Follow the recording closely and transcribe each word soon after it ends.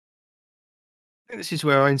This is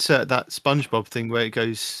where I insert that SpongeBob thing where it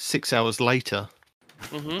goes 6 hours later.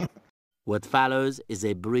 Mm-hmm. What follows is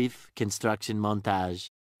a brief construction montage.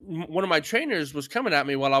 One of my trainers was coming at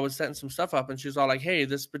me while I was setting some stuff up, and she was all like, "Hey,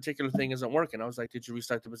 this particular thing isn't working." I was like, "Did you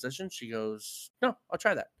restart the position?" She goes, "No, I'll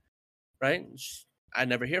try that." Right? I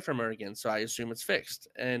never hear from her again, so I assume it's fixed.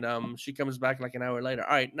 And she comes back like an hour later. All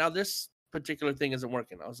right, now this particular thing isn't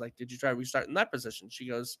working. I was like, "Did you try restarting that position?" She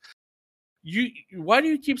goes, why do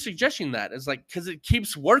you keep suggesting that? It's like, because it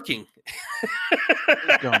keeps working.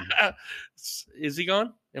 He's gone. Is he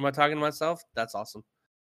gone? Am I talking to myself? That's awesome.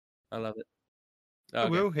 I love it.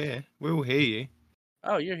 Okay. We'll hear you.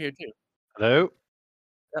 Oh, you're here too. Hello.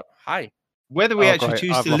 Yep. Hi. Whether we actually great.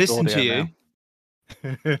 choose I've to lost listen to audio you. So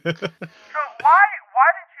why did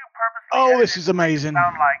you purposely Oh, edit this is amazing. it to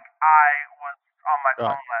sound like I was on my Right. phone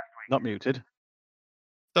last week? Not muted.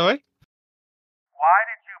 Sorry? Why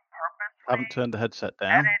did you purposely I haven't turned the headset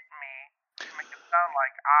down. edit me to make it sound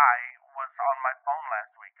like I was on my phone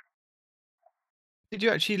last week? Did you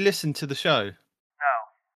actually listen to the show? No.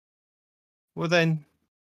 Well then,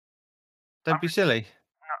 don't be silly.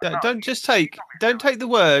 No, Don't take the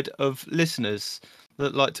word of listeners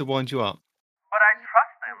that like to wind you up. But I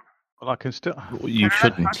trust them. Well, I can still. You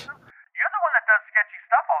shouldn't. You're the one that does sketchy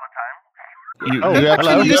stuff all the time. You, Oh, You you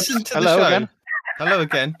actually hello. listen to the Hello show. again. Hello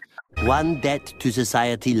again. One debt to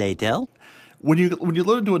society later. when you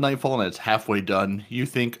load into a Nightfall and it's halfway done, you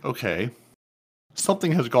think, okay,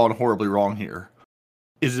 something has gone horribly wrong here.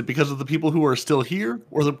 Is it because of the people who are still here,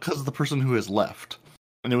 or because of the person who has left?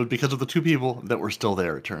 And it was because of the two people that were still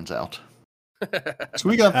there, it turns out. So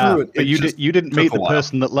we got through it. But you didn't took meet a the while.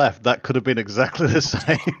 person that left. That could have been exactly the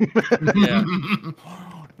same. Yeah.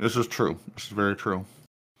 This is true. This is very true.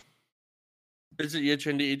 Is it your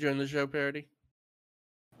turn to eat during the show, Parody?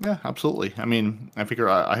 Yeah, absolutely. I mean, I figure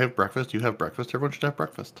I have breakfast. You have breakfast. Everyone should have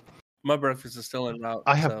breakfast. My breakfast is still en route.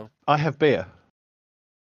 I have beer.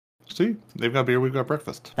 See, they've got beer. We've got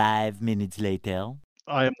breakfast. 5 minutes later.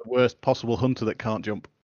 I am the worst possible hunter that can't jump.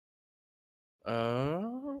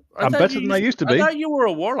 I'm I'm better than I used to I be. thought you were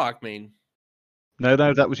a warlock main. No,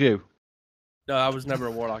 that was you. No, I was never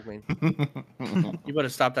a warlock main. You better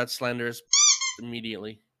stop that slanderous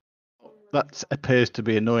immediately. That appears to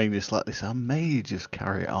be annoying you slightly, so I may just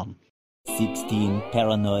carry it on. 16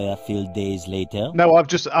 paranoia-filled days later. No, I've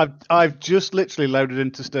just literally loaded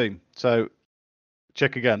into Steam. So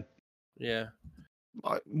check again. Yeah.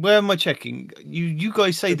 Where am I checking? You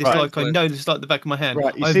guys say this Right. like I know this like the back of my hand.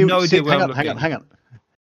 Right, you I have see, no idea where I'm looking. hang on.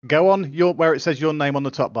 Go on where it says your name on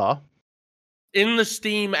the top bar. In the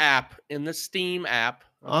Steam app. I'm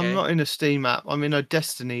okay? not in a Steam app. I'm in a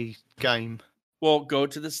Destiny game. Well, go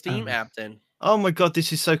to the Steam app then. Oh my god,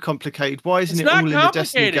 this is so complicated. Why isn't It's it not all in the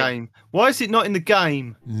Destiny complicated. game? Why is it not in the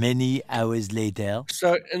game? Many hours later.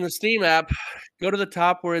 So in the Steam app, go to the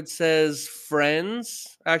top where it says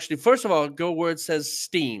friends. Actually, first of all, go where it says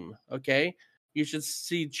Steam. Okay. You should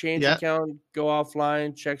see change Yeah. account, go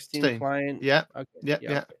offline, check Steam client. Yeah. Okay. Yeah.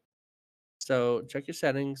 okay. So check your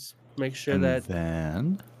settings. Make sure And that.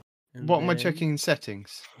 then and What am I then- checking in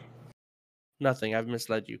settings? Nothing. I've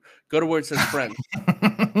misled you. Go to where it says friends.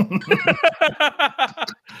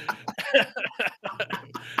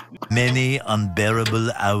 Many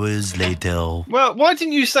unbearable hours later. Well, why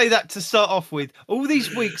didn't you say that to start off with? All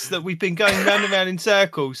these weeks that we've been going round and round in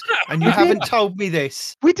circles, and you haven't told me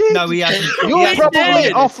this. We did. No, he hasn't. You're He hasn't probably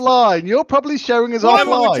did. offline. You're probably showing us Why am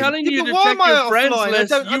I offline. telling Yeah, you but to why check am I your friends offline? I list?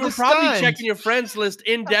 don't You were probably understand. checking your friends list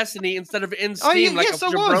in Destiny instead of in Oh, Steam like yes, a I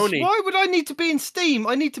was. jabroni. Why would I need to be in Steam?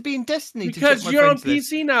 I need to be in Destiny to Because check my you're on friends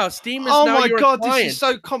list. PC now. Steam is Oh now my your god, client. this is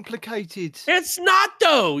so complicated. It's not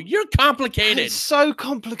though. You're complicated. It's so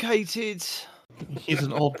complicated. he's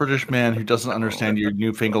an old British man who doesn't understand your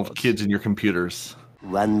newfangled kids and your computers.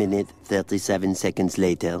 1 minute, 37 seconds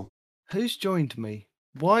later. Who's joined me?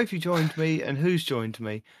 Why have you joined me, and who's joined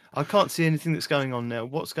me? I can't see anything that's going on now.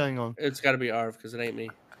 What's going on? It's got to be Arv because it ain't me.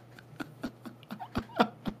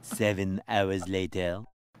 7 hours later.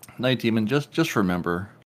 Night Demon, just remember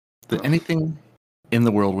that anything in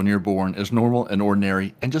the world when you're born is normal and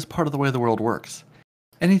ordinary and just part of the way the world works.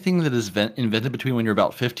 Anything that is invented between when you're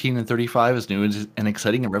about 15 and 35 is new and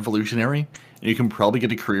exciting and revolutionary, and you can probably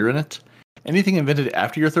get a career in it. Anything invented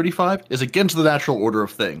after you're 35 is against the natural order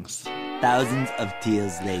of things. Thousands of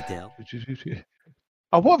tears later.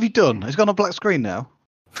 Oh, what have you done? It's gone on black screen now.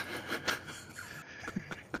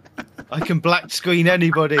 I can black screen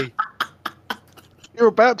anybody. You're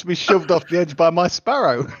about to be shoved off the edge by my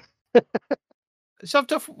sparrow.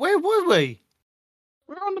 Shoved off. Where were we?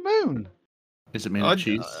 We're on the moon. Is it made of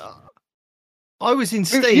cheese? I was in You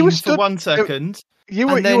Steam were for stood- 1 second. You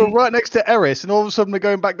were And you were then- right next to Eris, and all of a sudden we're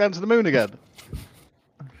going back down to the moon again.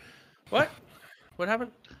 What? What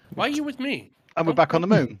happened? Why are you with me? And we're back on the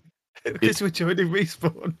moon. Because we're joining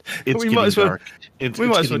Respawn. It's We might as well- dark. It's we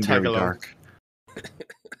might as well getting tag very along. dark.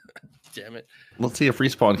 Damn it. Let's see if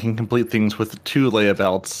Respawn can complete things with 2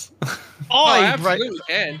 layabouts. Oh, I absolutely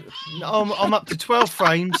can. I'm up to 12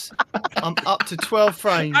 frames. I'm up to 12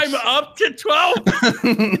 frames. I'm up to 12.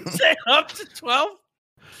 Say up to 12?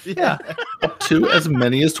 Yeah. Up to as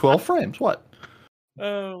many as 12 frames. What?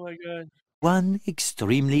 Oh my god. One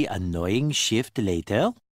extremely annoying shift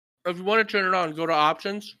later. If you want to turn it on, go to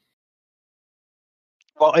options.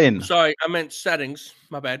 What in? Sorry, I meant settings.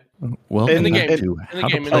 My bad. Welcome In the back game. to In the How game,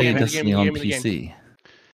 to in the Play game, in the Destiny game, on in the game, in the PC.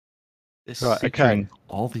 This- Right, okay. Featuring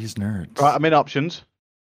all these nerds. Right, I'm in options.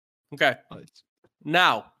 Okay.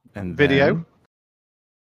 Now. And Video.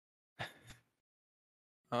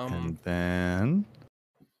 And then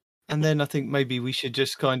And then I think maybe we should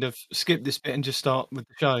just kind of skip this bit and just start with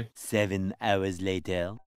the show. 7 hours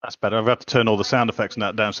later. That's better. I've got to turn all the sound effects and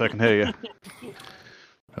that down so I can hear you.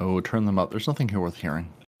 oh, turn them up. There's nothing here worth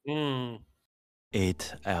hearing.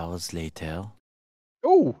 8 hours later.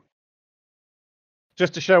 Oh!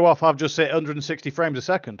 Just to show off, I've just hit 160 frames a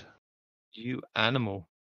second. You animal.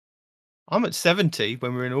 I'm at 70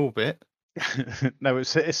 when we're in orbit. No, it's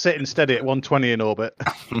sitting steady at 120 in orbit.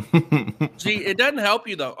 See, it doesn't help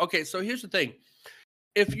you though. Okay, so here's the thing.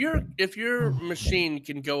 If your machine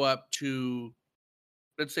can go up to,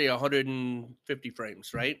 let's say, 150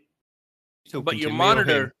 frames, right? Talking But your to me or him?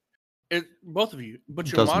 monitor, both of you, but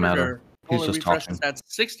your Doesn't matter. monitor He's only just refreshes talking. at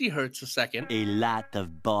 60 hertz a second. A lot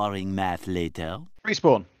of boring math later.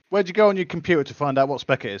 Respawn, where'd you go on your computer to find out what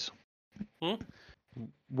spec it is? Hmm?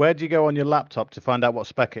 Where'd you go on your laptop to find out what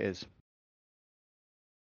spec it is?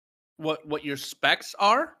 What your specs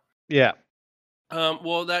are? Yeah.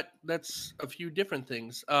 Well, that's a few different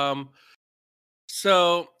things.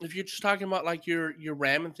 So if you're just talking about like your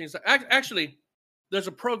RAM and things like, actually, there's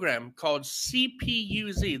a program called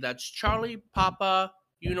CPUZ. That's Charlie Papa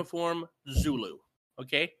Uniform Zulu.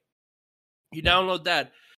 Okay, you download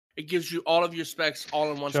that. It gives you all of your specs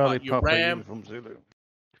all in one Charlie spot. Your Papa RAM. Uniform Zulu.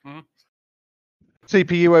 Hmm?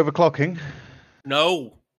 CPU overclocking.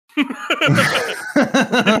 No.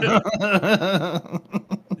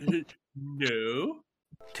 No.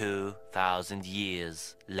 2,000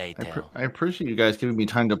 years later. I appreciate you guys giving me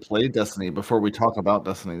time to play Destiny before we talk about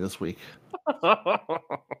Destiny this week.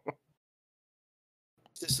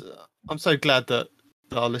 I'm so glad that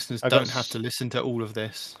our listeners I got don't have to listen to all of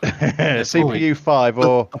this. CPU 5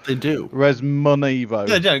 or But they do. Res Monevo.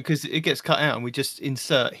 No, don't, because it gets cut out and we just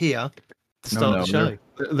insert here to start the show.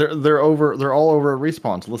 They're all over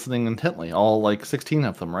Respawn, listening intently. All like 16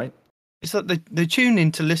 of them, right? It's like they tune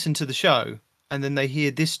in to listen to the show and then they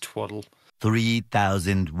hear this twaddle.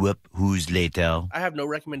 3,000 whoop-who's later. I have no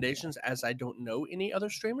recommendations as I don't know any other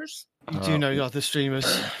streamers. You do know other streamers.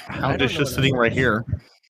 Houndish know is sitting right here.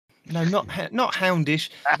 No, not Houndish.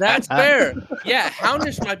 That's fair. Yeah,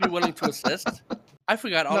 Houndish might be willing to assist. I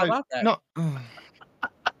forgot all No, about that. not.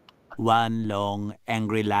 One long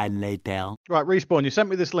angry line later. Right, Respawn, you sent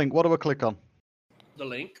me this link. What do I click on? The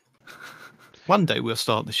link. One day we'll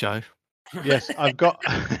start the show. Yes, I've got.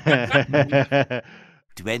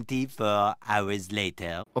 24 hours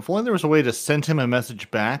later. If only there was a way to send him a message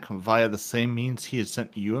back via the same means he had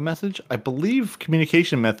sent you a message. I believe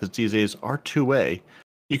communication methods these days are two-way.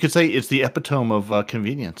 You could say it's the epitome of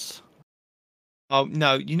convenience. Oh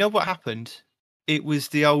no! You know what happened? It was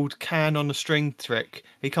the old can on a string trick.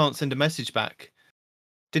 He can't send a message back.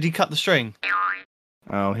 Did he cut the string?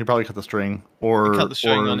 Oh, he probably cut the string. Or He cut the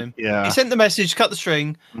string on him. Yeah. He sent the message, cut the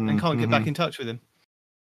string, and can't get Mhm. back in touch with him.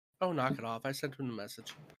 Oh, knock it off. I sent him the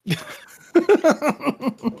message.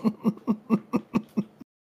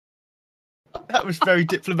 That was very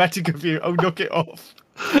diplomatic of you. Oh, knock it off.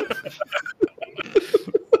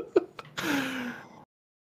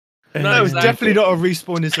 That was definitely not a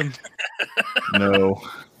respawnism. No.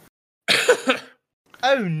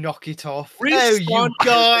 Oh, knock it off. Oh, Respawn. you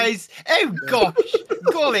guys. Oh, gosh.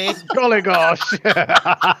 Golly. Golly gosh.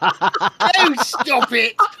 Oh, stop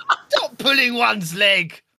it. Stop pulling one's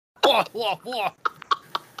leg. What?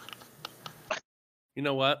 You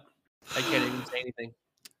know what? I can't even say anything.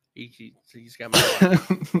 He's got my back.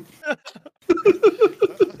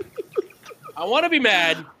 I want to be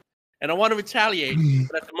mad and I want to retaliate,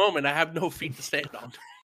 but at the moment I have no feet to stand on.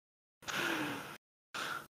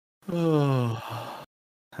 Oh.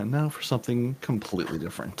 And now for something completely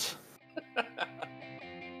different.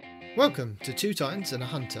 Welcome to Two Titans and a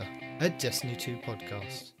Hunter, a Destiny 2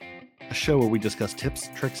 podcast. A show where we discuss tips,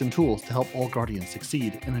 tricks, and tools to help all Guardians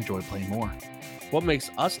succeed and enjoy playing more. What makes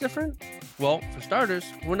us different? Well, for starters,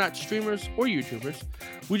 we're not streamers or YouTubers.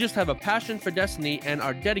 We just have a passion for Destiny and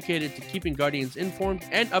are dedicated to keeping Guardians informed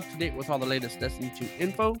and up to date with all the latest Destiny 2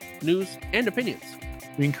 info, news, and opinions.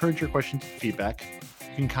 We encourage your questions and feedback.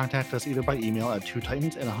 You can contact us either by email at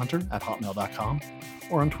twotitansandahunter@hotmail.com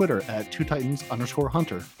or on Twitter at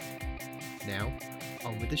twotitans_hunter. Now,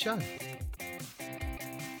 on with the show.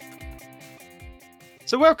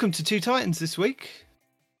 So welcome to Two Titans this week.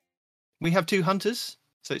 We have two hunters.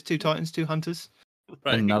 So it's two Titans, two hunters.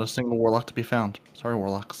 Right. And not a single warlock to be found. Sorry,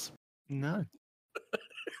 warlocks. No.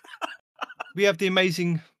 We have the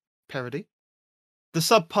amazing Parody, the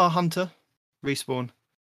subpar hunter, Respawn,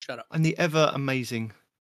 Shut up. and the ever amazing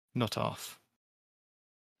Not Arf.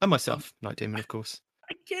 And myself, Night Demon, of course.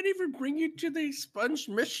 I can't even bring you to the sponge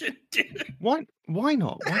mission, dude. Why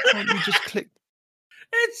not? Why can't you just click?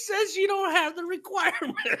 It says you don't have the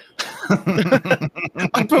requirement.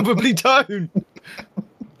 I probably don't.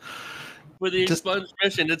 For the Just- sponge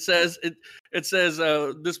mission, it says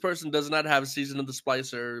this person does not have Season of the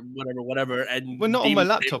Splice or whatever. And Well, not on my Demon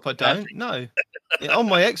laptop, I Slayer- don't. No. Yeah, on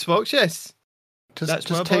my Xbox, yes. That's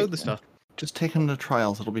where I buy all the stuff. Just take them to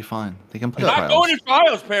trials. It'll be fine. They can play Not trials. going to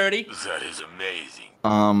trials, Parody. That is amazing.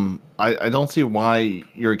 I don't see why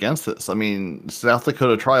you're against this. I mean, South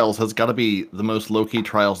Dakota trials has got to be the most low-key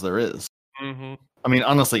trials there is. Mm-hmm. I mean,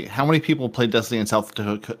 honestly, how many people play Destiny in South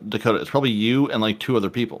Dakota? It's probably you and like two other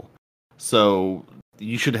people. So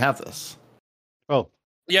you should have this. Well,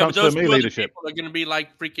 Yeah, but Transfer those me two other leadership. people are going to be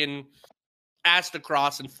like freaking asked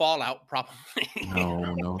across and Fallout, probably.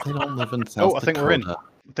 No, they don't live in South I think we're in. Dakota.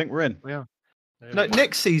 I think we're in. No,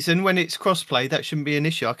 next season, when it's crossplay, that shouldn't be an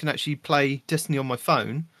issue. I can actually play Destiny on my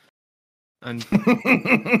phone. And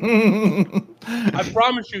I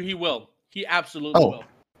promise you, he will. He absolutely Oh. will.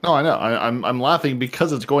 No, I know. I'm laughing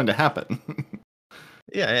because it's going to happen.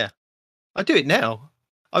 yeah. I do it now.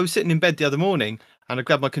 I was sitting in bed the other morning and I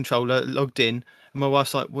grabbed my controller, logged in, and my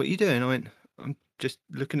wife's like, "What are you doing?" I went, "I'm just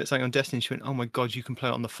looking at something on Destiny." She went, "Oh my God, you can play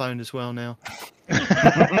it on the phone as well now."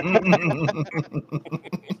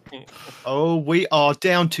 Oh, we are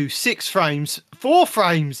down to 6 frames, 4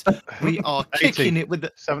 frames. We are kicking 80. it with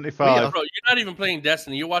the. 75. Bro, you're not even playing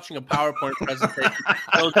Destiny. You're watching a PowerPoint presentation.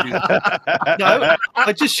 Told you. No,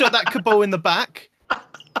 I just shot that Cabal in the back.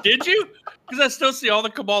 Did you? Because I still see all the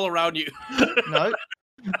Cabal around you. No.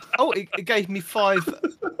 Oh, it gave me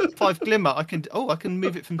 5 glimmer. I can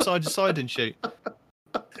move it from side to side and shoot.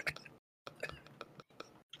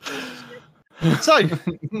 So,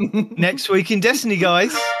 next week in Destiny,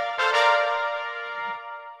 guys.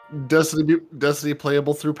 Destiny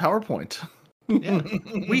playable through PowerPoint. Yeah.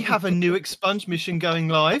 We have a new expunge mission going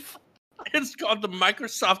live. It's called the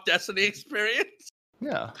Microsoft Destiny Experience.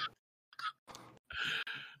 Yeah.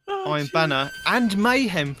 Oh, Iron geez. Banner and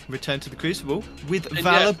Mayhem return to the Crucible with And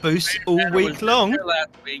Valor yes, boosts Iron all Banner week was long. here last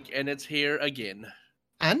week, and it's here again.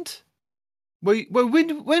 And when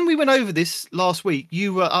we went over this last week,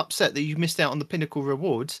 you were upset that you missed out on the Pinnacle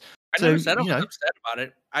rewards. I never So, said I you was know, upset about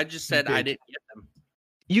it. I just said I did. didn't get them.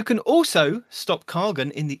 You can also stop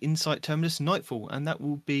Kargan in the Insight Terminus Nightfall, and that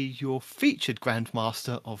will be your featured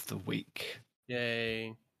Grandmaster of the week.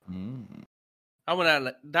 Yay. Mm.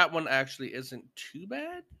 That one actually isn't too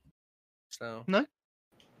bad. So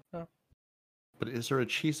But is there a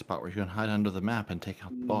cheese spot where you can hide under the map and take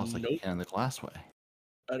out the boss like you Nope. can in the Glassway?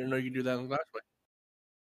 I didn't know you could do that in the last way.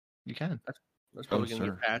 You can. That's Oh, probably gonna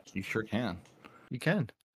sir. get patched. You sure can. You can.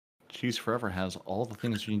 Cheese Forever has all the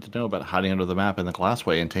things you need to know about hiding under the map in the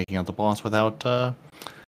Glassway and taking out the boss without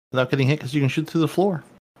getting hit because you can shoot through the floor.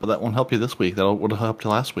 But that won't help you this week. That would have helped you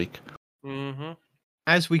last week. Mm-hmm.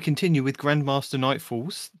 As we continue with Grandmaster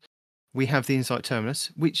Nightfalls, we have the Insight Terminus,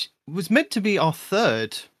 which was meant to be our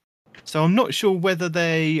third. So I'm not sure whether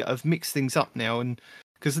they have mixed things up now, and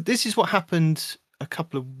because this is what happened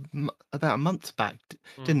about a month back,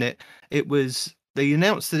 didn't it? It was they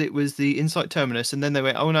announced that it was the Insight Terminus, and then they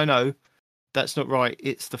went, "Oh no, that's not right.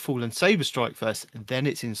 It's the Fallen Saber Strike first, and then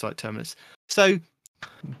it's Insight Terminus." So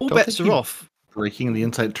all Don't they bets are keep off. Breaking the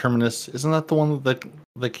Insight Terminus, isn't that the one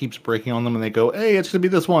that keeps breaking on them and they go, "Hey, it's gonna be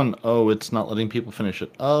this one." Oh, it's not letting people finish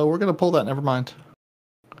it. Oh, we're gonna pull that. Never mind.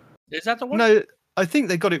 Is that the one? No, I think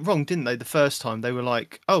they got it wrong, didn't they? The first time they were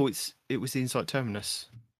like, "Oh, it was the Insight Terminus,"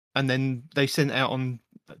 and then they sent out on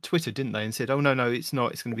Twitter, didn't they, and said, "Oh no, it's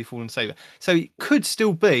not. It's going to be Fallen Saber." So it could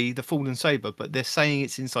still be the Fallen Saber, but they're saying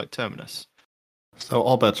it's Insight Terminus. So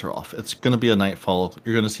all bets are off. It's gonna be a Nightfall.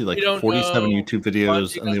 You're gonna see like We don't 47 know. YouTube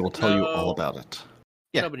videos, Bungie and they will doesn't tell you know. all about it.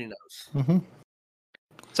 Yeah. Nobody knows. Mm-hmm.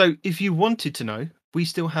 So if you wanted to know, we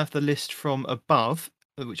still have the list from above,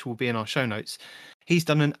 which will be in our show notes. He's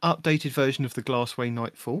done an updated version of the Glassway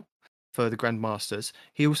Nightfall. for the Grandmasters.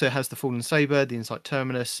 He also has the Fallen Saber, the Insight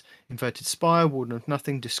Terminus, Inverted Spire, Warden of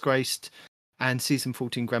Nothing, Disgraced, and Season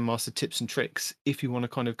 14 Grandmaster tips and tricks, if you want to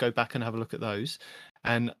kind of go back and have a look at those.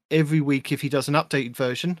 And every week, if he does an updated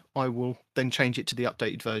version, I will then change it to the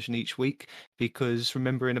updated version each week, because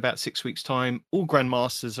remember, in about 6 weeks' time, all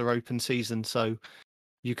Grandmasters are open season, so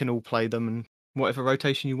you can all play them in whatever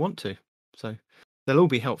rotation you want to. So they'll all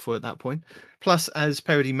be helpful at that point. Plus, as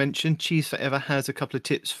Parody mentioned, Cheese Forever has a couple of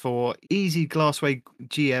tips for easy Glassway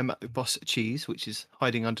GM boss cheese, which is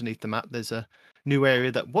hiding underneath the map. There's a new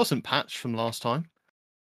area that wasn't patched from last time.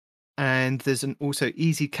 And there's also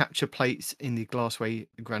easy capture plates in the Glassway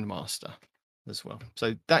Grandmaster as well.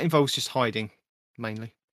 So that involves just hiding,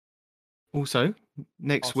 mainly. Also,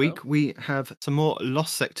 next week, we have some more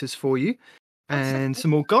Lost Sectors for you and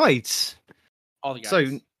some more guides. All the guides.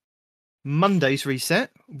 So Monday's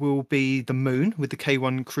reset will be the Moon with the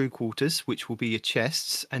K1 crew quarters, which will be your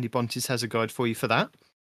chests. Andy Bontis has a guide for you for that.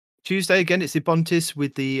 Tuesday, again, it's Ibontis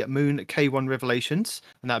with the Moon K1 Revelations,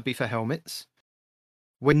 and that'd be for helmets.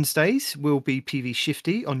 Wednesdays will be PV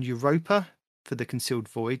Shifty on Europa for the Concealed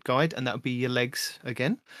Void guide, and that'll be your legs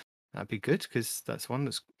again. That'd be good, because that's one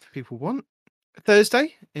that people want.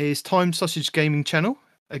 Thursday is Time Sausage Gaming Channel,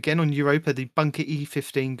 again on Europa, the Bunker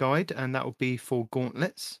E15 guide, and that will be for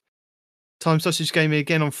gauntlets. Time Sausage Gaming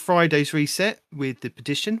again on Friday's reset with the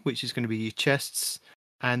Petition, which is going to be your chests.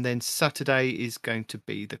 And then Saturday is going to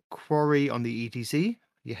be the Quarry on the EDZ,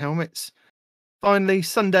 your helmets. Finally,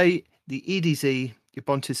 Sunday, the EDZ, your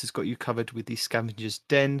Bontis has got you covered with the Scavenger's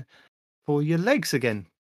Den for your legs again.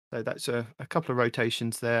 So that's a couple of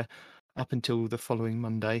rotations there up until the following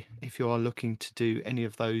Monday, if you are looking to do any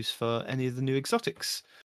of those for any of the new exotics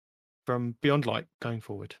from Beyond Light going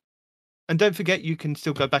forward. And don't forget, you can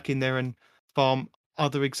still go back in there and farm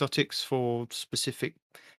other exotics for specific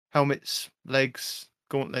helmets, legs,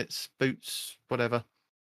 gauntlets, boots, whatever.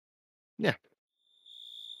 Yeah.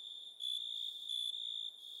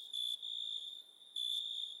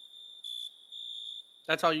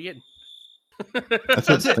 That's all you get.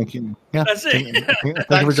 That's it. Thank you. Yeah. That's it.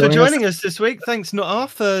 Thanks for joining us this week. Thanks, Noah,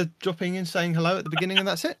 for dropping in, saying hello at the beginning, and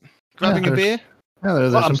that's it. Grabbing a beer. Yeah,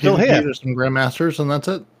 there's Well, some I'm still PvP, here. there's some Grandmasters, and that's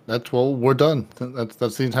it. We're done.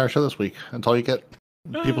 That's the entire show this week. That's all you get.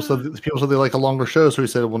 People said they like a longer show, so we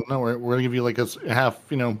said, well, no, we're gonna give you like a half,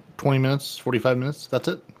 20 minutes, 45 minutes. That's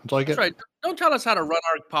it. That's all you get. That's right. Don't tell us how to run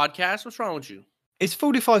our podcast. What's wrong with you? It's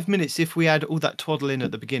 45 minutes if we add all that twaddle in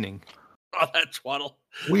at the beginning. Oh, that twaddle.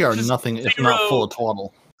 We are Just nothing if not full of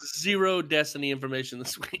twaddle. Zero Destiny information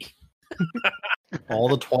this week. All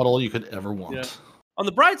the twaddle you could ever want. Yeah. On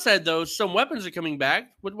the bright side, though, some weapons are coming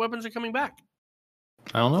back. What weapons are coming back?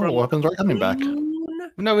 I don't know what weapons are coming back.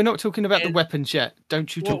 No, we're not talking about the weapons yet.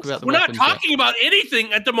 Don't you talk about the we're weapons not talking about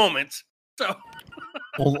anything at the moment. So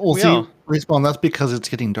We'll We see. are. Respawn, that's because it's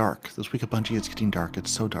getting dark. This week at Bungie, it's getting dark.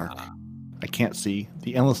 It's so dark. I can't see.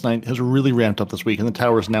 The Endless Night has really ramped up this week, and the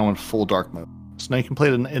tower is now in full dark mode. So now you can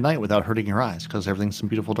play it at night without hurting your eyes, because everything's in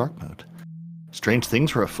beautiful dark mode. Strange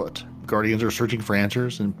things are afoot. Guardians are searching for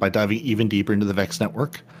answers, and by diving even deeper into the Vex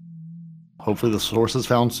network. Hopefully the source is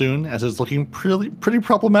found soon, as it's looking pretty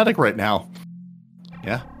problematic right now.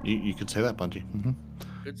 Yeah, you could say that, Bungie. Mm-hmm.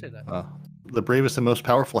 could say that. The bravest and most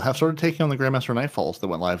powerful have started taking on the Grandmaster Nightfalls that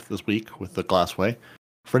went live this week with the Glassway.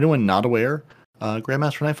 For anyone not aware,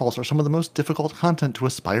 Grandmaster Nightfalls are some of the most difficult content to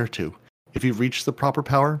aspire to. If you've reached the proper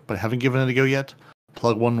power but haven't given it a go yet,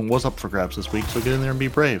 Plug 1 was up for grabs this week, so get in there and be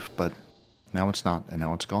brave. But now it's not, and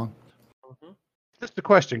now it's gone. Just a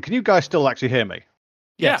question. Can you guys still actually hear me?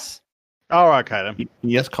 Yes. Oh, okay then.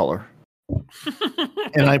 Yes, caller.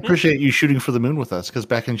 And I appreciate you shooting for the moon with us, because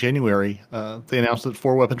back in January, they announced that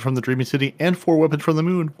 4 weapons from the Dreaming City and 4 weapons from the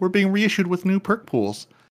moon were being reissued with new perk pools,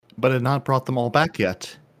 but had not brought them all back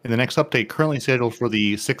yet. In the next update, currently scheduled for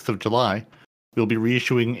the 6th of July, we'll be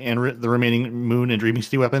reissuing the remaining moon and Dreaming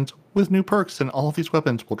City weapons with new perks, and all of these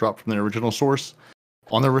weapons will drop from their original source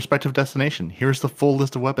on their respective destination. Here's the full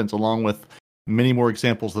list of weapons, along with many more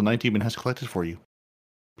examples the Night Demon has collected for you,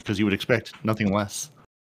 because you would expect nothing less.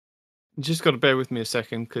 You just got to bear with me a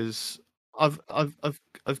second, because I've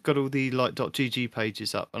got all the light.gg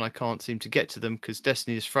pages up and I can't seem to get to them because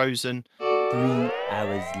Destiny is frozen. 3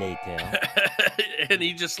 hours later. And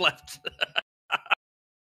he just left.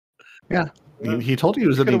 Yeah, he told you he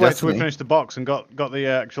was Could in have waited till we Destiny. finished the box and got the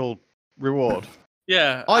actual reward.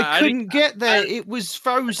 Yeah. I couldn't didn't- get there. It was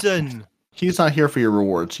frozen. He's not here for your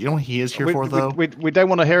rewards. You know what he is here for, though? We don't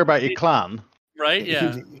want to hear about your clan. Right?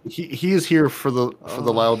 Yeah. He is here for the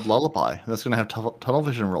loud lullaby. That's going to have tunnel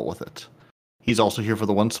vision roll with it. He's also here for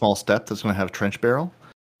the one small step that's going to have trench barrel,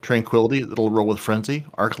 tranquility that'll roll with frenzy,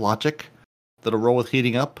 arc logic, that'll roll with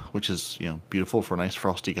heating up, which is beautiful for a nice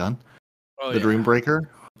frosty gun. Oh, The yeah. Dreambreaker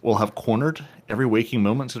will have Cornered. Every waking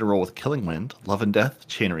moment's going to roll with Killing Wind, Love and Death,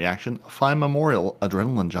 Chain Reaction, Fine Memorial,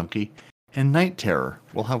 Adrenaline Junkie, and Night Terror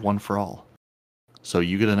will have one for all. So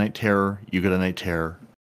you get a Night Terror, you get a Night Terror,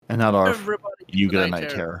 and not Arf, Everybody you gets get a a Night Night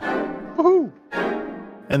Terror. Terror. Woohoo!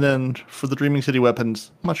 And then for the Dreaming City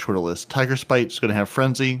weapons, much shorter list. Tiger Spite is going to have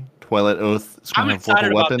Frenzy, Twilight Oath is going I'm to have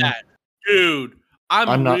excited Vorpal about Weapon. that. Dude, I'm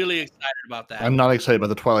I'm not- really excited about that. I'm not excited about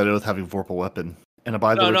the Twilight Oath having Vorpal Weapon. And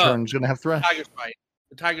Abide the No, no. Return is going to have Thresh. Tiger Spite.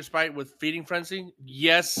 The Tiger Spite with Feeding Frenzy?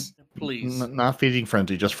 Yes, please. Not Feeding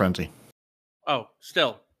Frenzy, just Frenzy. Oh,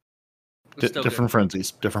 still. It's still Different good.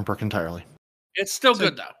 frenzies, different perk entirely. It's still So-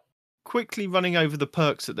 good, though. Quickly running over the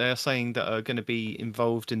perks that they're saying that are going to be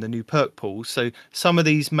involved in the new perk pool. So some of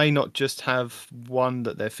these may not just have one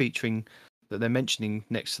that they're featuring, that they're mentioning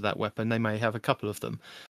next to that weapon. They may have a couple of them.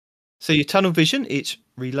 So your Tunnel Vision, it's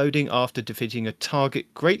reloading after defeating a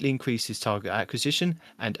target, greatly increases target acquisition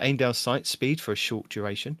and aim down sight speed for a short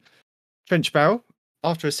duration. Trench Barrel,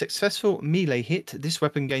 after a successful melee hit, this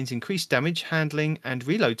weapon gains increased damage, handling, and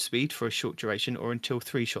reload speed for a short duration or until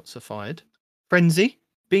 3 shots are fired. Frenzy,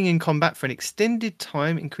 being in combat for an extended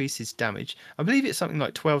time increases damage. I believe it's something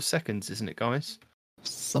like 12 seconds, isn't it, guys?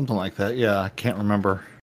 Something like that. Yeah, I can't remember.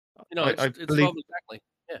 You know, I it's believe- 12 exactly.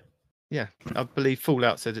 Yeah, I believe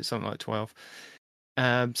Fallout said it's something like 12.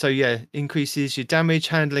 So yeah, increases your damage,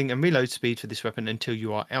 handling, and reload speed for this weapon until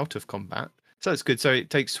you are out of combat. So it's good. So it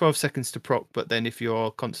takes 12 seconds to proc, but then if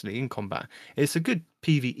you're constantly in combat, it's a good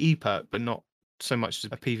PvE perk, but not so much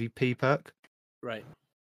as a PvP perk. Right.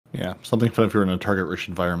 Yeah, something fun if you're in a target-rich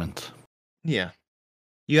environment. Yeah.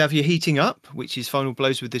 You have your heating up, which is final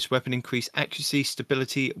blows with this weapon increase accuracy,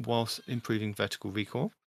 stability, whilst improving vertical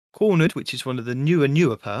recoil. Cornered, which is one of the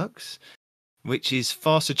newer perks, which is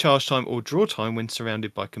faster charge time or draw time when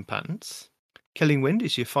surrounded by combatants. Killing Wind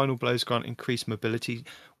is your final blows grant increased mobility,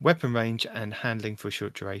 weapon range, and handling for a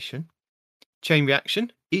short duration. Chain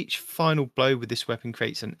Reaction, each final blow with this weapon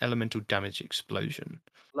creates an elemental damage explosion.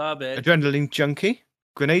 Love it. Adrenaline Junkie,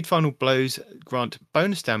 grenade final blows grant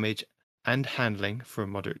bonus damage and handling for a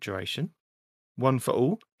moderate duration. One for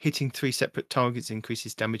All, hitting 3 separate targets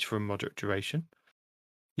increases damage for a moderate duration.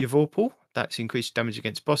 Your Vorpal, that's increased damage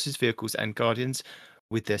against bosses, vehicles, and guardians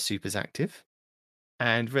with their supers active.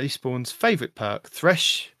 And Respawn's favourite perk,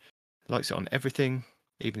 Thresh, likes it on everything,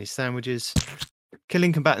 even his sandwiches.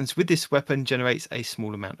 Killing combatants with this weapon generates a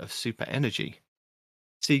small amount of super energy.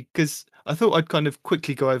 See, because I thought I'd kind of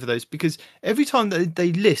quickly go over those, because every time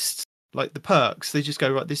they list like the perks, they just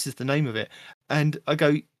go, right, this is the name of it. And I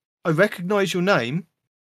go, I recognise your name,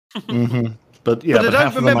 Mm-hmm. But yeah, but I but don't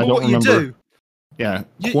half of them I remember don't what you remember. do. Yeah,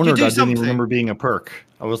 You Cornered do I didn't something. even remember being a perk.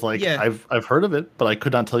 I was like, Yeah. I've heard of it, but I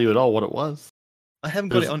could not tell you at all what it was. I haven't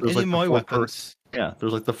got it There's- on there's any like of the my 4 weapons. Yeah,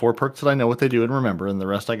 there's like the 4 perks that I know what they do and remember, and the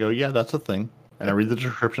rest I go, yeah, that's a thing. And I read the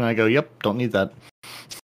description and I go, yep, don't need that.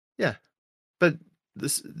 But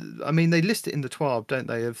this, I mean, they list it in the TWAB, don't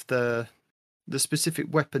they? Of the specific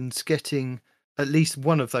weapons getting at least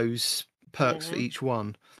one of those perks for Mhm. each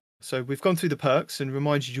one. So we've gone through the perks and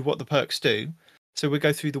reminded you what the perks do. So we'll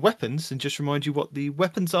go through the weapons and just remind you what the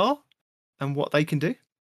weapons are and what they can do.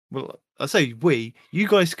 Well, I say we. You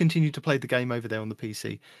guys continue to play the game over there on the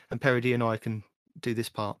PC, and Parody and I can do this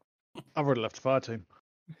part. I've already left the fire team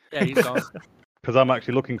Yeah, he's gone. because I'm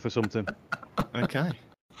actually looking for something. Okay.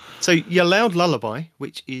 So your Loud Lullaby,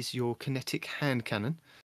 which is your kinetic hand cannon,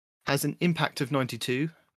 has an impact of 92,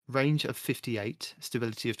 range of 58,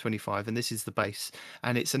 stability of 25, and this is the base.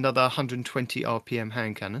 And it's another 120 RPM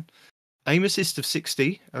hand cannon. Aim assist of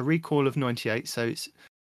 60, a recoil of 98, so it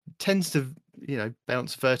tends to,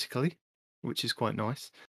 bounce vertically, which is quite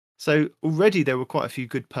nice. So already there were quite a few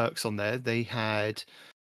good perks on there. They had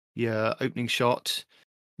your opening shot,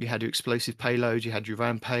 you had your explosive payload, you had your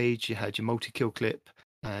rampage, you had your multi-kill clip,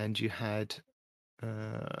 and you had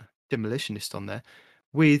demolitionist on there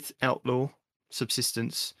with outlaw,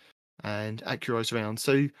 subsistence, and accurized rounds.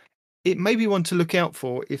 So it may be one to look out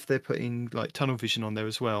for if they're putting like tunnel vision on there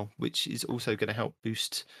as well, which is also going to help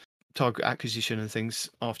boost target acquisition and things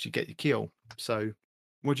after you get your kill. So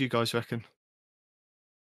what do you guys reckon?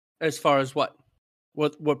 As far as what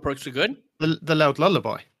perks are good? The Loud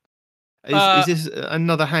Lullaby. Is this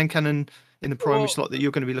another hand cannon in the primary Well- slot that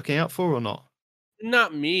you're going to be looking out for or not?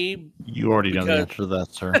 Not me, You already know the Because- answer to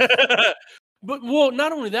that, sir. but well,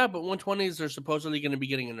 not only that, but 120s are supposedly going to be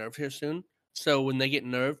getting a nerf here soon. So when they get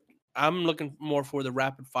nerfed, I'm looking more for the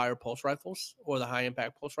rapid fire pulse rifles or the high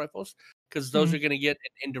impact pulse rifles because those are going to get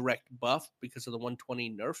an indirect buff because of the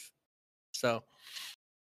 120 nerf. So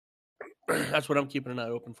that's what I'm keeping an eye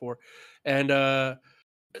open for. And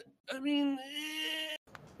I mean,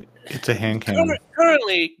 It's a hand cannon.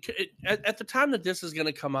 currently, at the time that this is going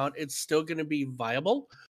to come out, it's still going to be viable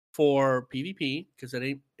for PvP because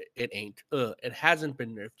it hasn't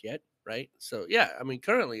been nerfed yet, right? So yeah, I mean,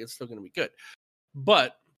 currently it's still going to be good.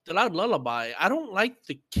 But the Loud Lullaby, I don't like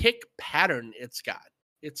the kick pattern it's got.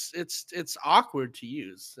 It's awkward to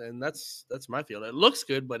use, and that's my feel. It looks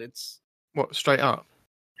good, but it's What, straight up?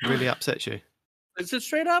 Really upsets you? is it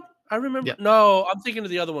straight up? I remember. Yeah. No, I'm thinking of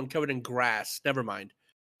the other one covered in grass. Never mind.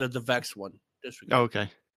 The Vex one. Disregard. Oh, okay.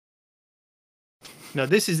 No,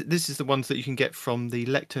 this is the ones that you can get from the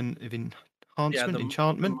Lectern of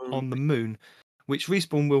Enchantment moon. on the moon, which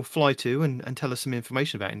Respawn will fly to and tell us some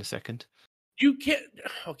information about in a second. You can't.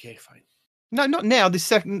 Okay, fine. No, not now.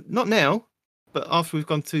 Not now, but after we've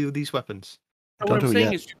gone through these weapons. But Don't what I'm do it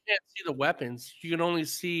saying yet. is you can't see the weapons. You can only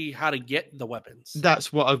see how to get the weapons.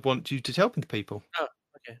 That's what I want you to tell the people.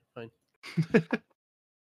 Okay, fine.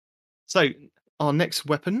 So our next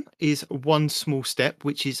weapon is One Small Step,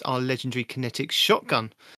 which is our legendary kinetic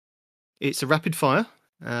shotgun. It's a rapid fire,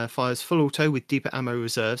 fires full auto with deeper ammo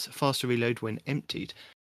reserves, faster reload when emptied.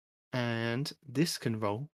 And this can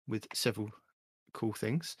roll with several cool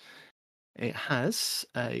things. It has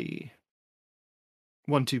a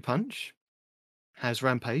 1-2 punch, has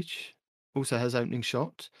rampage, also has opening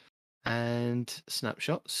shot and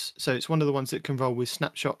snapshots. So it's one of the ones that can roll with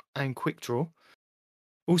snapshot and quick draw.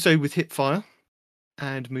 Also with hip fire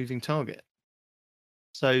and moving target.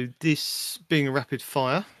 So this being a rapid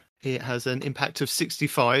fire, it has an impact of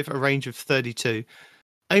 65, a range of 32,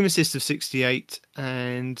 aim assist of 68,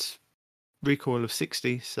 and recoil of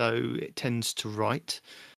 60. So it tends to right.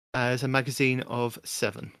 As a magazine of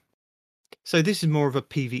 7. So this is more of a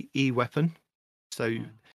PvE weapon. So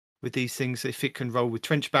with these things, if it can roll with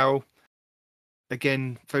trench barrel,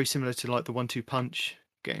 again, very similar to like the 1-2 punch,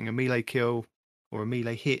 getting a melee kill or a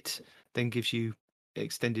melee hit, then gives you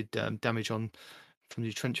extended damage on from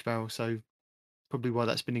your trench barrel. So probably why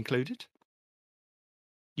that's been included.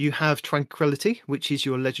 You have Tranquility, which is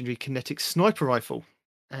your legendary kinetic sniper rifle.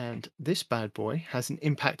 And this bad boy has an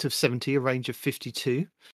impact of 70, a range of 52.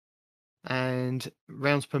 And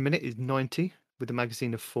rounds per minute is 90 with a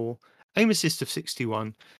magazine of 4, aim assist of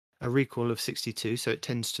 61, a recoil of 62, so it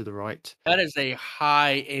tends to the right. That is a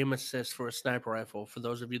high aim assist for a sniper rifle. For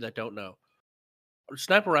those of you that don't know,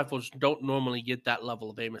 sniper rifles don't normally get that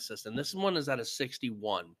level of aim assist, and this one is at a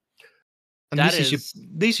 61. And That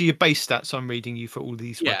these are your base stats I'm reading you for all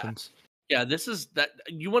these Yeah. weapons. Yeah, this is that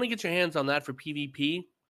you want to get your hands on that for PvP.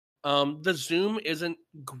 The zoom isn't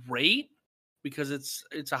great because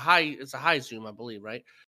it's a high zoom, I believe, right?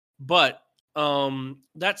 But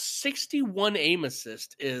that 61 aim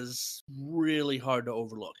assist is really hard to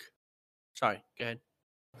overlook. Sorry, go ahead.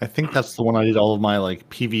 I think that's the one I did all of my like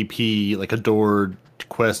PvP, like adored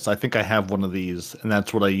quests. I think I have one of these, and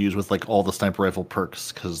that's what I use with like all the sniper rifle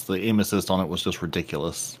perks because the aim assist on it was just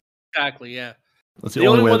ridiculous. Exactly, yeah. That's the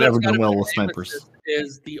only way one I've that's ever got done a well better with aim snipers. assist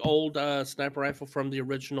is the old sniper rifle from the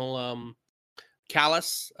original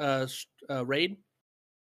Callus raid.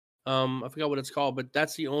 I forgot what it's called, but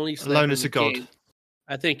that's the only sniper Alone in as the a god. game.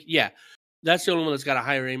 I think, yeah, that's the only one that's got a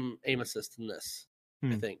higher aim assist than this.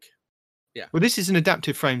 I think. Well, this is an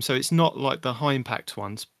adaptive frame, so it's not like the high impact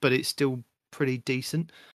ones, but it's still pretty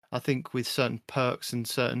decent. I think with certain perks and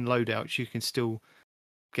certain loadouts, you can still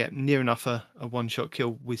get near enough a one-shot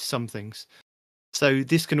kill with some things. So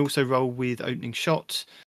this can also roll with opening shot,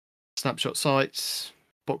 snapshot sights,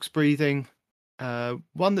 box breathing.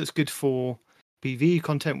 One that's good for PvE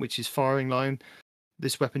content, which is firing line.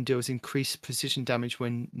 This weapon deals increased precision damage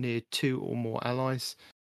when near 2 or more allies.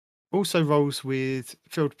 Also rolls with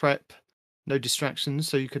field prep, no distractions,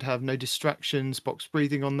 so you could have no distractions, box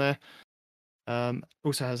breathing on there.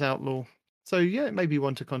 Also has outlaw. So yeah, it may be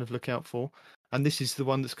one to kind of look out for. And this is the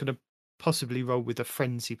one that's going to possibly roll with a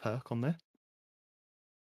frenzy perk on there.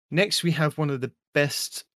 Next, we have one of the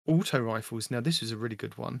best auto rifles. Now, this is a really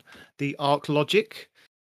good one. The Arc Logic.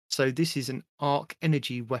 So this is an arc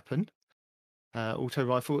energy weapon auto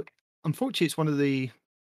rifle. Unfortunately, it's one of the...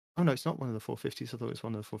 Oh, no, it's not one of the 450s. I thought it was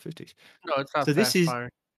one of the 450s. No, it's not So this fast is... fire.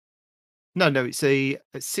 No, it's a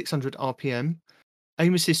 600 RPM,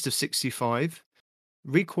 aim assist of 65,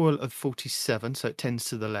 recoil of 47, so it tends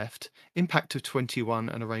to the left, impact of 21,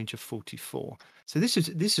 and a range of 44. So this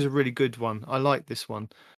is a really good one. I like this one.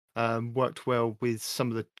 Worked well with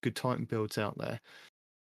some of the good Titan builds out there.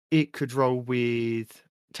 It could roll with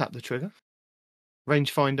tap the trigger,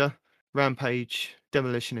 rangefinder, rampage,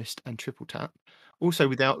 demolitionist, and triple tap. Also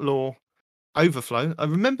with outlaw, overflow. I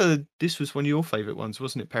remember this was one of your favourite ones,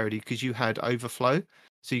 wasn't it, Parody? Because you had overflow,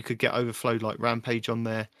 so you could get overflow like rampage on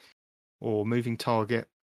there, or moving target,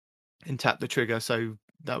 and tap the trigger, so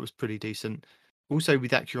that was pretty decent. Also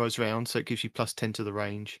with accurized rounds, so it gives you plus 10 to the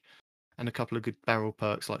range, and a couple of good barrel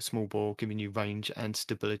perks like small bore, giving you range and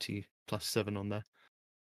stability plus 7 on there.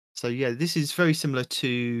 So yeah, this is very similar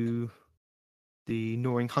to the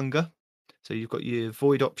Gnawing Hunger. So you've got your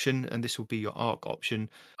Void option, and this will be your Arc option.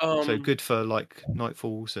 So good for like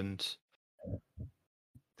Nightfalls and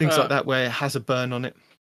things like that, where it has a burn on it.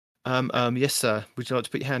 Yes, sir. Would you like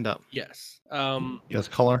to put your hand up? Yes. Yes,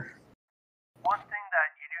 caller. One thing that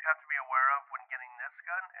you do have to be aware of when getting this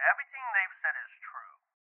gun, everything they've said is true.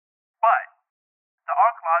 But the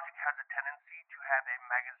Arc Logic has a tendency to have a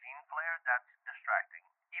magazine flare that's distracting.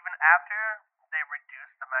 Even after they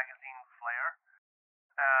reduce the magazine flare,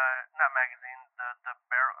 not magazine, the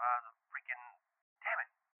barrel, the freaking, damn it.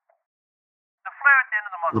 The flare at the end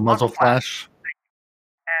of the muzzle. The muzzle flash.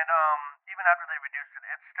 And even after they reduce it,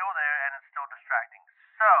 it's still there and it's still distracting.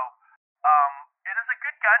 So, it is a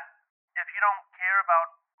good gun. If you don't care about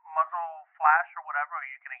muzzle flash or whatever, or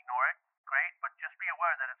you can ignore it, great. But just be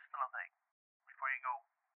aware that it's still a thing before you go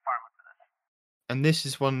farming for this. And this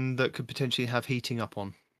is one that could potentially have heating up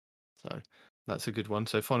on. So that's a good one.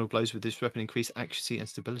 So final blows with this weapon increase accuracy and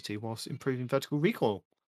stability whilst improving vertical recoil.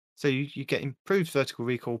 So you get improved vertical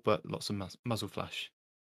recoil, but lots of muzzle flash.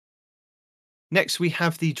 Next, we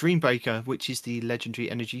have the Dreambreaker, which is the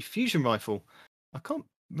legendary energy fusion rifle. I can't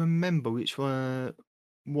remember which one,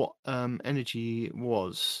 what energy it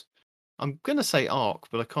was. I'm going to say Arc,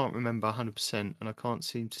 but I can't remember 100%, and I can't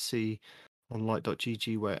seem to see on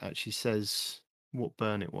light.gg where it actually says what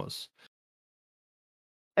burn it was.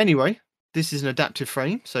 Anyway, this is an adaptive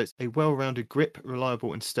frame, so it's a well-rounded grip,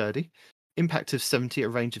 reliable and sturdy. Impact of 70, a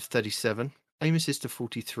range of 37, aim assist of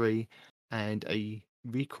 43, and a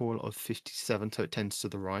recoil of 57, so it tends to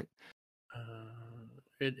the right.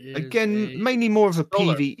 It is again mainly more of a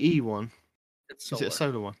solar. PvE one. Is it a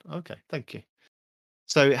solar one? Okay, thank you.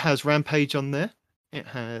 So it has Rampage on there. It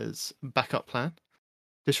has Backup Plan,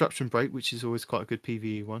 Disruption Break, which is always quite a good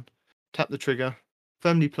PvE one. Tap the trigger,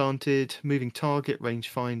 Firmly Planted, Moving Target,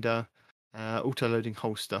 Rangefinder, Auto-Loading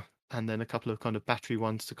Holster, and then a couple of kind of battery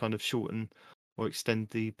ones to kind of shorten or extend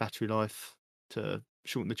the battery life, to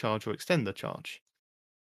shorten the charge or extend the charge.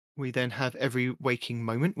 We then have Every Waking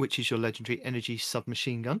Moment, which is your legendary energy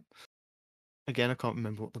submachine gun. Again, I can't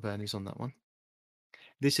remember what the burn is on that one.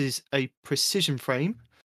 This is a precision frame,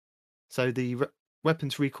 so the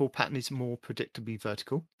weapon's recoil pattern is more predictably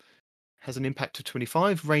vertical. Has an impact of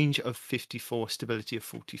 25, range of 54, stability of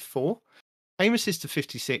 44, aim assist of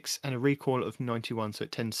 56, and a recoil of 91, so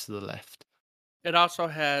it tends to the left. It also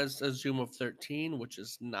has a zoom of 13, which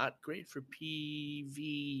is not great for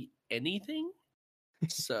PV anything.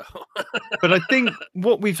 So, but I think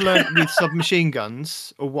what we've learned with submachine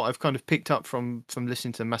guns, or what I've kind of picked up from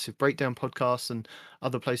listening to Massive Breakdown podcasts and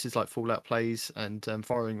other places like Fallout Plays and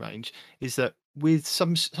Firing Range, is that with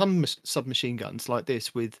some submachine guns like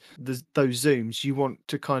this, with those zooms, you want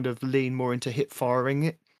to kind of lean more into hip firing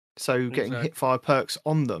it. So getting hip fire perks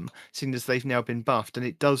on them, seeing as they've now been buffed, and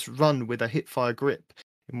it does run with a hip fire grip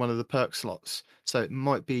in one of the perk slots. So it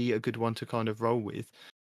might be a good one to kind of roll with.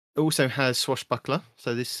 It also has Swashbuckler,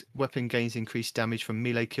 so this weapon gains increased damage from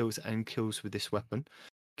melee kills and kills with this weapon.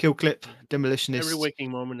 Kill Clip, Demolitionist. Every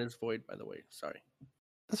Waking Moment is void, by the way. Sorry.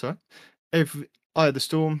 That's all right. Eye of the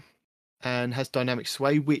Storm, and has Dynamic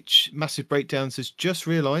Sway, which Massive Breakdowns has just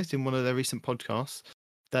realised in one of their recent podcasts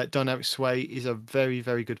that Dynamic Sway is a very,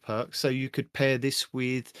 very good perk. So you could pair this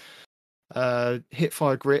with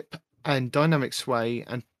Hipfire Grip and Dynamic Sway,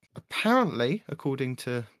 and apparently, according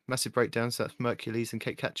to Massive Breakdowns, that's Mercules and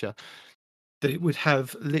Kate Catcher, that it would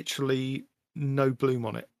have literally no bloom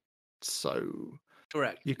on it. So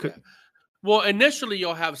correct. You could. Yeah. Well, initially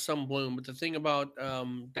you'll have some bloom, but the thing about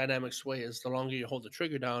Dynamic Sway is the longer you hold the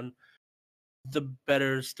trigger down, the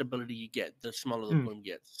better stability you get, the smaller the bloom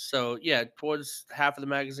gets. So yeah, towards half of the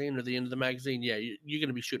magazine or the end of the magazine, yeah, you're going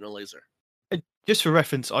to be shooting a laser. Just for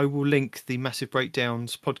reference, I will link the Massive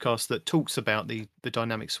Breakdowns podcast that talks about the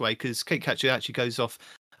Dynamic Sway, because Kate Catcher actually goes off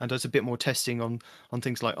and does a bit more testing on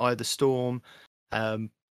things like Eye of the Storm,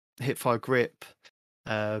 Hipfire Grip,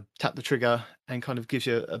 Tap the Trigger, and kind of gives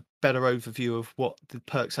you a better overview of what the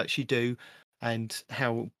perks actually do and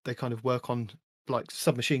how they kind of work on like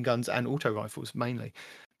submachine guns and auto rifles mainly.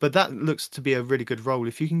 But that looks to be a really good roll.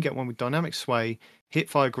 If you can get one with Dynamic Sway,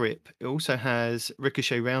 Hipfire Grip, it also has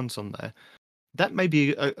ricochet rounds on there. That may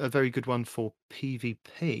be a very good one for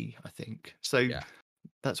PvP, I think. So yeah,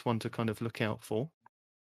 that's one to kind of look out for.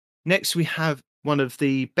 Next, we have one of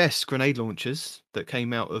the best grenade launchers that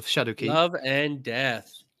came out of Shadowkeep. Love and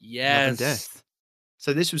Death. Yes. Love and Death.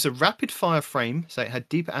 So this was a rapid fire frame, so it had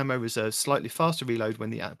deeper ammo reserves, slightly faster reload when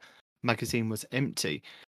the magazine was empty.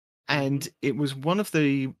 And it was one of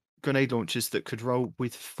the grenade launchers that could roll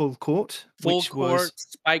with full court, Full which court, was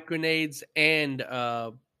spike grenades, and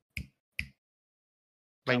God,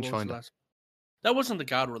 what was the rangefinder. last- That wasn't the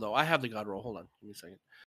God roll though. I have the God roll. Hold on, give me a second.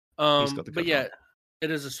 got the but God yeah, roll.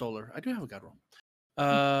 it is a solar. I do have a God roll.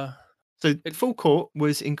 So full court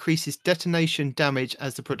was increases detonation damage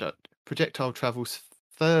as the projectile travels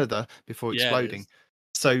further before Yeah, it exploding. is.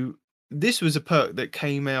 So this was a perk that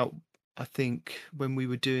came out, I think, when we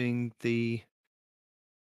were doing the.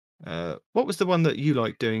 What was the one that you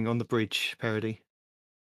liked doing on the bridge parody?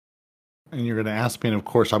 And you're going to ask me, and of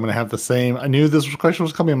course, I'm going to have the same. I knew this question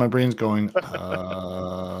was coming, and my brain's going,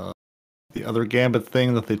 the other Gambit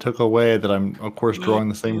thing that they took away that I'm, of course, drawing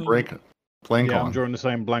the same blank Yeah, I'm on. drawing the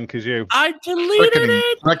same blank as you. I deleted Reckoning. it.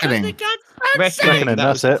 'cause Reckoning. it got Reckoning, that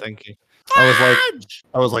that's was it. Thank you. I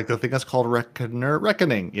was like, the thing that's called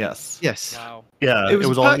Reckoning. Yes. Yes. Wow. Yeah, It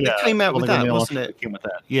was a all. perk that Yeah, came out all with the that, grenade wasn't launchers it? that Came with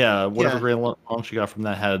that. Yeah, whatever Yeah. grenade launch you got from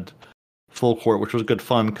that had full court, which was good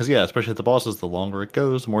fun because especially at the bosses, the longer it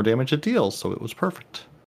goes, the more damage it deals. So it was perfect.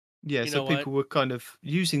 Yeah, You so know what? people were kind of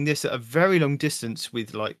using this at a very long distance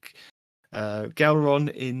with like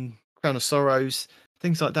Galeron in Crown of Sorrows,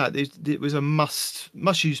 things like that. It was a must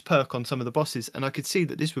use perk on some of the bosses, and I could see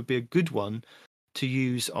that this would be a good one to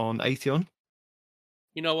use on Atheon.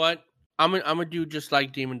 You know what? I'm gonna do just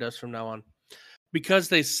like Demon does from now on, because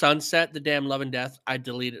they sunset the damn Love and Death. I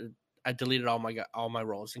deleted all my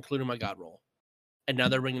rolls, including my God roll, and now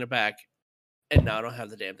they're bringing it back, and now I don't have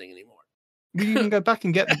the damn thing anymore. You can go back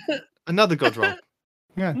and get another God roll.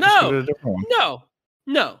 Yeah. No! Just give it a different one. No,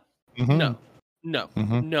 Mhm. no,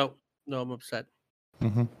 Mhm. no. I'm upset.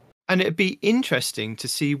 Mhm. And it'd be interesting to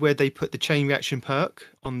see where they put the chain reaction perk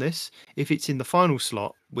on this. If it's in the final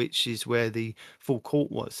slot, which is where the full court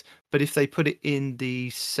was, but if they put it in the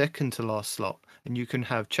second to last slot, and you can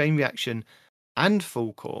have chain reaction and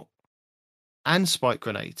full court and spike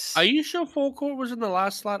grenades. Are you sure full court was in the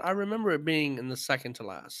last slot? I remember it being in the second to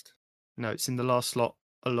last. No, it's in the last slot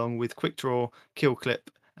along with quick draw, kill clip,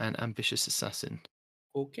 and ambitious assassin.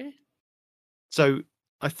 Okay. So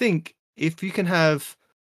I think if you can have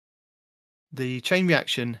the chain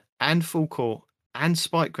reaction and full court and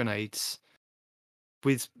spike grenades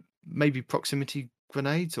with maybe proximity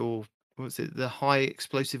grenades, or what's it, the high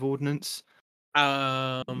explosive ordnance,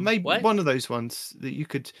 maybe What? one of those ones that you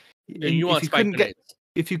could. No, you want spike couldn't grenades?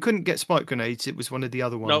 if you couldn't get spike grenades, it was one of the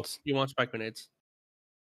other Nope. ones. You want spike grenades?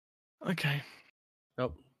 Okay,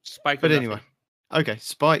 Nope. Spike. or but nothing. anyway, okay,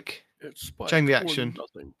 spike It's spike chain or reaction.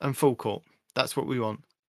 nothing. and full court. That's what we want,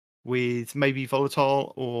 with maybe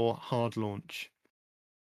volatile or hard launch.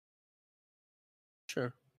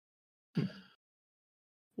 Sure. Hmm.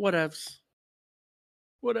 Whatevs.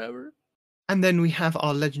 Whatever. And then we have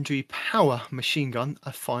our legendary power machine gun,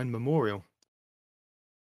 a fine memorial.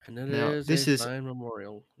 And it Now, is this a is fine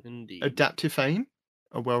memorial indeed. Adaptive aim,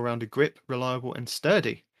 a well-rounded grip, reliable and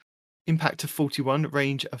sturdy. Impact of 41,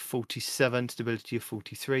 range of 47, stability of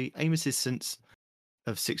 43, aim assistance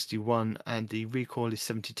of 61, and the recoil is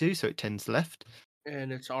 72, so it tends left.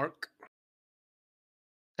 And it's arc.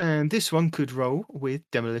 And this one could roll with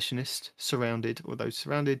Demolitionist, surrounded, although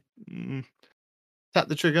surrounded, tap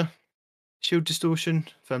the trigger, shield distortion,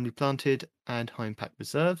 firmly planted, and high impact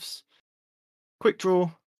reserves. Quick draw,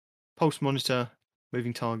 pulse monitor,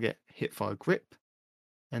 moving target, hip fire grip.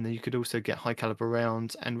 And then you could also get high caliber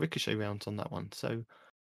rounds and ricochet rounds on that one. So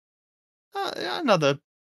another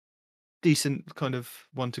decent kind of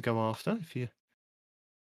one to go after if you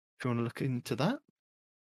want to look into that.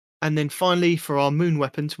 And then finally, for our moon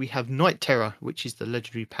weapons, we have Night Terror, which is the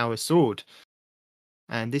legendary power sword.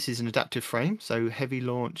 And this is an adaptive frame, so heavy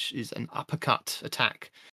launch is an uppercut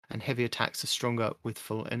attack, and heavy attacks are stronger with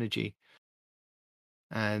full energy.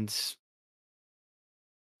 And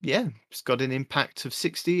yeah, it's got an impact of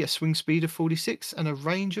 60, a swing speed of 46, and a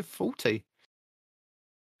range of 40.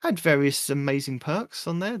 Had various amazing perks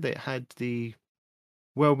on there. They had the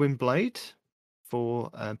Whirlwind Blade for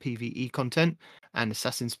PvE content, and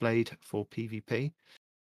Assassin's Blade for PvP.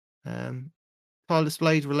 Tireless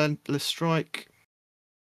Blade, Relentless Strike.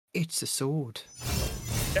 It's a sword.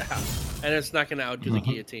 Yeah. And it's not going to outdo the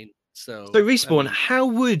guillotine. So Respawn, I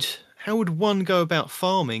mean, how would one go about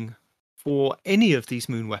farming for any of these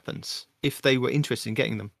moon weapons if they were interested in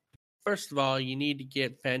getting them? first of all, you need to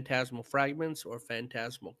get phantasmal fragments or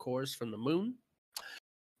phantasmal cores from the moon.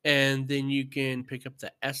 And then you can pick up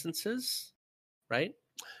the essences, right?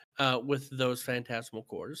 With those phantasmal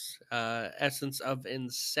cores. Essence of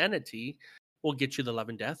Insanity will get you the Love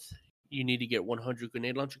and Death. You need to get 100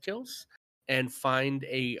 grenade launcher kills and find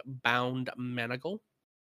a bound manacle.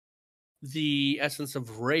 The essence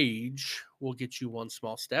of rage will get you one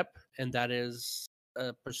small step, and that is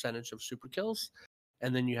a percentage of super kills.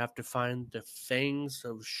 And then you have to find the fangs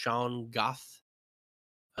of Sean Goth.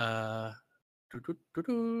 What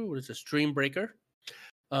is this? Dreambreaker.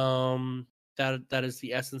 That is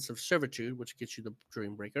the essence of servitude, which gets you the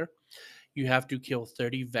Dreambreaker. You have to kill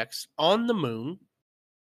 30 Vex on the moon.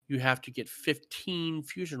 You have to get 15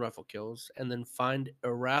 fusion rifle kills, and then find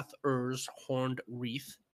Arath Ur's horned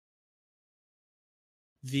wreath.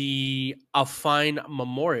 The Affine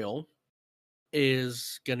Memorial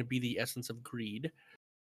is going to be the essence of greed.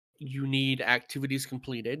 You need activities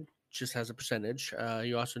completed, just has a percentage.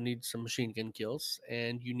 You also need some machine gun kills,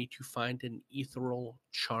 and you need to find an ethereal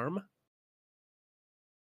charm.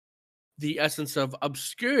 The essence of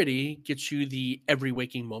obscurity gets you the every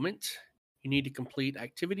waking moment. You need to complete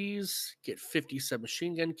activities, get 50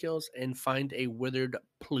 submachine gun kills, and find a withered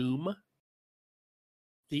plume.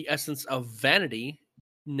 The essence of vanity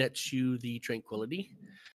nets you the tranquility.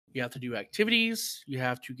 You have to do activities, you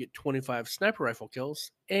have to get 25 sniper rifle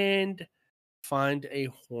kills, and find a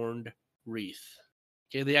horned wreath.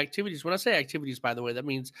 Okay, the activities, when I say activities, by the way, that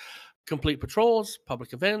means complete patrols,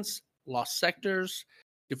 public events, lost sectors,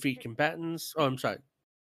 defeat combatants. Oh, I'm sorry.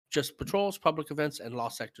 Just patrols, public events, and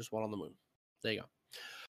lost sectors while on the moon. There you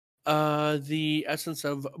go. The essence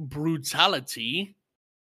of brutality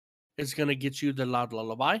is going to get you the loud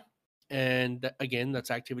lullaby. And again,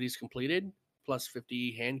 that's activities completed, plus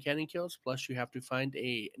 50 hand cannon kills, plus you have to find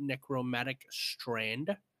a necromantic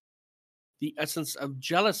strand. The essence of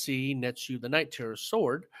jealousy nets you the Night Terror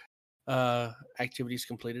sword. Activities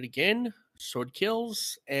completed again, sword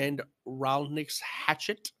kills, and Ralnik's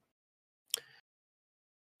hatchet.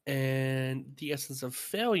 And the essence of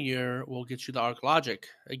failure will get you the arc logic.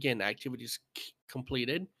 Again, activities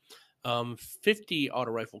completed, 50 auto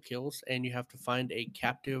rifle kills, and you have to find a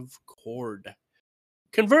captive cord.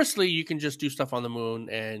 Conversely, you can just do stuff on the moon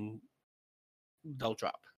and they'll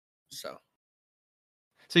drop. So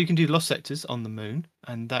you can do lost sectors on the moon,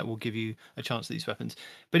 and that will give you a chance at these weapons.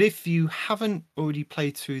 But if you haven't already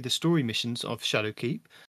played through the story missions of Shadowkeep,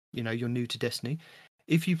 you're new to Destiny.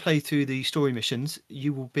 If you play through the story missions,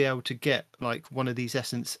 you will be able to get like one of these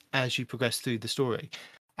essence as you progress through the story.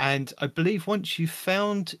 And I believe once you've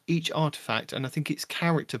found each artifact, and I think it's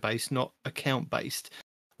character based, not account based.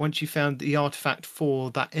 Once you found the artifact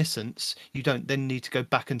for that essence, you don't then need to go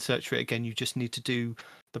back and search for it again. You just need to do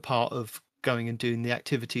the part of going and doing the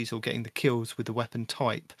activities or getting the kills with the weapon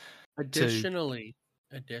type. Additionally,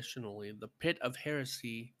 the Pit of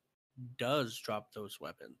Heresy does drop those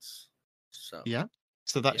weapons. So yeah.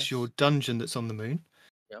 So that's your dungeon that's on the moon.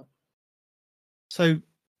 Yeah. So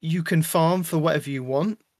you can farm for whatever you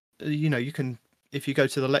want. You can, if you go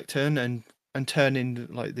to the lectern and turn in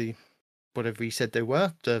like the whatever he said they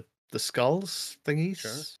were, the skulls thingies,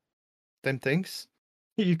 Sure. them things.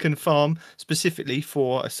 You can farm specifically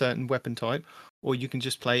for a certain weapon type, or you can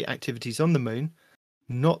just play activities on the moon,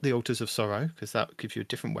 not the Altars of Sorrow, because that gives you a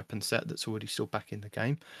different weapon set that's already still back in the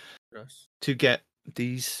game, Yes. to get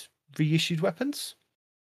these reissued weapons.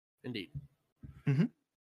 Indeed. I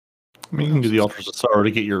mean, you can do the Altars of Sorrow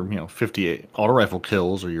to get your 58 auto rifle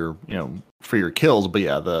kills, or your for your kills. But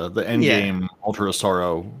yeah, the end game Altar of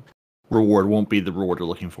Sorrow reward won't be the reward you're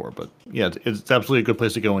looking for. But yeah, it's absolutely a good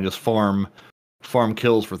place to go and just farm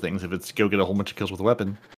kills for things. If it's go get a whole bunch of kills with a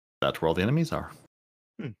weapon, that's where all the enemies are.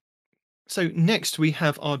 So next we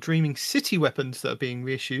have our Dreaming City weapons that are being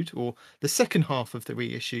reissued, or the second half of the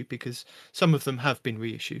reissue, because some of them have been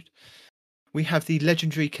reissued. We have the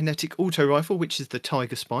legendary kinetic auto rifle, which is the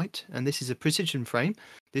Tiger Spite, and this is a precision frame.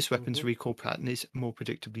 This weapon's recoil pattern is more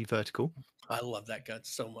predictably vertical. I love that gun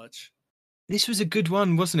so much. This was a good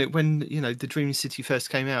one, wasn't it? When the Dreaming City first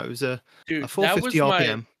came out, it was a 450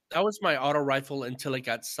 RPM. That was my auto rifle until it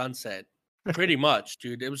got sunset. Pretty much,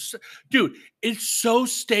 dude. It's so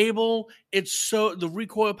stable. The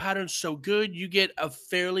recoil pattern's so good. You get a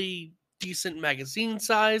fairly decent magazine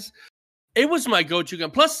size. It was my go-to gun.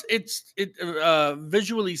 Plus,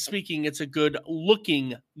 visually speaking, it's a good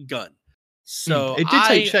looking gun. So it did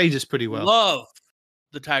take shaders pretty well. Love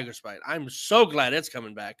the Tiger Spite. I'm so glad it's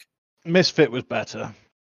coming back. Misfit was better.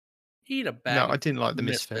 Eat a bag. No, I didn't like the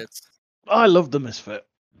Misfits. I love the Misfit.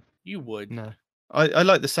 You would. No, I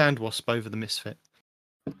like the Sand Wasp over the Misfit.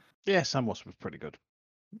 Yeah, Sand Wasp was pretty good.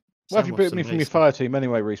 Why have you booted me from your fire team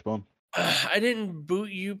anyway, Respawn? I didn't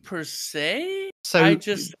boot you per se. So I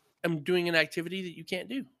just am doing an activity that you can't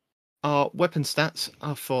do. Our weapon stats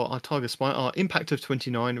are for our Tiger Spite are impact of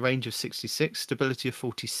 29, range of 66, stability of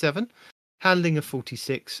 47, handling of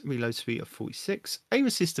 46, reload speed of 46, aim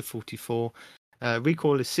assist of 44,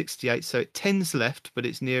 Recoil is 68, so it 10's left, but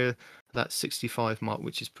it's near that 65 mark,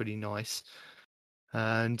 which is pretty nice.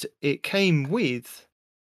 And it came with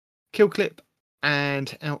Kill Clip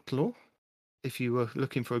and Outlaw, if you were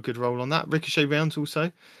looking for a good roll on that. Ricochet rounds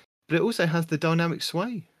also, but it also has the dynamic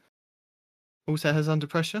sway. Also has under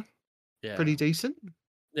pressure. Yeah. Pretty decent.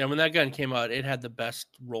 Yeah, when that gun came out, it had the best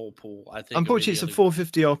roll pool, I think. Unfortunately, it's a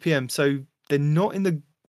 450 RPM, so they're not in the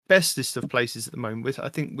bestest of places at the moment. I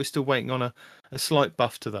think we're still waiting on a slight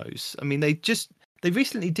buff to those. I mean, they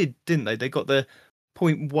recently did, didn't they? They got the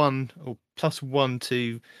 0.1 or +1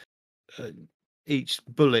 to each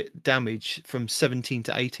bullet damage from 17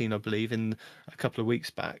 to 18, I believe, in a couple of weeks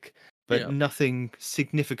back. But nothing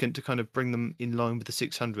significant to kind of bring them in line with the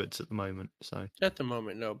 600s at the moment. So at the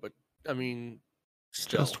moment, no. But I mean,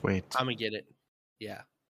 still, Just wait. I'm gonna get it. Yeah.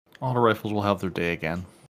 Auto rifles will have their day again.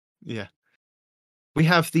 Yeah. We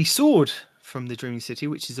have the sword from the Dreaming City,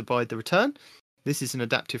 which is Abide the Return. This is an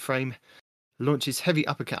adaptive frame. Launches heavy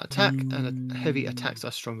uppercut attack, and heavy attacks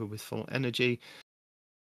are stronger with full energy.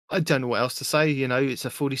 I don't know what else to say. You know, it's a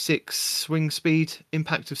 46 swing speed,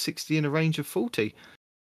 impact of 60, and a range of 40.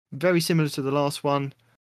 Very similar to the last one.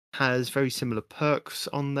 Has very similar perks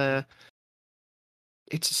on there.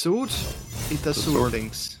 It's a sword. It does sword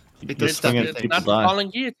things. It does It's not stab the things. falling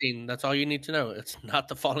guillotine. That's all you need to know. It's not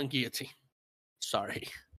the falling guillotine. Sorry.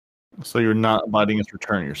 So you're not abiding its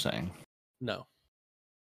return, you're saying? No.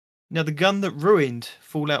 Now, the gun that ruined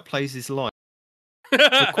Fallout Plays' life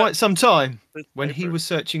for quite some time when he was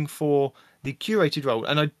searching for the curated role,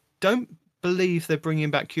 and I don't believe they're bringing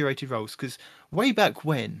back curated roles, because way back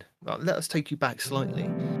when, well, let us take you back slightly,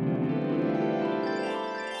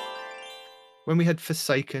 when we had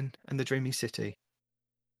Forsaken and the Dreaming City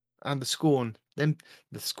and the Scorn, then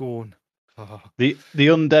the Scorn, The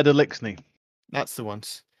Undead Elixir. that's the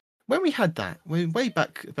ones. When we had that, way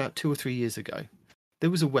back about 2 or 3 years ago, there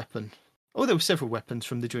was a weapon, or there were several weapons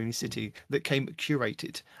from the Dreaming City that came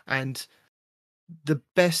curated, and the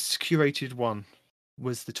best curated one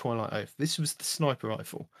was the Twilight Oath. This was the sniper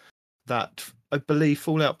rifle that I believe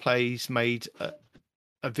Fallout Plays made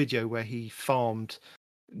a video where he farmed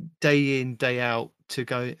day in, day out to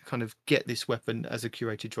go kind of get this weapon as a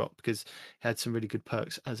curated drop, because it had some really good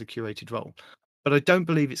perks as a curated role. But I don't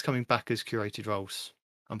believe it's coming back as curated roles,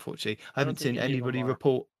 unfortunately. I haven't seen anybody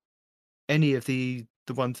report any of the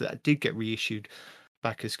ones that did get reissued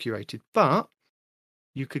back as curated. But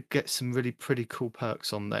you could get some really pretty cool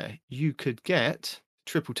perks on there. You could get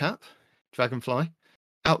Triple Tap, Dragonfly,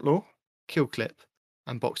 Outlaw, Kill Clip,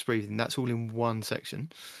 and Box Breathing. That's all in one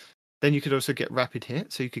section. Then you could also get Rapid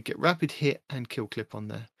Hit. So you could get Rapid Hit and Kill Clip on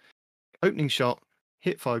there. Opening Shot,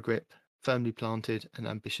 Hip Fire Grip, Firmly Planted, and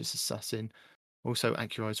Ambitious Assassin. Also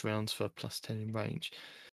accurized rounds for +10 in range.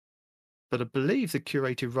 But I believe the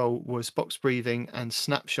curated role was Box Breathing and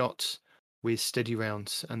Snapshots with steady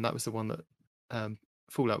rounds. And that was the one that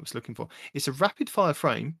Fallout was looking for. It's a rapid fire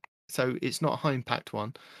frame, so it's not a high impact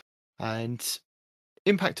one. And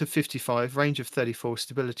impact of 55, range of 34,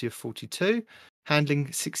 stability of 42,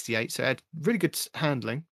 handling 68. So it had really good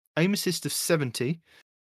handling. Aim assist of 70,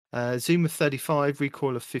 zoom of 35,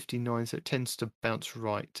 recoil of 59. So it tends to bounce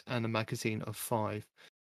right, and a magazine of 5.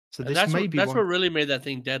 So this that's may what, be that's one... what really made that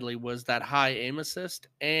thing deadly, was that high aim assist,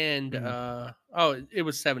 and it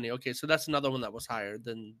was 70. Okay, so that's another one that was higher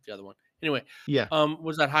than the other one. Anyway, yeah,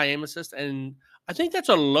 was that high aim assist, and I think that's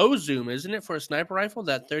a low zoom, isn't it, for a sniper rifle?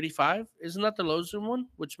 That 35, isn't that the low zoom one,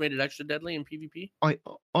 which made it extra deadly in PvP? I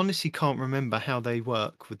honestly can't remember how they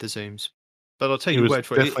work with the zooms, but I'll tell It you was word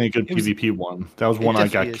for it. definitely a good PvP one. That was one I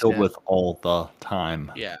got killed with all the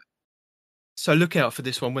time. Yeah. So look out for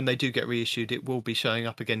this one. When they do get reissued, it will be showing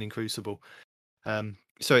up again in Crucible.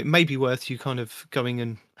 So it may be worth you kind of going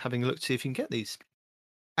and having a look to see if you can get these.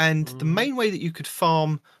 And the main way that you could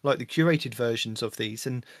farm like the curated versions of these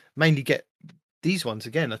and mainly get these ones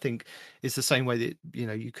again, I think, is the same way that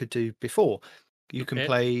you could do before. You can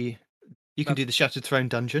play, you can do the Shattered Throne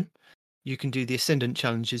dungeon. You can do the Ascendant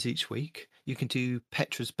challenges each week. You can do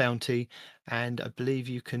Petra's Bounty, and I believe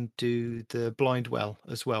you can do the Blind Well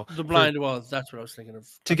as well. The Blind Well, that's what I was thinking of.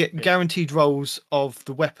 To get guaranteed rolls of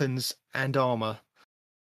the weapons and armor.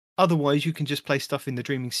 Otherwise, you can just play stuff in the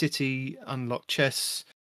Dreaming City, unlock chests,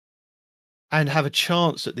 and have a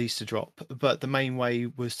chance at these to drop. But the main way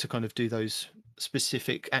was to kind of do those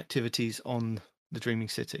specific activities on the Dreaming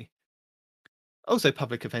City. Also,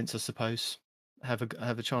 public events, I suppose, have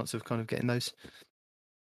a chance of kind of getting those.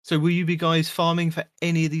 So, will you be guys farming for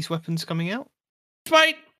any of these weapons coming out?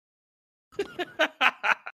 Fight!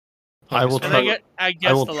 I will try. I guess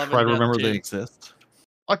I will try to remember they exist.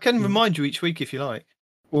 I can remind you each week if you like.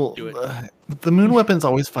 Well, Do it. the moon weapons I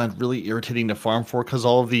always find really irritating to farm for because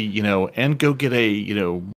all of the, and go get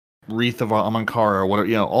a, Wreath of Amankara or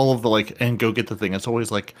whatever, all of the and go get the thing. It's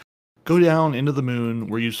always like, go down into the moon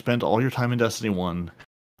where you spent all your time in Destiny 1,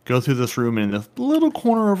 go through this room, and in the little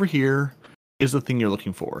corner over here is the thing you're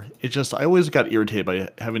looking for. I always got irritated by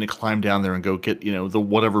having to climb down there and go get, the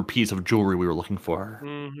whatever piece of jewelry we were looking for.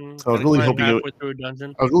 Mm-hmm. So I was really hoping through a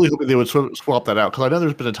dungeon. I was really hoping they would swap that out because I know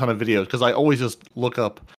there's been a ton of videos because I always just look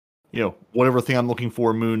up, whatever thing I'm looking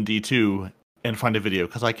for, Moon D2, and find a video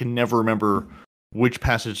because I can never remember which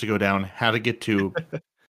passage to go down, how to get to.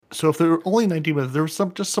 So if there were only 19 minutes, there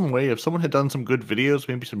was some way if someone had done some good videos,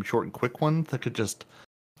 maybe some short and quick ones that could just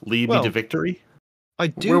lead me to victory.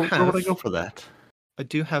 Where would I go for that? I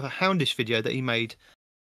do have a Houndish video that he made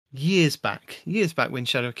years back when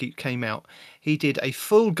Shadowkeep came out. He did a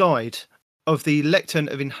full guide of the Lectern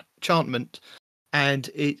of Enchantment, and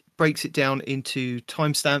it breaks it down into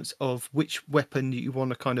timestamps of which weapon you want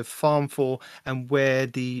to kind of farm for and where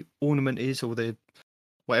the ornament is, or the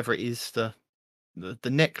whatever it is, the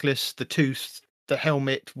necklace, the tooth, the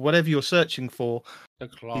helmet, whatever you're searching for.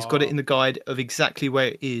 He's got it in the guide of exactly where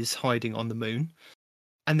it is hiding on the moon.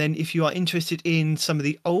 And then if you are interested in some of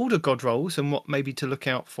the older god rolls and what maybe to look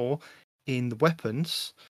out for in the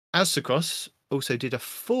weapons, Aztecross also did a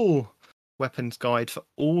full weapons guide for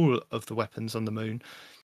all of the weapons on the moon,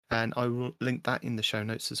 and I will link that in the show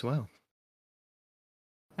notes as well.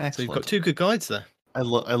 Excellent. So you've got two good guides there. I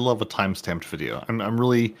love a time-stamped video. I'm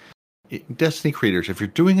really... Destiny creators, if you're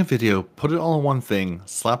doing a video, put it all in one thing,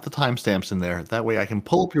 slap the timestamps in there. That way I can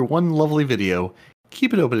pull up your one lovely video,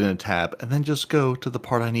 keep it open in a tab, and then just go to the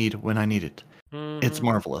part I need when I need it. Mm-hmm. It's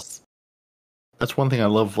marvelous. That's one thing I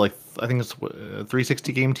love. I think it's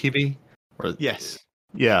 360 Game TV. Yes.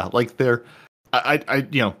 Yeah, they're. I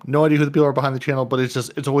no idea who the people are behind the channel, but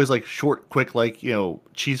it's always short, quick,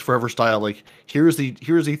 Cheese Forever style. Here's the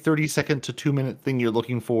 30-second to 2-minute thing you're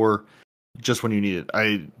looking for, just when you need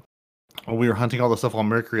it. When we were hunting all the stuff on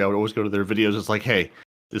Mercury, I would always go to their videos. It's hey,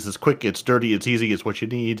 this is quick, it's dirty, it's easy, it's what you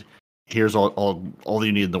need. Here's all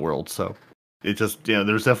you need in the world. So it just,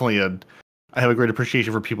 there's definitely I have a great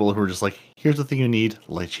appreciation for people who are just here's the thing you need,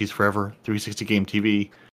 Cheese Forever, 360 Game TV,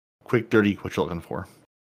 quick, dirty, what you're looking for.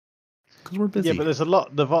 Because we're busy. Yeah, but there's a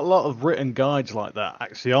lot of written guides like that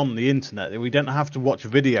actually on the internet. We don't have to watch a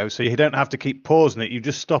video, so you don't have to keep pausing it. You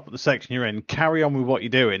just stop at the section you're in, carry on with what you're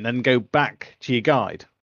doing, then go back to your guide.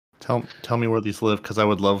 Tell me where these live, because I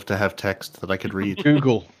would love to have text that I could read.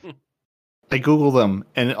 Google. I Google them,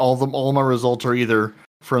 and all my results are either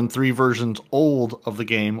from 3 versions old of the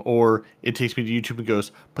game, or it takes me to YouTube and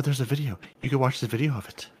goes, but there's a video. You can watch the video of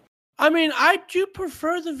it. I mean, I do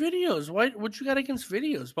prefer the videos. What you got against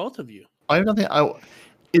videos, both of you? I have nothing.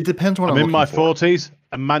 It depends what I'm in my for. 40s.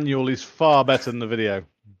 A manual is far better than the video.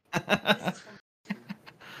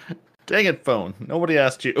 Dang it, phone. Nobody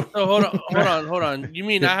asked you. Oh, hold on. You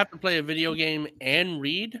mean I have to play a video game and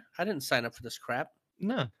read? I didn't sign up for this crap.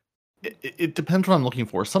 No. It depends what I'm looking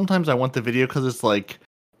for. Sometimes I want the video because it's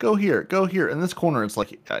go here. In this corner, it's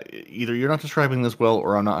either you're not describing this well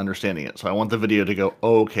or I'm not understanding it. So I want the video to go,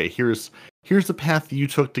 oh, okay, here's the path you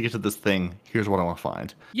took to get to this thing. Here's what I want to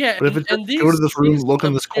find. Yeah, but if it's go to this room, look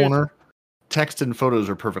in this corner, text and photos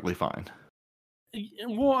are perfectly fine.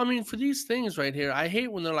 Well, I mean, for these things right here, I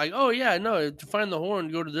hate when they're like, oh, yeah, no, to find the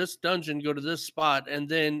horn, go to this dungeon, go to this spot, and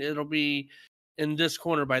then it'll be in this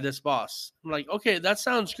corner by this boss. I'm like, okay, that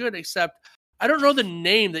sounds good, except I don't know the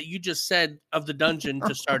name that you just said of the dungeon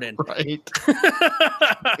to start in. Right.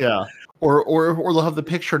 Yeah. Or they'll have the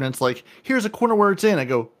picture and it's here's a corner where it's in. I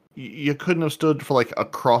go, you couldn't have stood for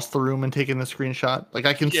across the room and taken the screenshot.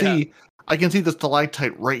 I can see the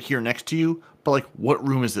stalactite right here next to you, but what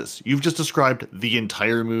room is this? You've just described the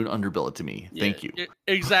entire moon underbillet to me. Thank you.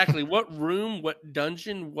 Exactly. What room, what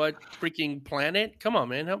dungeon, what freaking planet? Come on,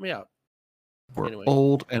 man, help me out. We're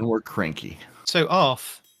old and we're cranky. So,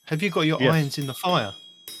 Arf, have you got your irons in the fire?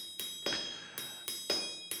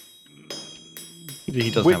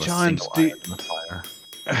 He doesn't have a single iron in the fire.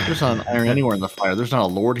 There's not an iron anywhere in the fire. There's not a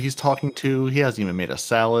lord he's talking to. He hasn't even made a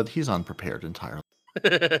salad. He's unprepared entirely.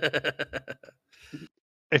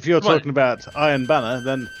 If you're talking about Iron Banner,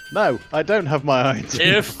 then no, I don't have my irons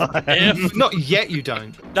in the fire. If not yet, you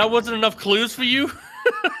don't. That wasn't enough clues for you?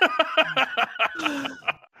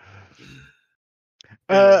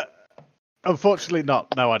 Unfortunately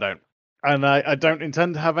not. No, I don't. And I don't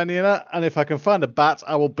intend to have any of that. And if I can find a bat,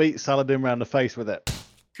 I will beat Saladin round the face with it.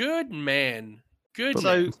 Good man. Good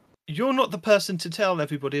man. So you're not the person to tell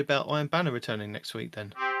everybody about Iron Banner returning next week,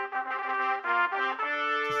 then?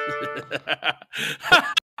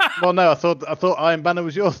 Well, no, I thought Iron Banner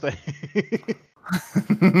was your thing.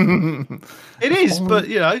 It is, but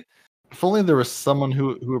you know, If only there was someone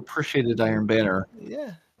who appreciated Iron Banner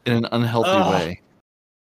yeah. in an unhealthy Ugh. way.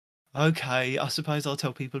 Okay, I suppose I'll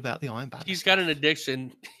tell people about the Iron Banner. He's got an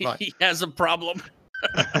addiction. Right. He has a problem.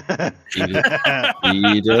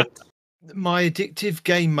 Read it. My addictive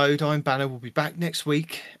game mode Iron Banner will be back next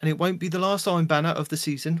week, and it won't be the last Iron Banner of the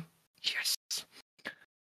season. Yes.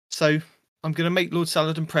 So I'm going to make Lord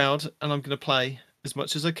Saladin proud, and I'm going to play as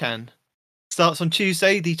much as I can. Starts on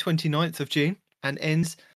Tuesday, the 29th of June, and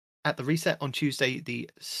ends at the reset on Tuesday, the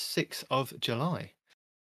 6th of July.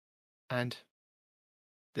 And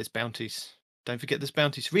there's bounties. Don't forget there's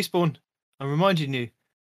bounties. Respawn, I'm reminding you,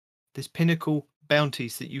 there's pinnacle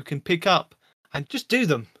bounties that you can pick up and just do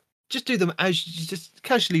them. Just do them as you just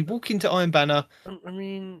casually walk into Iron Banner. I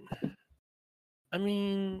mean,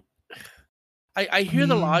 I hear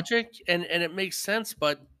the logic and it makes sense,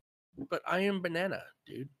 but Iron Banana,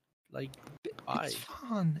 dude. Like, why? It's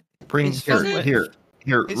fun. Bring It's here, fun when- here.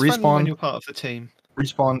 It's fun when Respawn. you're part of the team.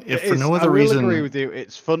 Respawn. If It for is. no I other will reason, agree with you.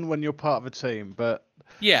 It's fun when you're part of a team, but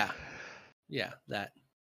Yeah, that.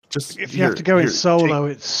 just if you have to go in solo,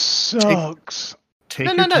 it sucks. Take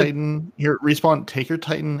No, your no. Titan. Here, Respawn. Take your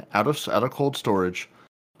Titan out of cold storage.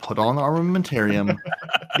 Put on the armamentarium.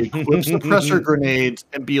 Equip suppressor grenades,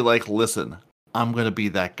 and be like, "Listen, I'm gonna be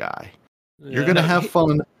that guy. You're Yeah. gonna No, have he-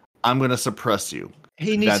 fun. I'm gonna suppress you."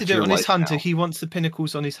 He needs to That's do it your on his life hunter. now. He wants the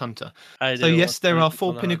pinnacles on his hunter. I So do. yes, there are 4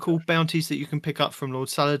 on the pinnacle hunter. bounties that you can pick up from Lord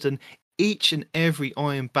Saladin, each and every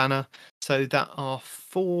Iron Banner. So that are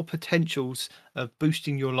 4 potentials of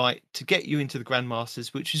boosting your light to get you into the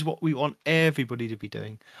Grandmasters, which is what we want everybody to be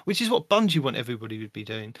doing, which is what Bungie want everybody to be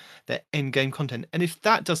doing, their end game content. And if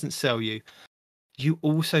that doesn't sell you, you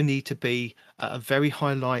also need to be at a very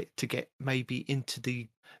high light to get maybe into the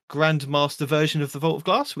Grandmaster version of the Vault of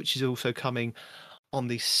Glass, which is also coming on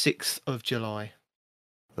the 6th of July.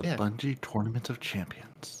 The Yeah. Bungie Tournament of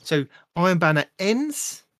Champions. So Iron Banner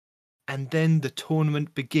ends, and then the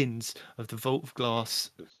tournament begins of the Vault of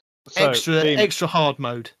Glass. So, Extra hard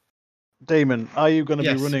mode. Demon, are you going to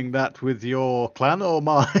Yes. be running that with your clan or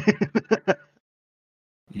mine?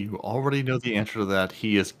 You already know the answer to that.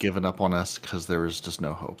 He has given up on us because there is just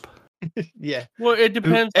no hope. Yeah. Well, it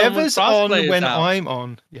depends on when Whoever's on crossplay is when out. I'm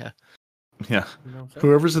on. Yeah. Yeah. You know what I'm saying?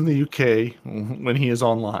 Whoever's in the UK when he is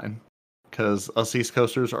online, because us East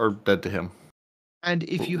Coasters are dead to him. And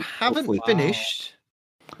if you haven't Hopefully. finished,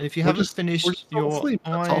 and if you We're haven't just- finished we're just falling your asleep,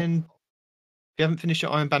 that's all. Iron, if you haven't finished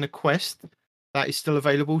your Iron Banner quest, that is still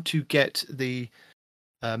available to get the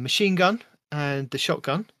machine gun and the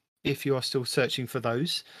shotgun if you are still searching for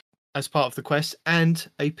those as part of the quest, and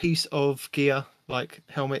a piece of gear like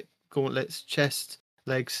helmet, gauntlets, chest,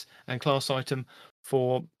 legs, and class item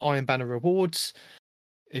for Iron Banner rewards.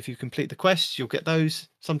 If you complete the quest, you'll get those.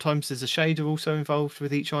 Sometimes there's a shader also involved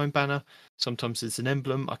with each Iron Banner. Sometimes there's an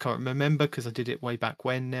emblem. I can't remember because I did it way back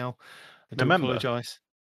when now. I do Remember? apologise.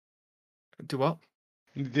 Do what?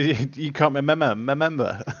 You can't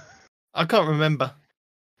remember. I can't remember.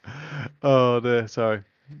 Oh dear, sorry.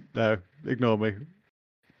 No, ignore me.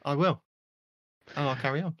 I will. And I'll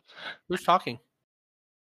carry on. Who's talking?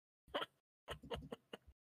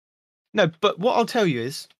 No, but what I'll tell you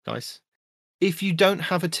is, guys, if you don't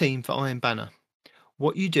have a team for Iron Banner,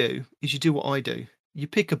 what you do is you do what I do. You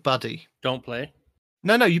pick a buddy. Don't play.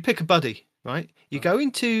 No, you pick a buddy, right? You go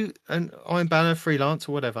into an Iron Banner freelance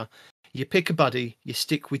or whatever. You pick a buddy. You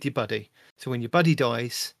stick with your buddy. So when your buddy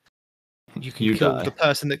dies, you can You kill die. the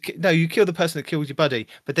person that you kill the person that killed your buddy.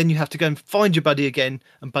 But then you have to go and find your buddy again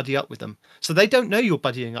and buddy up with them. So they don't know you're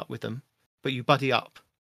buddying up with them, but you buddy up.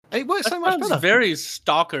 And it works That so much sounds better. very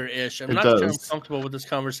stalker-ish. I'm It not sure I'm does. comfortable with this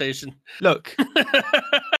conversation. Look,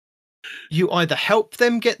 you either help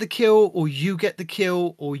them get the kill, or you get the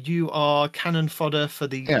kill, or you are cannon fodder for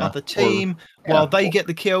the Yeah, other or- team yeah. while they get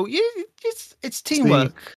the kill. It's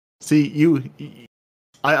teamwork. See,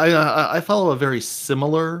 I follow a very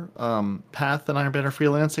similar path in Iron Banner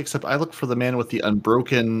freelance, except I look for the man with the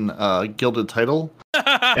unbroken gilded title,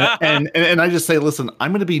 and I just say, listen,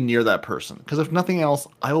 I'm going to be near that person because if nothing else,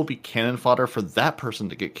 I will be cannon fodder for that person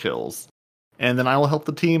to get kills, and then I will help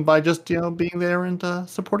the team by just being there and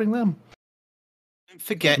supporting them. Don't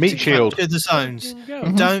forget Meat to shield. capture the zones. Go.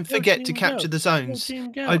 Don't Go forget team, to capture go. the Go zones.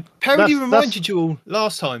 team, go. I parody That's- reminded you all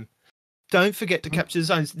last time. Don't forget to capture the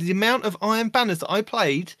zones. The amount of Iron Banners that I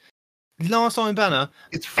played, last Iron Banner,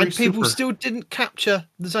 It's free and people super. still didn't capture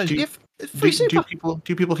the zones. Do you- Yeah, free super.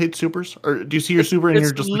 Do people hate supers, or do you see your super and It's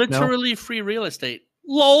you're just like, no? literally free real estate.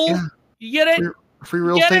 Lol. Yeah. You get it? Free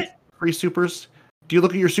real Get estate, it? free supers. Do you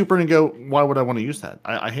look at your super and go, why would I want to use that?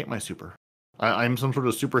 I hate my super. I'm some sort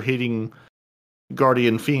of super hating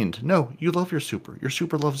Guardian Fiend. No, you love your super. Your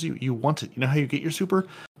super loves you. You want it. You know how you get your super?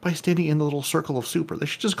 By standing in the little circle of super. They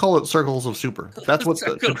should just call it circles of super. That's what the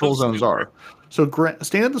Circle of control zones super. are. So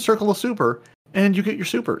stand in the circle of super, and you get your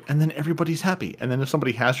super, and then everybody's happy. And then if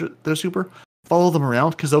somebody has their super, follow them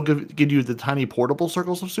around because they'll give you the tiny portable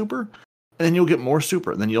circles of super, and then you'll get more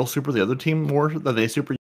super. And then you'll super the other team more than they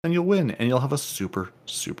super you, and you'll win, and you'll have a super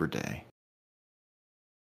day.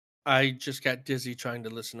 I just got dizzy trying to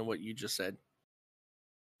listen to what you just said.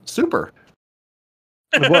 Super.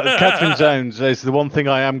 Capturing zones is the one thing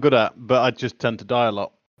I am good at, but I just tend to die a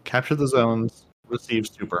lot. Capture the zones, receive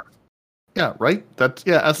super. Yeah, right? That's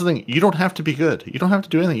the thing. You don't have to be good. You don't have to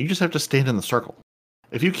do anything. You just have to stand in the circle.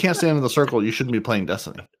 If you can't stand in the circle, you shouldn't be playing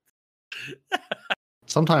Destiny.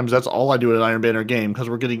 Sometimes that's all I do in an Iron Banner game because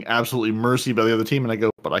we're getting absolutely mercy by the other team, and I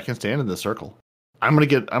go, but I can stand in this circle. I'm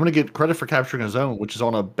gonna get credit for capturing a zone, which is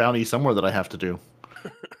on a bounty somewhere that I have to do.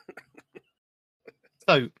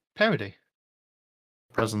 So, Parody.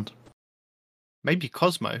 Present. Maybe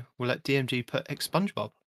Cosmo will let DMG put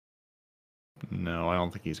SpongeBob. No, I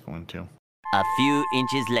don't think he's going to. A few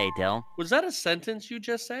inches later. Was that a sentence you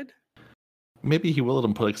just said? Maybe he will let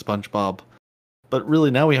him put SpongeBob. But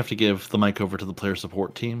really, now we have to give the mic over to the player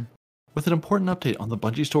support team with an important update on the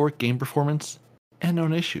Bungie Store game performance and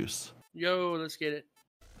known issues. Yo, let's get it.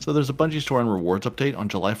 So there's a Bungie Store and rewards update on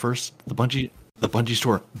July 1st. The Bungie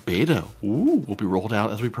Store beta will be rolled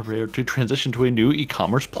out as we prepare to transition to a new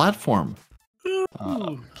e-commerce platform.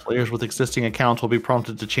 Players with existing accounts will be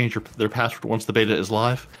prompted to change their password once the beta is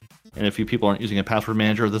live. And if you people aren't using a password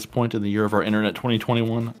manager at this point in the year of our internet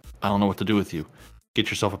 2021, I don't know what to do with you. Get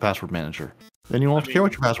yourself a password manager. Then you won't have to care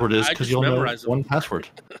what your password is because you'll know one password.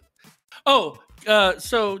 Oh,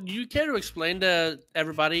 so do you care to explain to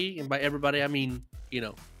everybody, and by everybody I mean,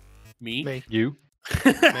 me. You.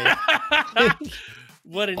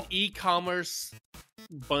 What an e-commerce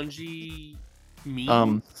Bungie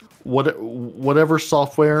means? Whatever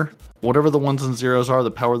software, whatever the ones and zeros are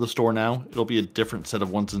that power the store now, it'll be a different set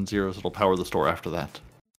of ones and zeros that'll power the store after that.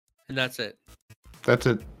 And that's it. That's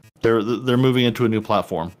it. They're moving into a new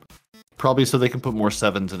platform, probably so they can put more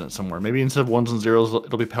sevens in it somewhere. Maybe instead of ones and zeros,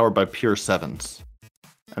 it'll be powered by pure sevens,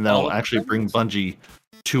 and that'll actually bring Bungie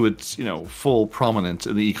to its full prominence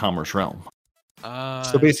in the e-commerce realm.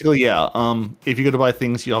 So basically, yeah. If you go to buy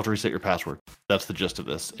things, you have to reset your password. That's the gist of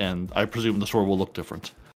this, and I presume the store will look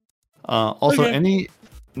different. Also,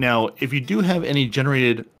 if you do have any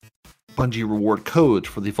generated Bungie reward codes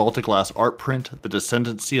for the Vaulted Glass art print, the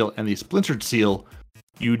Descendant seal, and the Splintered seal,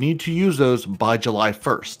 you need to use those by July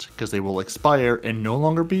 1st, because they will expire and no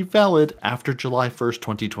longer be valid after July 1st,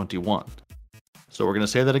 2021. So we're going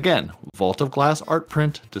to say that again. Vault of Glass art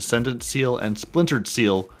print, Descendant seal, and Splintered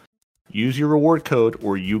seal. Use your reward code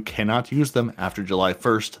or you cannot use them after July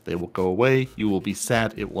 1st. They will go away. You will be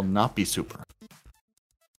sad. It will not be super.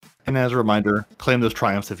 And as a reminder, claim those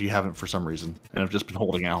triumphs if you haven't for some reason and have just been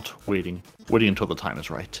holding out, waiting until the time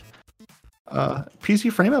is right.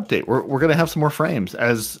 PC frame update. We're going to have some more frames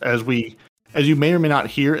as you may or may not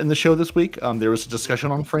hear in the show this week. There was a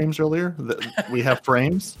discussion on frames earlier. That we have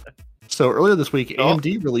frames. So earlier this week,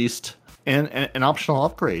 AMD released an optional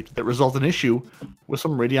upgrade that resolved an issue with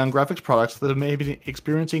some Radeon graphics products that have maybe been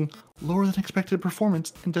experiencing lower than expected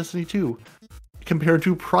performance in Destiny 2 compared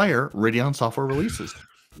to prior Radeon software releases.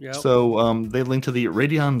 Yep. So they linked to the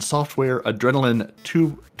Radeon software Adrenaline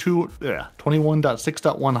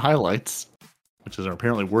 21.6.1 highlights, which is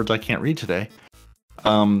apparently words I can't read today,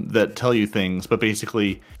 that tell you things. But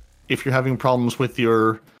basically, if you're having problems with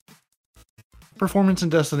your performance in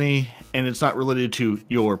Destiny and it's not related to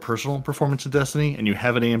your personal performance in Destiny and you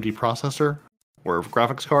have an AMD processor or a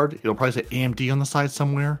graphics card, it'll probably say AMD on the side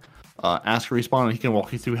somewhere. Ask Respawn and he can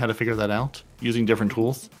walk you through how to figure that out using different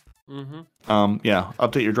tools.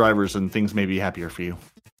 Update your drivers and things may be happier for you.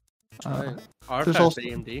 There's also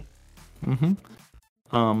AMD.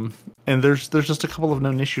 And there's just a couple of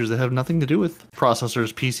known issues that have nothing to do with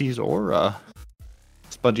processors, PCs, or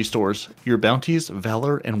Bungie stores. Your bounties,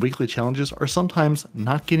 valor, and weekly challenges are sometimes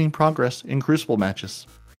not gaining progress in Crucible matches.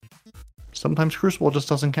 Sometimes Crucible just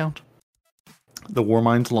doesn't count. The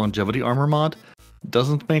Warmind's longevity armor mod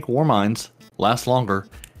doesn't make Warminds last longer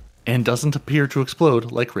and doesn't appear to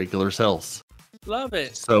explode like regular cells. Love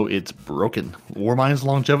it. So it's broken. Warmind's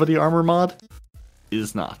longevity armor mod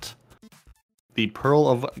is not. The Pearl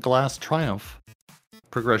of Glass Triumph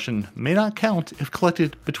progression may not count if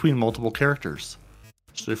collected between multiple characters.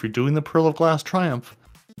 So if you're doing the Pearl of Glass Triumph,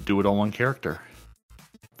 do it on one character.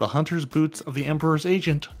 The Hunter's Boots of the Emperor's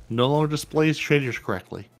Agent no longer displays traders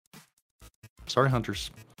correctly. Sorry,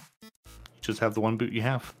 Hunters. You just have the one boot you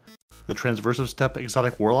have. The Transversive Step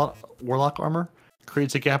Exotic Warlock armor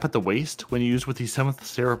creates a gap at the waist when used with the 7th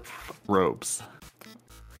Seraph robes.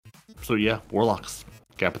 So yeah, warlocks,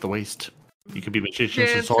 gap at the waist. You could be magicians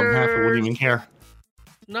and sword in half, it wouldn't even care.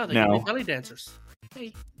 No, they Now- can be belly dancers.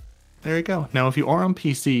 Hey. There you go. Now, if you are on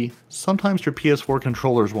PC, sometimes your PS4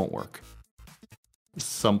 controllers won't work.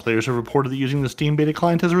 Some players have reported that using the Steam beta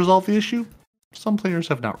client has resolved the issue. Some players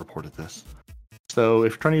have not reported this. So,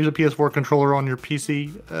 if you're trying to use a PS4 controller on your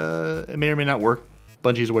PC, it may or may not work.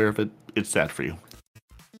 Bungie's aware of it. It's sad for you.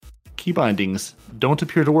 Key bindings don't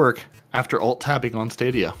appear to work after alt-tabbing on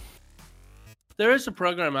Stadia. There is a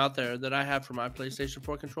program out there that I have for my PlayStation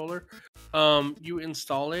 4 controller. You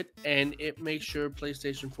install it, and it makes your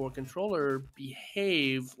PlayStation 4 controller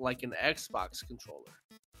behave like an Xbox controller.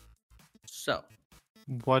 So,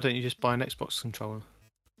 Why don't you just buy an Xbox controller?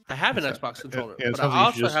 I have an It's- Xbox controller, it but sounds I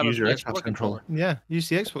like you should also just have a use your PS4 Xbox controller. controller. Yeah, use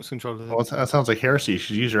the Xbox controller. Then. Well, that sounds like heresy. You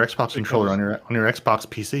should use your Xbox controller on your Xbox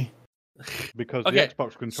PC. Because Okay, the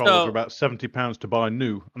Xbox controllers so- are about £70 to buy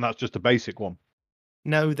new, and that's just a basic one.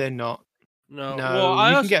 No, they're not. No, No, well, you I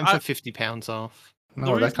can also, get them I- for £50 off.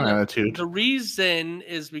 No, that kind of attitude. The reason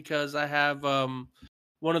is because I have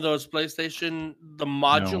one of those the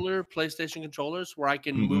modular PlayStation controllers where I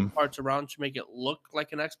can move parts around to make it look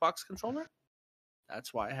like an Xbox controller.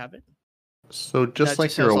 That's why I have it. So just That like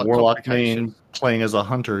just you're a sounds like warlock complication. main playing as a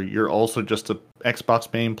hunter, you're also just a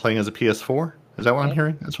Xbox main playing as a PS4. Is that what I'm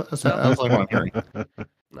hearing? That's like what I'm hearing.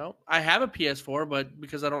 No, I have a PS4, but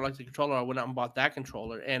because I don't like the controller, I went out and bought that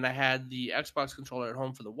controller. And I had the Xbox controller at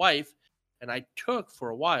home for the wife, and I took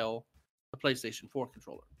for a while the PlayStation 4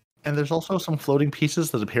 controller. And there's also some floating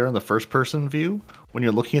pieces that appear in the first-person view when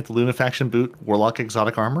you're looking at the Lunafaction boot Warlock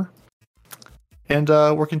exotic armor. And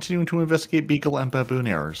we're continuing to investigate Beagle and Baboon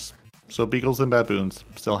errors. So Beagles and Baboons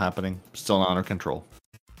still happening, still not under control.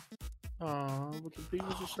 Oh, but the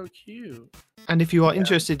beagles are so cute. And if you are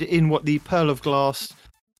interested in what the Pearl of Glass,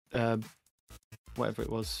 whatever it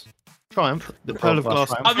was, Triumph, the Pearl of Glass,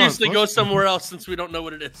 Triumph. Obviously, Triumph go was- somewhere else since we don't know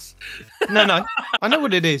what it is. No, I know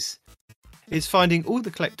what it is. It's finding all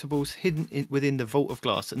the collectibles hidden within the Vault of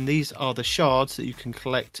Glass, and these are the shards that you can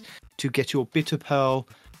collect to get your Bitter Pearl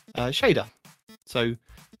shader. So,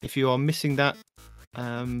 if you are missing that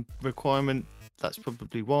requirement, that's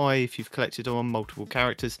probably why. If you've collected on multiple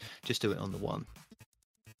characters, just do it on the one.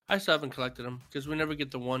 I still haven't collected them because we never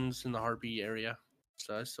get the ones in the Harpy area,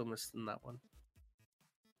 so I still missed in that one.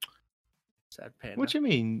 Sad panda. What do you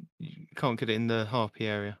mean you can't get it in the Harpy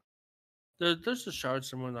area? There's a shard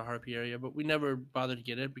somewhere in the Harpy area, but we never bothered to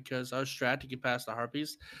get it because our strat to get past the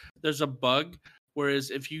Harpies, there's a bug. Whereas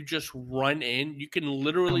if you just run in, you can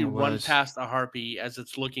literally Oh, run worse. past a Harpy as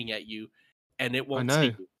it's looking at you, and it won't know.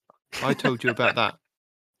 see you. I told you about that.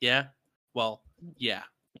 Yeah? Well, yeah.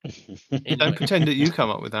 Don't Anyway, pretend that you come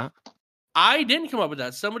up with that. I didn't come up with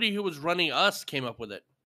that. Somebody who was running us came up with it.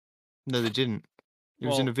 No, they didn't. It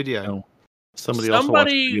was in a Well, video. no. Somebody else watched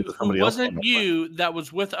the video that who somebody else came wasn't up with. you that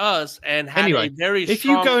was with us and had Anyway, a very If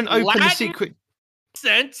you strong go and open Latin the secret,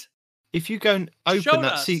 accent, if you go and open Showed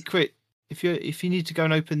that us. secret, if you need to go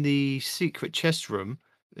and open the secret chest room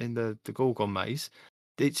in the Gorgon maze,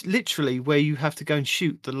 it's literally where you have to go and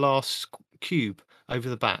shoot the last cube over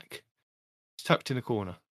the back. It's tucked in a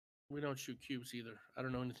corner. we don't shoot cubes either. I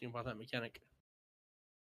don't know anything about that mechanic.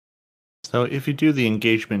 So if you do the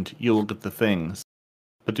engagement, you'll get the things,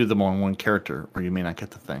 but do them on one character, or you may not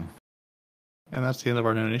get the thing. And that's the end of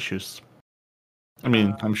our known issues. I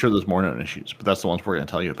mean, I'm sure there's more known issues, but that's the ones we're going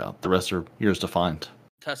to tell you about. The rest are yours to find.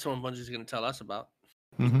 That's what Bungie's going to tell us about.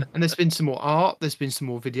 Mm-hmm. And there's been some more art. There's been some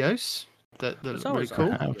more videos that There's look really always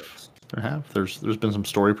cool. art. There's been some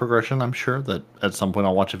story progression. I'm sure that at some point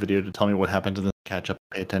I'll watch a video to tell me what happened and then catch up,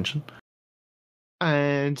 pay attention.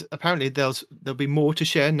 And apparently there'll be more to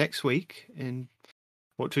share next week in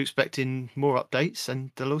what to expect in more updates,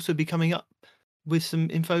 and they'll also be coming up with some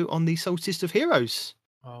info on the Solstice of Heroes.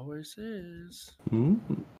 Always is. Ooh,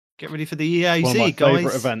 Get ready for the One of my EAZ, guys.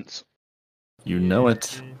 favourite events. you know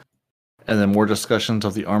it. And then more discussions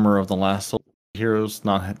of the armor of the last Solstice of Heroes,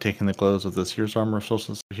 not taking the clothes of this year's armor of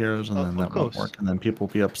Solstice of Heroes, and Oh, then of that won't course. work. And then people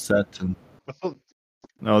will be upset. And I thought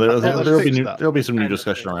no, I thought they there'll be fixed that. there'll be some new Kind of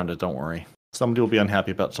discussion thing. around it. Don't worry. Somebody will be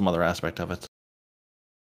unhappy about some other aspect of it.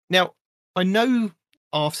 Now, I know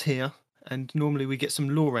Arf's here, and normally we get some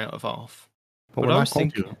lore out of Arf. But What we're I not was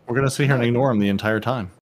going to. thinking- We're going to sit here and No. ignore him the entire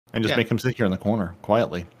time, and just Yeah. make him sit here in the corner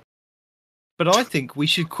quietly. But I think we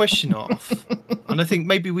should question Arf. And I think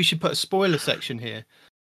maybe we should put a spoiler section here.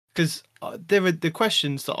 Because there are the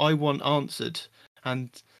questions that I want answered. And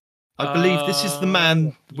I believe this is the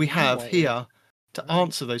man we have yeah. here to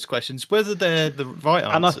answer those questions, whether they're the right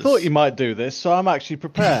answers. And I thought you might do this, so I'm actually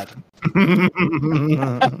prepared.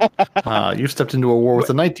 You've stepped into a war with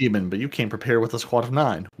a night demon, but you came prepared with a squad of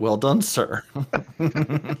 9. Well done, sir.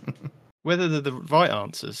 Whether they're the right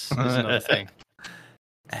answers is another thing.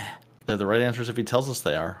 They're the right answers if he tells us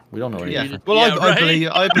they are. We don't know any different. Well, Yeah, I right? believe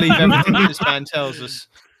everything that this man tells us.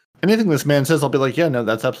 Anything this man says, I'll be like, yeah, no,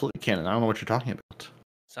 that's absolutely canon. I don't know what you're talking about.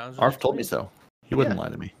 Sounds Arf told me so. He wouldn't lie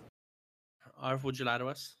to me. Arf, would you lie to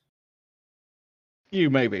us? You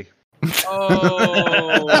maybe.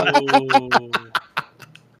 Oh,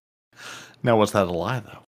 Now, was that a lie,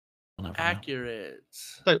 though? I'll never know. accurate.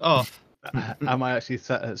 So, Am I actually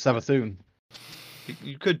Savathun?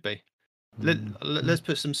 you could be. Let's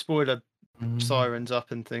put some spoiler sirens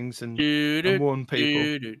up and things and warn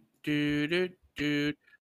people.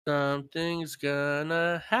 Something's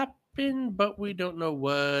gonna happen, but we don't know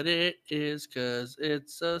what it is because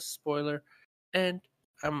it's a spoiler, and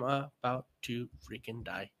I'm about to freaking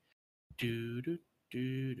die. And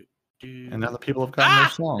now the people have gotten their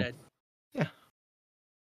song. Dead.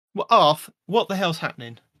 Well, Arf, what the hell's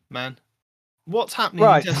happening, man? What's happening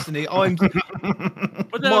Right. in Destiny? I'm What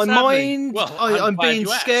the my hell's mind. happening? Well, I'm glad being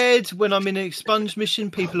you asked. scared when I'm in an expunge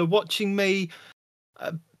mission. People are watching me.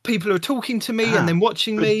 People are talking to me and then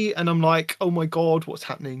watching me, and I'm like, oh my god, what's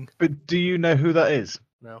happening? But do you know who that is?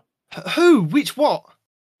 No, Who? Which what?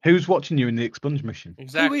 Who's watching you in the expunge mission?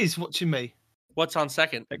 exactly. Who is watching me? What's on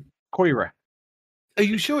second? Koira. Are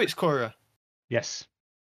you sure it's Cora? Yes.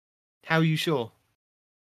 How are you sure?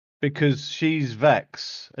 Because she's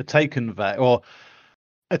Vex, a taken Vex,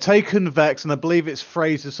 and I believe it's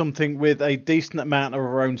phrased as something with a decent amount of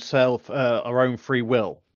her own self, her own free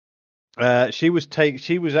will. She was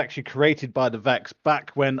actually created by the Vex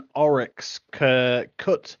back when Oryx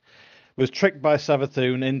was tricked by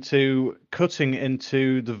Savathun into cutting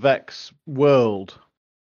into the Vex world.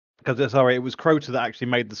 Because it was Crota that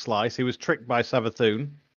actually made the slice. He was tricked by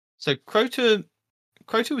Savathun. So Crota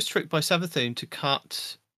was tricked by Savathun to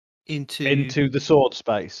cut into the sword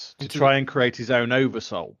space to into try and create his own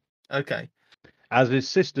oversoul, Okay. as his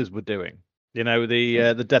sisters were doing. You know,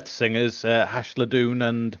 the Death Singers, Hashladun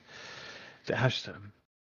and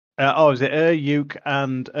is it Yuk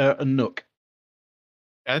and Nook.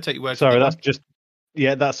 I'll take your word. Sorry, for that's that just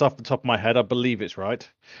that's off the top of my head. I believe it's right.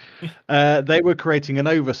 They were creating an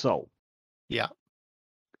oversoul. Yeah.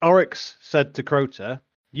 Oryx said to Crota,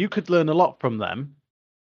 "You could learn a lot from them.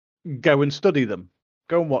 Go and study them.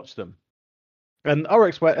 Go and watch them." And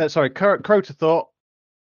Crota thought,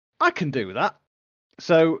 "I can do that."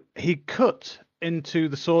 So he cut into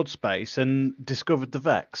the sword space and discovered the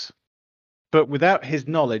Vex. But without his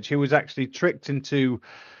knowledge, he was actually tricked into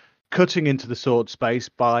cutting into the sword space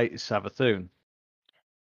by Savathun.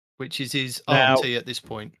 Which is his Now- auntie at this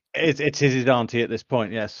point. It is his auntie at this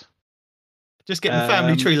point, yes. Just getting the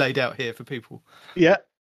family Um, tree laid out here for people. Yeah.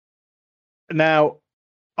 Now,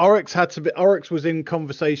 Oryx was in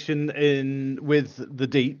conversation with the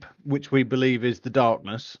Deep, which we believe is the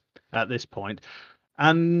darkness at this point,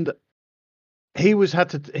 and he was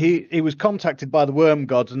contacted by the Worm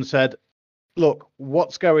Gods and said, "Look,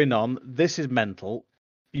 what's going on? This is mental.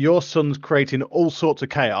 Your son's creating all sorts of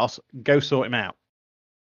chaos. Go sort him out."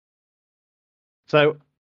 So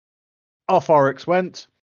off Oryx went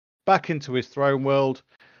back into his throne world,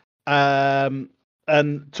 and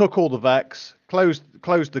took all the Vex, closed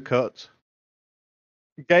the cut,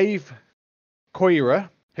 gave Koira,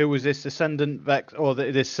 who was this ascendant Vex or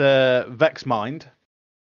this Vex mind,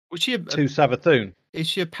 Was she to Savathun. is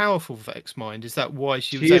she a powerful Vex mind? Is that why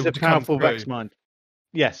she was She is able a to powerful come Vex through? mind.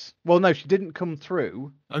 Yes. Well, no, she didn't come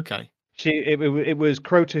through. Okay. It was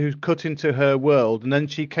Crota who cut into her world, and then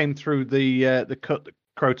she came through the cut that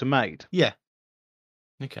Crota made. Yeah.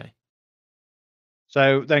 Okay.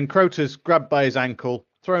 So then Crota's grabbed by his ankle,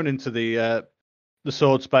 thrown into the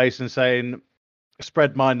sword space, and saying,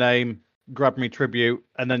 "Spread my name, grab me tribute,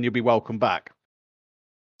 and then you'll be welcome back."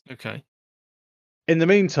 Okay. In the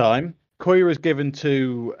meantime, Koira is given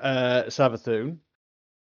to Savathun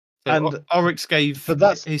So And- Oryx gave but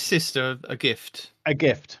that's- his sister a gift. a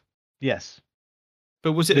gift. Yes.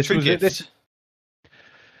 But was it This a true was gift? this-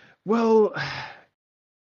 Well,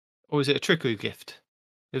 Or was it a trickery gift?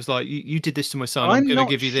 It was like, you did this to my son, I'm I'm going to not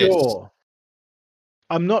give you this. sure.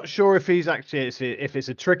 I'm not sure if he's actually if it's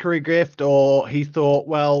a trickery gift or he thought,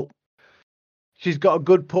 well, she's got a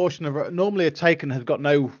good portion of her. Normally, a Taken has got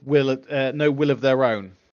no will of their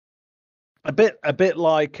own. A bit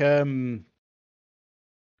like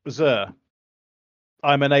Zer.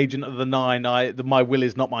 I'm an agent of the Nine. My will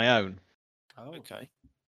is not my own. Oh, okay.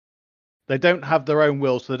 They don't have their own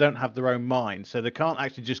will, so they don't have their own mind, so they can't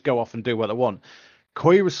actually just go off and do what they want.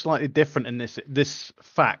 Koira's slightly different in this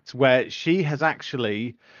fact, where she has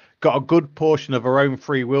actually got a good portion of her own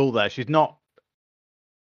free will there. She's not.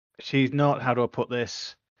 How do I put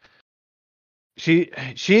this? She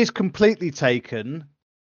is completely taken,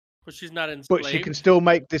 But she's not enslaved. but she can still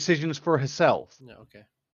make decisions for herself. No, okay.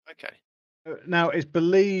 Okay. Now, it's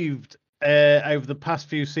believed over the past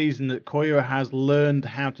few seasons that Koira has learned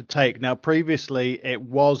how to take. Now, previously, it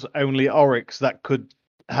was only Oryx that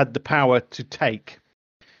had the power to take.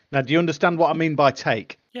 Now, do you understand what I mean by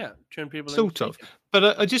take? Yeah, turn people Sort into of. chicken.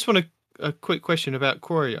 But I just want a quick question about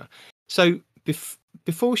Koira. So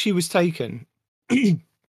before she was taken,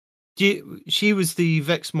 she was the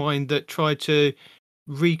Vex mind that tried to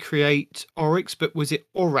recreate Oryx, but was it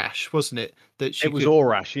Orash, wasn't it? It was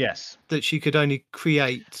Orash, yes. That she could only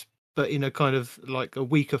create, but in a kind of like a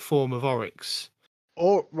weaker form of Oryx.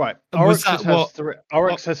 Right. And was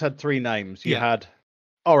Oryx has had three names. You Yeah. had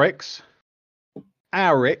Oryx,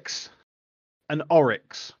 Aurix, and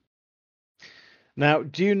Oryx. Now,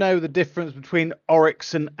 do you know the difference between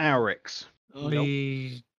Oryx and Aurix?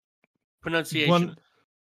 The Pronunciation. one,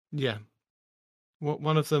 yeah.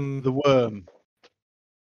 One of them. The worm.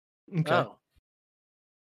 Okay. Oh.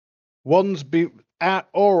 One's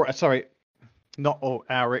not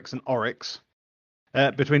Aurix and Oryx.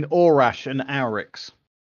 Between Orash and Aurix.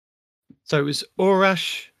 So it was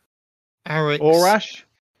Orash, Aurix. Orash,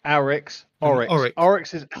 Aurix, And Oryx. Oryx.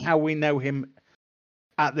 Oryx is how we know him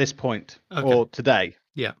at this point, Okay. or today.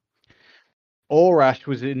 Yeah. Orash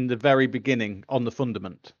was in the very beginning on the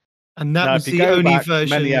fundament. And that Now, was if you the go only back version.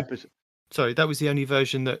 many episodes. Sorry, that was the only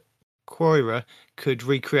version that Koira could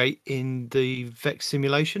recreate in the Vex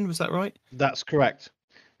simulation. Was that right? That's correct.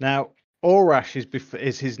 Now, Orash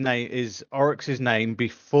is Oryx's name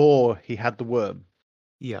before he had the worm.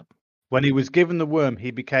 Yeah. When he was given the worm,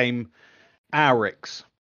 he became Aurix.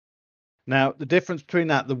 Now, the difference between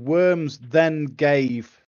that, the worms then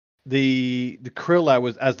gave the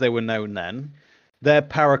Krill, as they were known then, their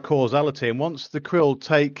paracausality. And once the Krill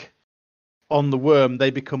take on the worm,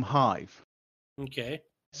 they become Hive. Okay.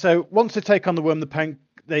 So once they take on the worm,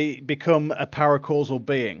 they become a paracausal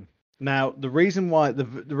being. Now, the reason why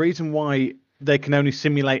they can only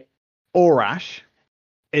simulate Orash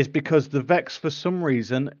is because the Vex, for some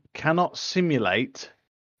reason, cannot simulate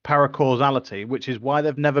paracausality, which is why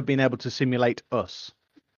they've never been able to simulate us.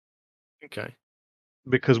 Okay.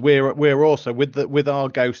 Because we're also with our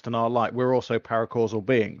ghost and our light, we're also paracausal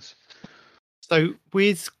beings. So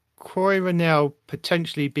with Koira now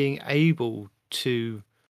potentially being able to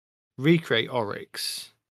recreate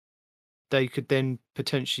Oryx, they could then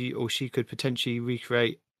potentially, or she could potentially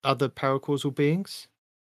recreate other paracausal beings.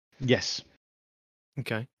 Yes.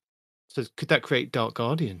 Okay. So could that create Dark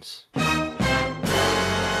Guardians?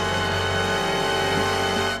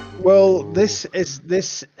 Well, this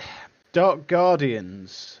Dark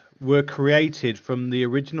Guardians were created from the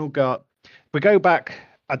original We go back.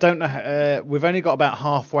 I don't know. We've only got about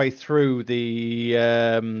halfway through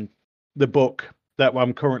the book that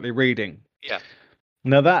I'm currently reading. Yeah.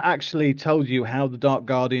 Now that actually tells you how the Dark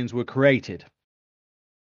Guardians were created.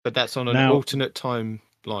 But that's on an Now- alternate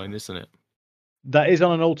timeline, isn't it? That is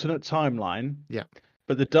on an alternate timeline. Yeah.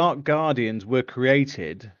 But the Dark Guardians were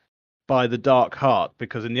created by the Dark Heart,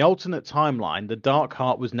 because in the alternate timeline, the Dark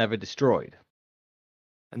Heart was never destroyed.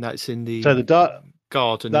 And that's in the So the Dark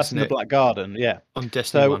garden, that's isn't in the it? Black Garden, yeah. On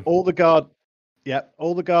Destiny So 1. all the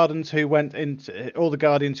Guardians who went into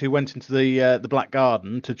the Black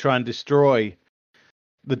Garden to try and destroy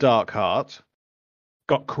the Dark Heart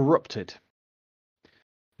got corrupted.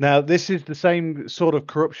 Now, this is the same sort of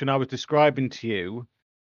corruption I was describing to you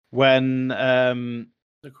when The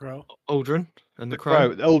Crow. Aldrin and the Crow.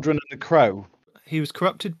 Uldren and the Crow. He was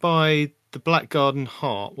corrupted by the Black Garden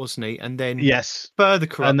Heart, wasn't he? And then Yes, further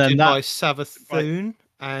corrupted then by that- Savathun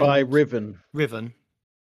and by Riven. Riven.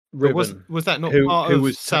 But Riven. was that not who- part who of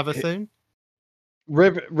was Savathun?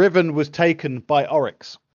 Riven was taken by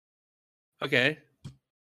Oryx. Okay.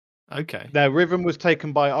 Okay. Now, Riven was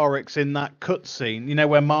taken by Oryx in that cutscene. You know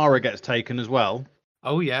where Mara gets taken as well,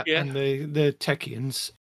 Oh yeah, Yeah. and the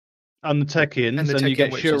Techians. and the Techians, And the and you Techian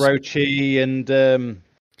get witches. Shurochi and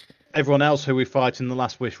everyone else who we fight in the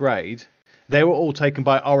Last Wish raid. They were all taken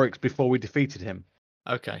by Oryx before we defeated him.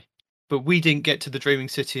 Okay, but we didn't get to the Dreaming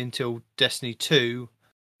City until Destiny 2,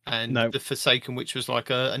 and No. the Forsaken, which was like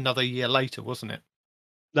another year later, wasn't it?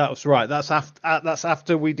 That was right. That's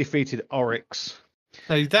after we defeated Oryx.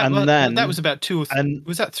 So that And was, then- that was about 2 or 3. and-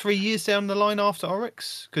 Was that 3 years down the line after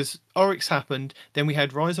Oryx? Because Oryx happened, then we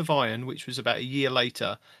had Rise of Iron, which was about a year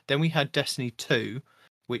later. Then we had Destiny 2,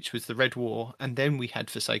 which was the Red War, and then we had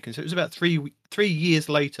Forsaken. So it was about 3 years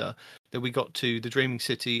later that we got to the Dreaming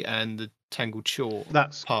City and the Tangled Shore.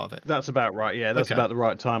 That's part of it. That's about right. Yeah, that's about the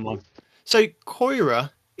right timeline. So Koira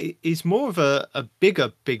is more of a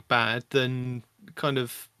bigger big bad than kind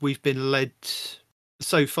of we've been led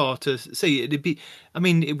so far to see. It'd be, I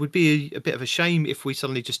mean, it would be a bit of a shame if we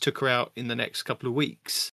suddenly just took her out in the next couple of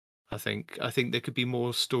weeks. I think there could be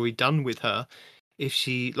more story done with her if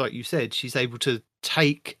she, like you said, she's able to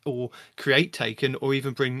take or create Taken or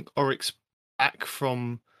even bring Oryx back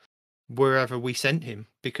from wherever we sent him,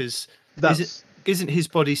 because isn't his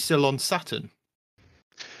body still on Saturn?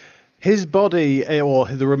 His body, or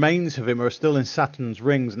the remains of him, are still in Saturn's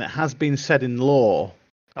rings, and it has been said in lore,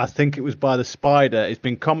 I think it was by the Spider, it's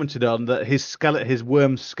been commented on that his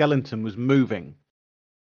worm's skeleton was moving.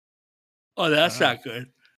 Oh, that's not good.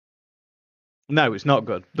 No, it's not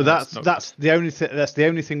good. But No, that's the only thing. That's the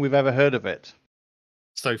only thing we've ever heard of it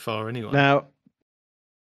So far, anyway. now.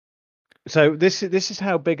 So this is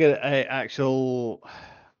how big a actual.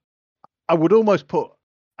 I would almost put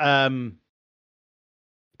Koya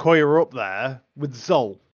up there with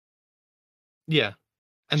Zol. Yeah.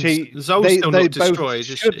 And She- Zol's they- still they not both destroyed,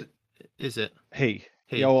 should- is it? He.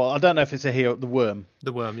 He. Yeah, well, I don't know if it's a he or the worm.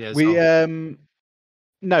 The worm, yeah. We Zol.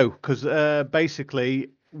 no, because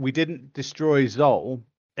basically we didn't destroy Zol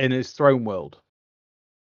in his throne world.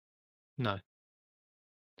 No.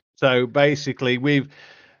 So basically, we've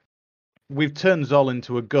turned Zol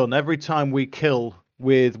into a gun. Every time we kill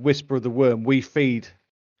with Whisper of the Worm, we feed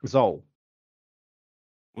Zol.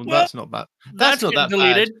 Well, Well, that's not bad. That's not that getting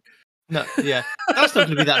deleted. bad. No, yeah. That's not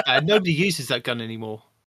going to be that bad. Nobody uses that gun anymore.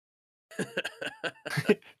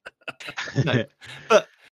 No. But,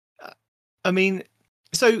 I mean,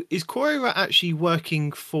 so is Koira actually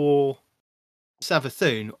working for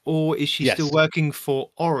Savathun, or is she still Yes. working for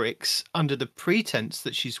Oryx under the pretense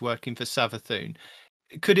that she's working for Savathun?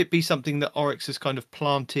 Could it be something that Oryx has kind of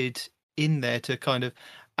planted in there to kind of,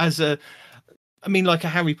 as a, I mean, like a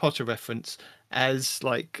Harry Potter reference, as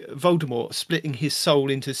like Voldemort splitting his soul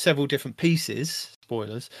into several different pieces,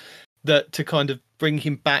 spoilers, that to kind of bring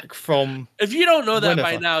him back from. If you don't know that by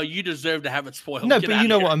Whenever. now, you deserve to have it spoiled. No, Get but outta you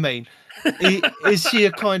know here. what I mean. Is she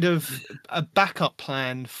a kind of a backup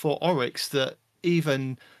plan for Oryx that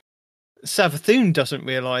even Savathun doesn't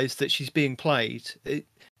realise that she's being played?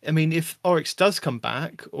 I mean, if Oryx does come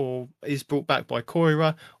back or is brought back by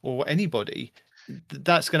Koira or anybody,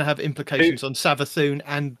 that's going to have implications on Savathun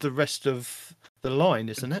and the rest of the line,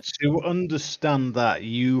 isn't it? To understand that,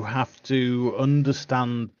 you have to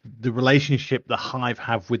understand the relationship the Hive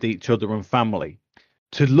have with each other and family.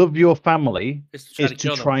 To love your family It's to try is to to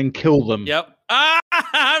kill them. try and kill them. Yep. Ah,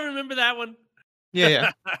 I remember that one. Yeah,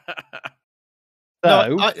 yeah.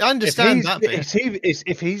 So, No, I understand that bit.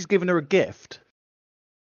 if he's given her a gift,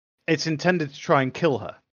 it's intended to try and kill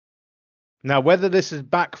her. Now, whether this has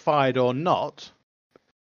backfired or not,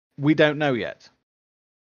 we don't know yet.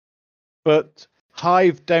 But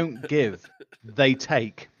Hive don't give, they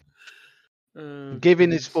take.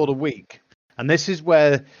 Giving is for the weak. And this is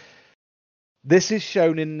where this is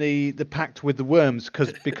shown in the pact with the worms,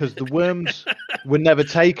 because the worms were never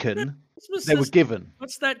taken, What's they were this- given.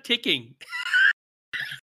 What's that ticking?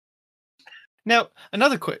 Now,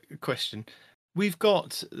 another quick question: we've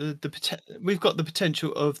got we've got the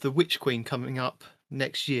potential of the Witch Queen coming up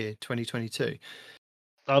next year, 2022.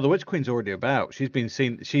 Oh, the Witch Queen's already about. She's been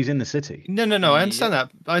seen. She's in the city. No. I understand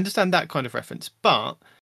that. I understand that kind of reference, but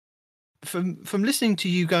from listening to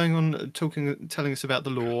you going on telling us about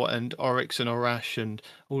the lore and Oryx and Orash and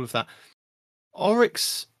all of that,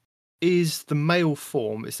 Oryx is the male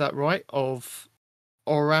form. Is that right? Of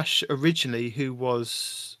Orash originally, who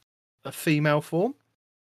was a female form.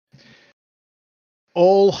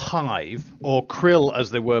 All Hive, or Krill as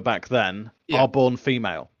they were back then, Yeah. are born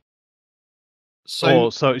female. So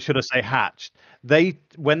So should I say hatched?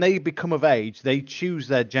 When they become of age, they choose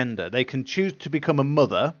their gender. They can choose to become a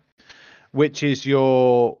mother, which is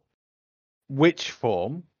your witch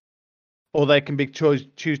form, or they can choose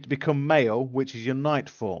to become male, which is your knight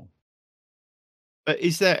form. But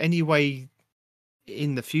is there any way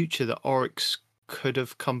in the future that Oryx could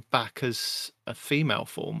have come back as a female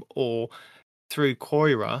form, or through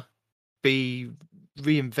Koira be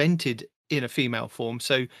reinvented in a female form?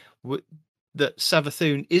 So that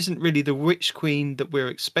Savathun isn't really the Witch Queen that we're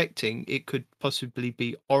expecting. It could possibly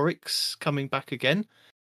be Oryx coming back again.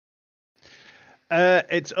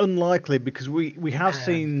 It's unlikely because we have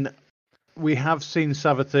seen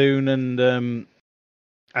Savathun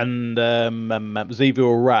and Xivu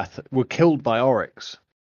or Wrath were killed by Oryx,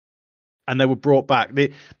 and they were brought back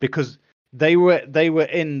because they were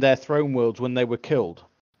in their throne worlds when they were killed.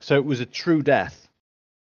 So it was a true death.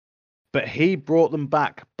 But he brought them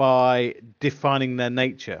back by defining their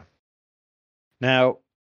nature. Now,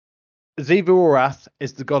 Xivu Arath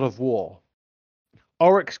is the god of war.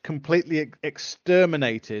 Oryx completely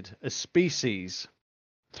exterminated a species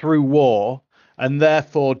through war and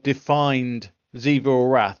therefore defined Xivu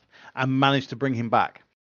Arath and managed to bring him back.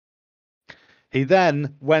 He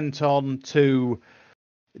then went on to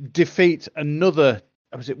defeat another,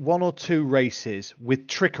 was it 1 or 2 races with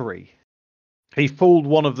trickery. He fooled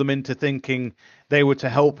one of them into thinking they were to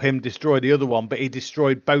help him destroy the other one, but he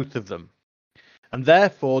destroyed both of them. And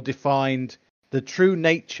therefore defined the true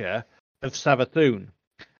nature of Savathun.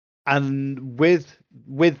 And with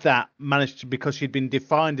that managed to, because she'd been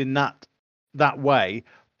defined in that way,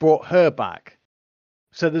 brought her back.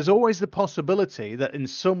 So there's always the possibility that in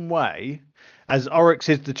some way, as Oryx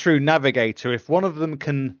is the true navigator, if one of them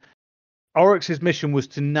can, Oryx's mission was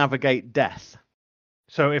to navigate death.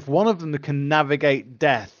 So if one of them can navigate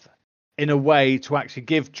death in a way to actually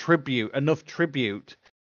give enough tribute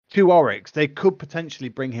to Oryx, they could potentially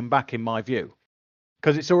bring him back, in my view,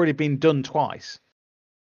 because it's already been done twice.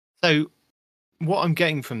 So what I'm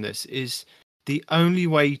getting from this is the only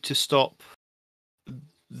way to stop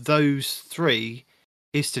those 3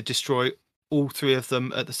 is to destroy all 3 of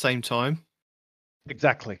them at the same time.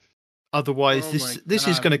 Exactly. Otherwise, this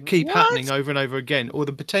is going to keep happening over and over again, or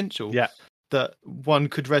the potential that one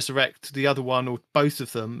could resurrect the other one or both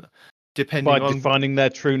of them, depending on defining their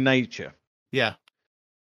true nature. Yeah.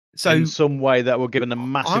 So in some way that will give them a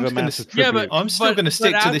massive amount of tribute. Yeah, but I'm still going to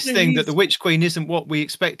stick to this thing that the Witch Queen isn't what we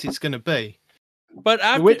expect it's going to be. But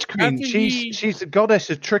after, the Witch Queen, she's the goddess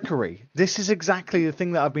of trickery. This is exactly the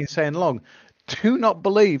thing that I've been saying along. Do not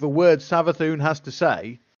believe a word Savathun has to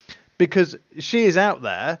say, because she is out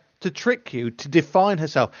there to trick you, to define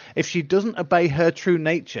herself. If she doesn't obey her true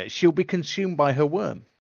nature, she'll be consumed by her worm.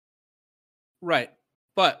 Right.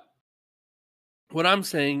 But what I'm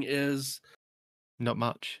saying is... Not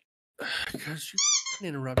much. Because you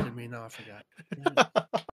interrupted me. Now I forgot.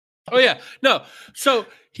 Oh, yeah. No. So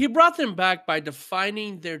he brought them back by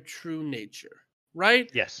defining their true nature, right?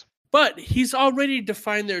 Yes. But he's already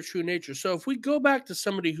defined their true nature. So if we go back to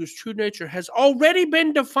somebody whose true nature has already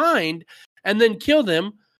been defined and then kill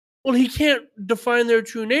them, well, he can't define their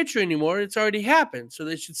true nature anymore. It's already happened. So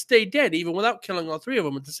they should stay dead, even without killing all 3 of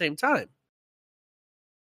them at the same time.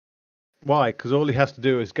 Why? Because all he has to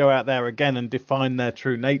do is go out there again and define their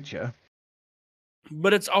true nature.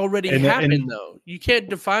 But it's already happened, though. You can't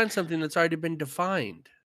define something that's already been defined.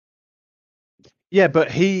 Yeah,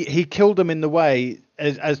 but he killed them in the way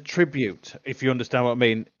as tribute, if you understand what I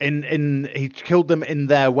mean. He killed them in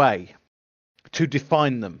their way to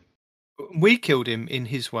define them. We killed him in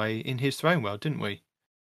his way, in his throne world, didn't we?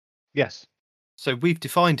 Yes. So we've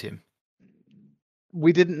defined him.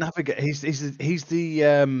 We didn't navigate. He's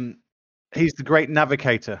the great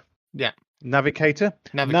navigator. Yeah. Navigator.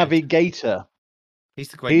 He's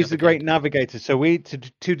the great navigator. So we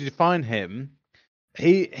to define him,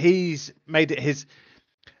 he's made it his.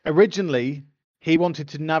 Originally, he wanted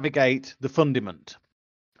to navigate the fundament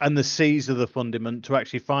and the seas of the fundament to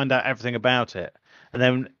actually find out everything about it. And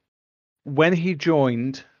then when he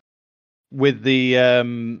joined with the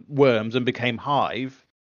worms and became Hive,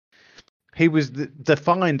 he was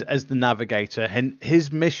defined as the navigator, and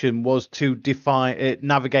his mission was to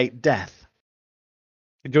navigate death.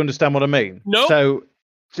 Do you understand what I mean? No. So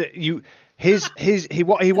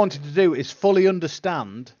what he wanted to do is fully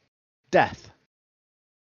understand death.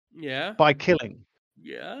 Yeah. By killing.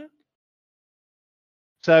 Yeah.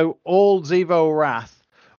 So all Xivu Arath,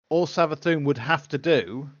 all Savathun would have to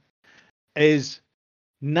do is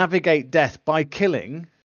navigate death by killing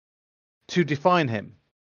to define him.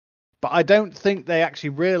 But I don't think they actually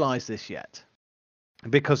realise this yet,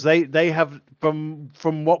 because they have,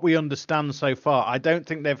 from what we understand so far, I don't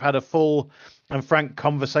think they've had a full and frank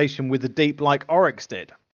conversation with the deep like Oryx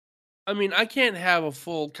did. I mean, I can't have a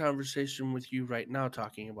full conversation with you right now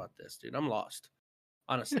talking about this, dude. I'm lost.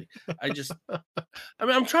 Honestly,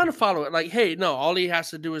 I'm trying to follow it. Like, hey, no, all he has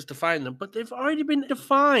to do is define them, but they've already been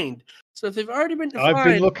defined. So if they've already been defined, I've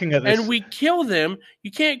been looking at this, and we kill them,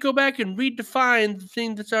 you can't go back and redefine the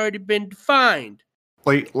thing that's already been defined.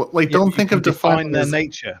 Like, don't think of defining their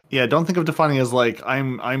nature. Yeah, don't think of defining as like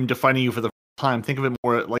I'm defining you for the first time. Think of it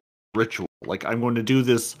more like ritual. Like I'm going to do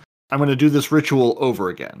this ritual over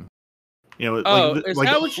again. You know, is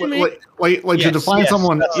that what you mean? Like to define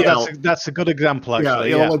someone. That's a good example, actually.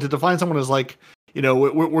 Yeah, like to define someone as like, you know,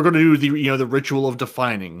 we're going to do the ritual of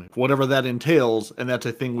defining, whatever that entails, and that's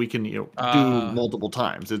a thing we can do multiple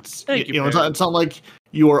times. It's it's not like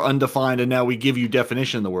you are undefined and now we give you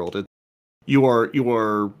definition in the world. you are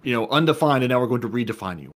undefined, and now we're going to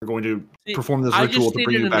redefine you. We're going to See, perform this I ritual just to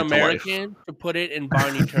bring needed you an back to life. American to put it in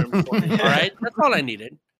Barney terms for me. All right, that's all I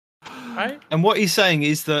needed. Right? And what he's saying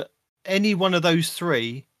is that any one of those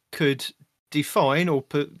three could define or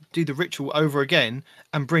do the ritual over again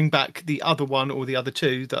and bring back the other one or the other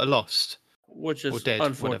two that are lost. Which Or is dead,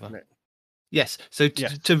 unfortunate. whatever. Yes. So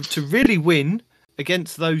Yes. to really win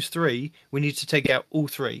against those three, we need to take out all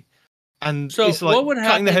three. And So it's like what would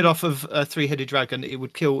cutting the head happen- off of a three-headed dragon. It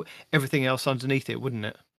would kill everything else underneath it, wouldn't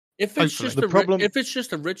it? If it's Hopefully. just The a problem- if it's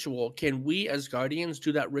just a ritual, can we as guardians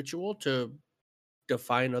do that ritual to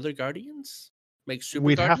define other guardians? Make super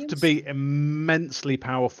We'd guardians? have to be immensely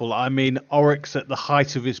powerful. I mean, Oryx at the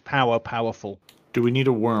height of his power, powerful. Do we need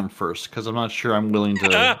a worm first? Because I'm not sure I'm willing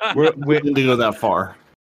to We're, willing to go that far.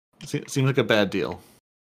 Seems like a bad deal.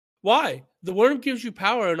 Why? The worm gives you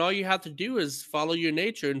power, and all you have to do is follow your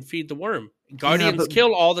nature and feed the worm. Guardians but-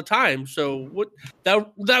 kill all the time, so what?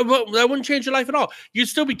 That wouldn't change your life at all. You'd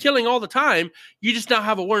still be killing all the time. You just now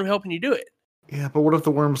have a worm helping you do it. Yeah, but what if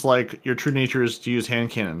the worm's like, your true nature is to use hand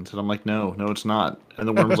cannons? And I'm like, no, it's not. And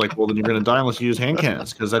the worm's like, well, then you're going to die unless you use hand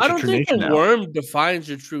cannons, because that's I your don't true think nature the now. worm defines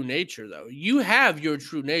your true nature, though. You have your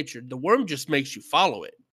true nature. The worm just makes you follow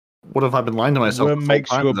it. What if I've been lying to the myself? worm this whole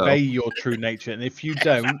makes you time, though? obey your true nature, and if you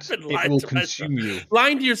don't, been it lying will to consume you.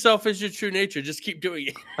 Lying to yourself is your true nature. Just keep doing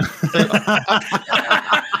it.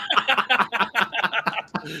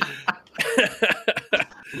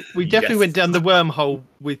 We definitely Yes. went down the wormhole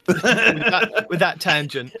with that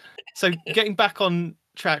tangent. So getting back on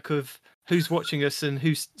track of who's watching us and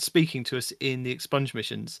who's speaking to us in the expunge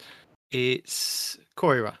missions, it's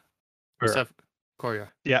Koira. Koira.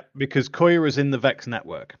 Yeah, because Koya is in the Vex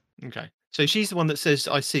network. Okay. So she's the one that says,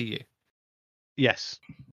 I see you. Yes,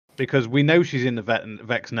 because we know she's in the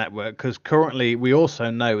Vex network, because currently we also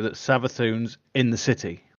know that Savathun's in the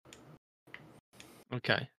city.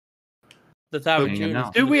 Okay. The Thousand Hanging June out.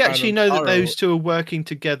 is Do the we crown actually of know that sorrow. those two are working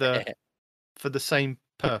together for the same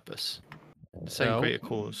purpose? The same No. greater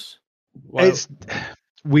cause? Well,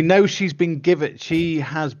 We know she has been given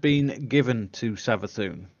to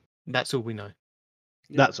Savathun. That's all we know.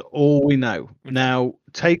 That's all we know. Okay. Now,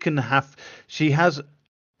 she has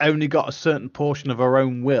only got a certain portion of her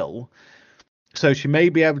own will, so she may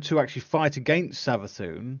be able to actually fight against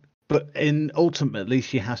Savathun, but ultimately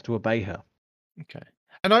she has to obey her. Okay.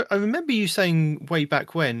 And I remember you saying way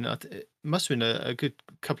back when, it must have been a good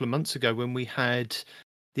couple of months ago, when we had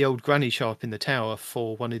the old granny show up in the tower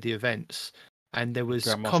for one of the events, and there was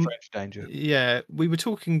Grandma Stretch Danger. yeah, we were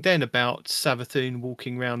talking then about Savathun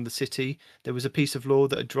walking around the city. There was a piece of law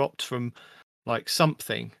that had dropped from like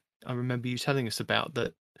something. I remember you telling us about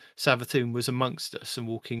that Savathun was amongst us and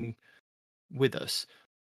walking with us.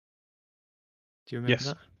 Do you remember Yes.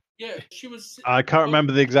 that? yeah, she was. I can't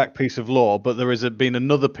remember the exact piece of law, but there has been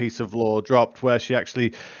another piece of law dropped where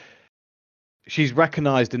she's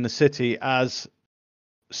recognised in the city as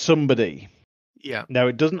somebody. Yeah. Now,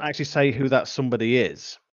 it doesn't actually say who that somebody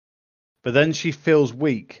is, but then she feels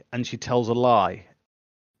weak and she tells a lie,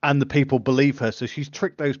 and the people believe her. So she's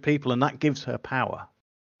tricked those people, and that gives her power.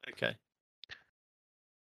 Okay.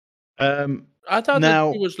 I thought now,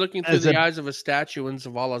 that she was looking through as the a- eyes of a statue in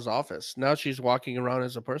Zavala's office. Now she's walking around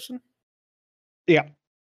as a person. Yeah.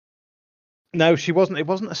 No, she wasn't. It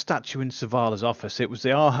wasn't a statue in Savala's office. It was the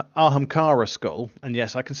Ahamkara skull. And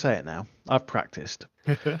yes, I can say it now. I've practiced.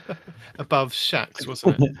 Above Shax,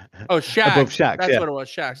 wasn't it? Oh, Shax. Above Shax, That's yeah. what it was.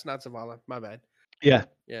 Shax, not Zavala. My bad. Yeah.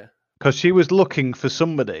 Yeah. Because she was looking for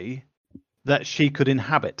somebody that she could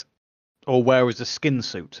inhabit or wear as a skin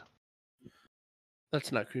suit.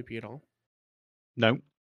 That's not creepy at all. No.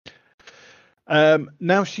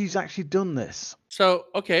 Now she's actually done this. So,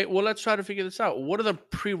 okay, well, let's try to figure this out. What are the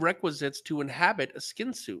prerequisites to inhabit a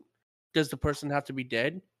skin suit? Does the person have to be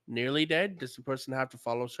dead, nearly dead? Does the person have to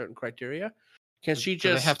follow certain criteria? Can she Do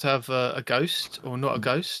they just have to have a ghost or not a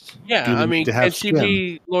ghost? Yeah, Do they I need mean, to have can she skin?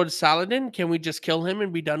 be Lord Saladin? Can we just kill him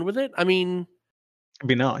and be done with it? I mean, It'd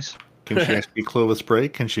be nice. Can she actually be Clovis Bray?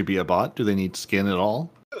 Can she be a bot? Do they need skin at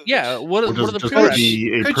all? yeah. What Or are does the it just prerequisites?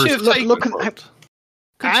 be a Could she have person? taken- Look at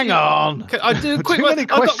Hang she- on. I do a quick Too one. many I've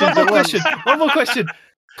got one questions more at once. question. One more question.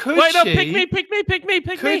 Could Wait, no, she, pick me.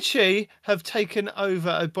 could she have taken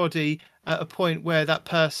over a body at a point where that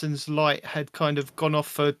person's light had kind of gone off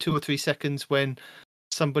for 2 or 3 seconds when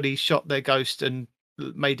somebody shot their ghost and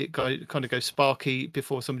made it kind of go sparky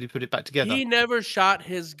before somebody put it back together? He never shot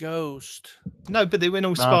his ghost. No, but they went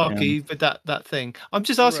all Not sparky with that thing. I'm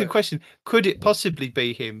just asking Right. a question. Could it possibly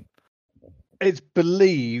be him? It's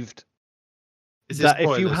believed Is it that if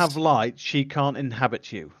you spoilers? have light, she can't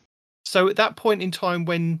inhabit you. So at that point in time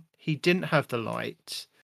when he didn't have the light,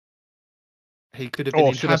 He could have been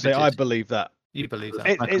Or should I say, I inhabited. believe that. You believe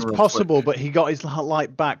that? Not It's real possible, quick. but he got his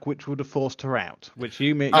light back, which would have forced her out. Which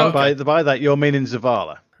you mean Oh, okay. by that you're meaning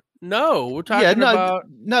Zavala. No, we're talking Yeah, no, about.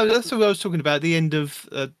 no. That's what I was talking about. At the end of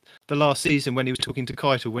the last season, when he was talking to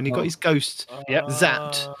Keitel, when he got his ghost Yep.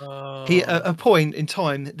 zapped. He at a point in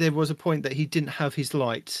time, there was a point that he didn't have his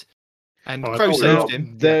light, and Oh, I Crow thought we were all- saved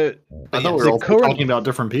him. The I thought yeah, we the were all current- talking about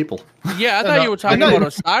different people. Yeah, I No, thought no, you were I talking know. about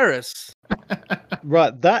Osiris.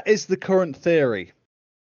 right, that is the current theory.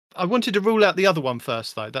 I wanted to rule out the other one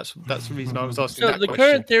first, though. That's the reason I was asking So that the question.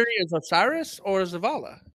 current theory is Osiris or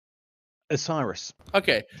Zavala? Osiris.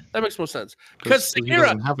 Okay, that makes more sense. Because he Sagira,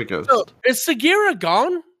 doesn't have a ghost. so is Sagira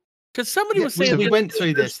gone? Because somebody Yeah, was saying we that went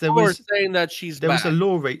through this. There or was saying that she's there back. was a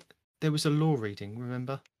law there was a law reading.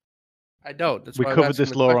 Remember, I don't. That's We why I'm covered asking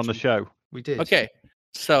this the law on the question. show. we did. Okay,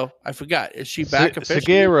 so I forgot. Is she back officially?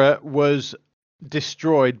 Sagira was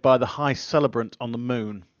destroyed by the High Celebrant on the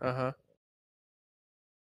moon. Uh huh.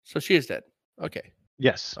 So she is dead. Okay.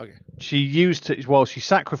 Yes. Okay. She used to, well, she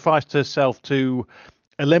sacrificed herself to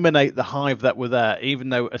eliminate the hive that were there, even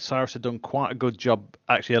though Osiris had done quite a good job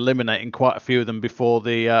actually eliminating quite a few of them before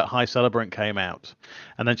the High Celebrant came out.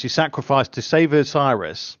 And then she sacrificed to save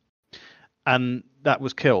Osiris, and that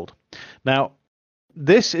was killed. Now,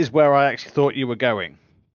 this is where I actually thought you were going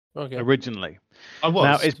Okay. originally. I was.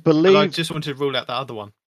 Now, it's and I believed. just wanted to rule out the other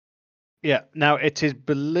one. Yeah. Now it is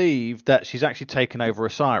believed that she's actually taken over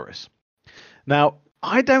Osiris. Now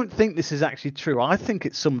I don't think this is actually true. I think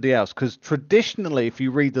it's somebody else because traditionally, if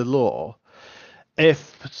you read the lore,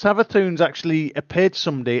 if Savathun's actually appeared to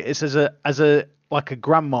somebody, it's as a like a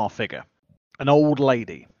grandma figure, an old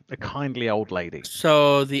lady, a kindly old lady.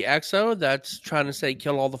 So the Exo that's trying to say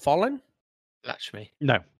kill all the fallen. Lakshmi.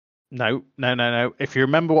 No. If you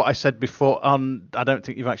remember what I said before, I don't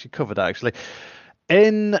think you've actually covered that actually.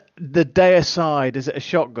 In the Deicide, is it a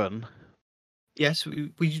shotgun? Yes,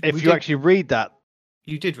 If you actually read that,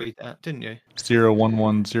 you did read that, didn't you?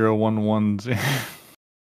 0110110.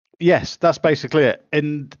 yes, that's basically it.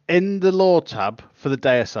 In the lore tab for the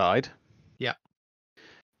Deicide, Yeah.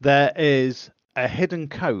 there is a hidden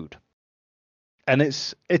code, and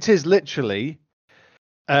it is literally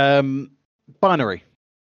binary.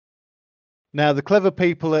 Now, the clever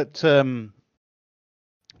people at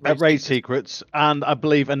Raid Secrets, and I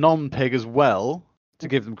believe a non-pig as well, to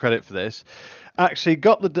give them credit for this, actually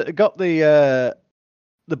got the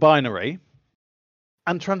binary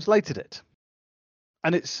and translated it,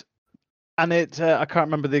 and I can't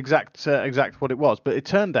remember the exact what it was, but it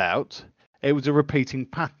turned out it was a repeating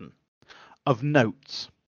pattern of notes.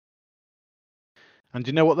 And do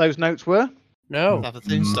you know what those notes were? No.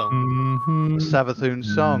 Savathun's song.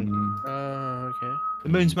 Savathun's song. Okay. The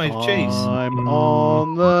moon's made of cheese. I'm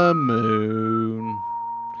on the moon.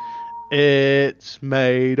 It's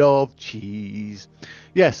made of cheese.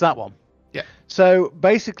 Yes, that one. Yeah. So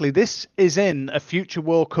basically, this is in a future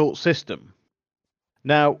war cult system.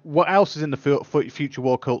 Now, what else is in the future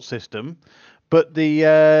war cult system? But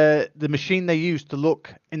the machine they use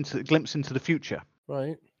to glimpse into the future.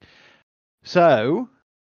 Right. So,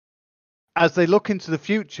 as they look into the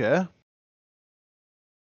future,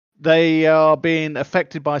 they are being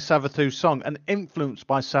affected by Savathun's song and influenced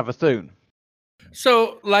by Savathun.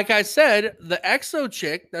 So, like I said, the Exo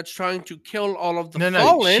chick that's trying to kill all of the No,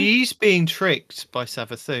 fallen. she's being tricked by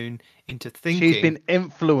Savathun into thinking. She's been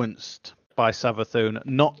influenced by Savathun,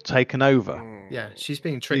 not taken over. Yeah, she's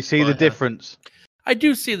being tricked. You see by the her. difference? I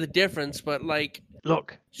do see the difference, but like,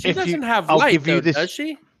 Look, she if doesn't you, have I'll light, give you though, this. does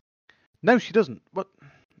she? No, she doesn't. But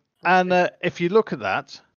and if you look at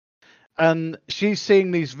that, and she's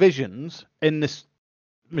seeing these visions in this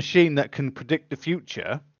machine that can predict the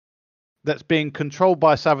future, that's being controlled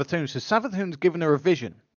by Savathun. So Savathun's given her a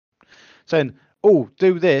vision, saying, "Oh,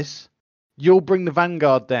 do this. You'll bring the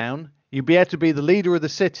vanguard down. You'll be able to be the leader of the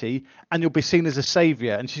city, and you'll be seen as a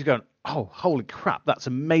savior." And she's going, "Oh, holy crap! That's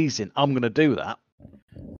amazing. I'm going to do that."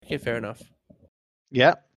 Okay, fair enough.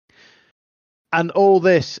 Yeah. And all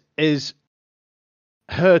this is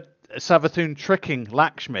her Savathun tricking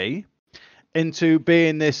Lakshmi into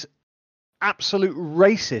being this absolute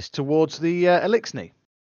racist towards the Elixni.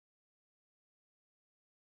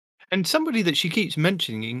 And somebody that she keeps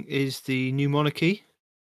mentioning is the New Monarchy,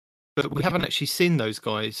 but we haven't actually seen those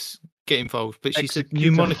guys get involved. But she said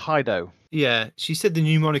New Monarchy. Hydo. Yeah, she said the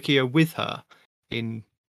New Monarchy are with her in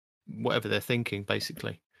whatever they're thinking,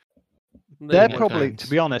 basically. They're Yeah, probably, plans. to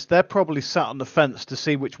be honest, they're probably sat on the fence to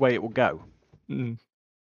see which way it will go. Mm.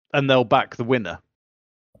 And they'll back the winner.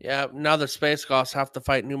 Yeah, now the Space Goths have to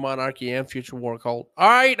fight New Monarchy and Future War Cult. All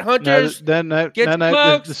right, No, hunters. no, get no.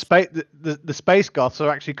 close. The space goths are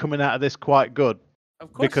actually coming out of this quite good.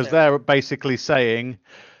 Of course, because they are. they're basically saying,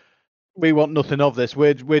 "We want nothing of this.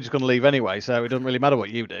 We're just going to leave anyway, so it doesn't really matter what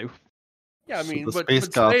you do." Yeah, I So mean, the but space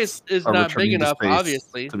space goths is are not big returning to enough, space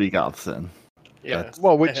obviously. to be goths then. Yeah. That's-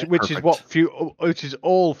 Well, which is what Perfect. which is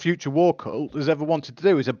all Future War Cult has ever wanted to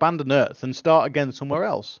do is abandon Earth and start again somewhere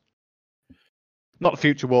else. Not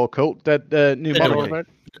Future War Cult, New Dead Monarchy. Orbit.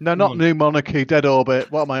 No, not New Monarchy, Dead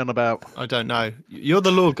Orbit. What am I on about? I don't know. You're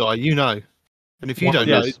the law guy. You know. And if you One don't of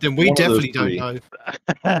know, those- then we one of those definitely don't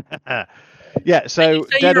three. know. Yeah, so You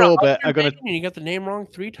say Dead you're a Orbit are Hunter going to. Biden and you got the name wrong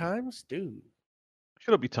 3 times, dude.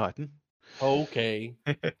 Shut up, you Titan. Okay.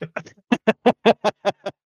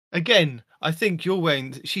 Again, I think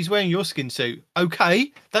she's wearing your skin suit.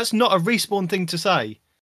 Okay, that's not a respawn thing to say.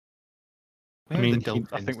 I mean,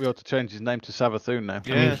 I think we ought to change his name to Savathun now.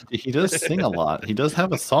 Yeah. I mean, he does sing a lot. He does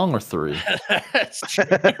have a song or three. That's true.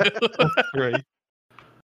 Three.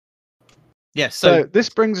 Yes. So this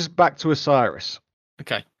brings us back to Osiris.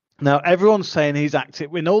 Okay. Now everyone's saying he's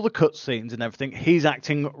acting in all the cutscenes and everything. He's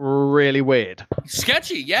acting really weird.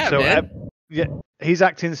 Sketchy, yeah, So, man. Yeah, he's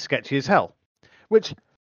acting sketchy as hell. Which,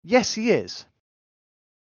 yes, he is.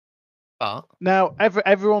 But Now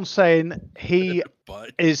everyone's saying he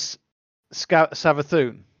But is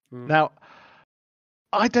Savathun. Now,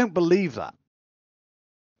 I don't believe that.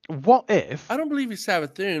 What if I don't believe he's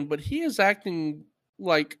Savathun, but he is acting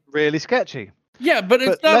like really sketchy? yeah, but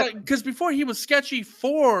it's But not let- like because before he was sketchy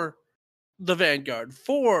for the Vanguard,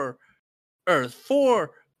 for Earth,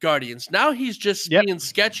 for Guardians. Now he's just Yep. being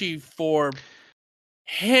sketchy for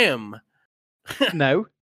him. No.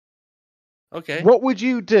 Okay. What would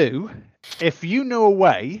you do if you knew a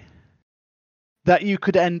way that you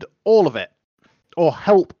could end all of it, or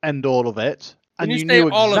help end all of it, When and you you say knew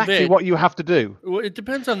all of exactly it- what you have to do? Well, it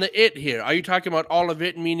depends on the it here. Are you talking about all of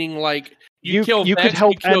it, meaning like you You- kill you could Vents,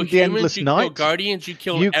 help you kill end the humans, Endless you kill Night. Guardians, you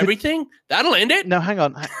kill You could- everything? That'll end it. No, hang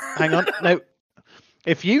on. No.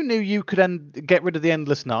 If you knew you could get rid of the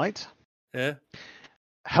Endless Night, Yeah.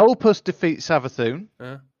 help us defeat Savathun,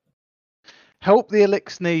 Yeah. help the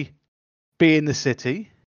Elixni be in the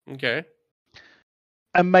city, Okay.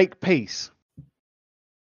 and make peace,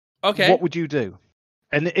 Okay. what would you do?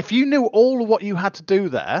 And if you knew all of what you had to do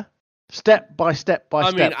there, step by step by I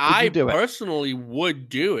step, mean, would I you do it? personally would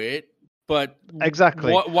do it, but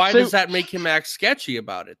Exactly. why So- does that make him act sketchy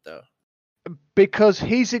about it, though? Because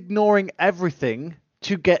he's ignoring everything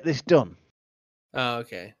to get this done. Oh,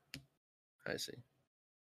 okay. I see.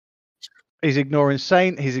 He's ignoring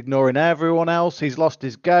Saint. He's ignoring everyone else. He's lost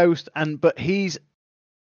his ghost, but he's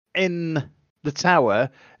in the tower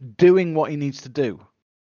doing what he needs to do.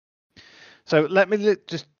 So let me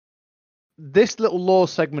just. This little lore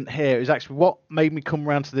segment here is actually what made me come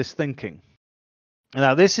around to this thinking.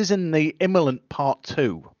 Now, this is in the Immolant Part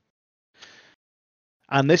 2.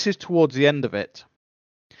 And this is towards the end of it.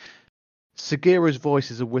 Sagira's voice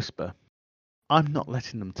is a whisper. I'm not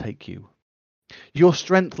letting them take you. Your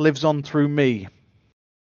strength lives on through me.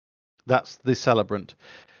 That's the celebrant.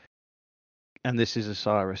 And this is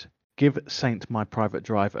Osiris. Give Saint my private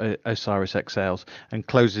drive, Osiris exhales and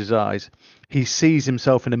closes his eyes. He sees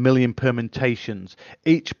himself in a million permutations,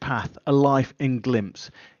 each path a life in glimpse.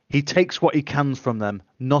 He takes what he can from them,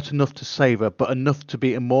 not enough to savour, but enough to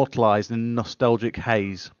be immortalised in a nostalgic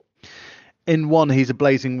haze. In one, he's a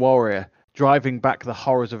blazing warrior, driving back the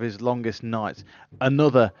horrors of his longest nights.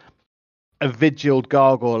 Another, a vigiled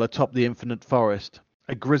gargoyle atop the infinite forest.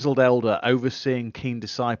 A grizzled elder overseeing keen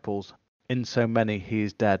disciples. In so many, he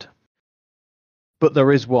is dead. But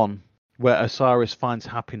there is one where Osiris finds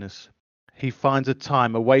happiness. He finds a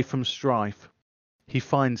time away from strife. He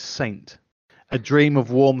finds Saint, a dream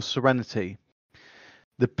of warm serenity.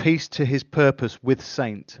 The peace to his purpose with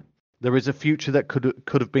Saint. There is a future that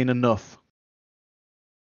could have been enough.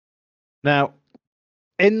 Now,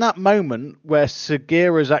 in that moment where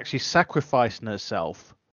Sagira is actually sacrificing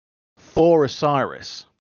herself for Osiris,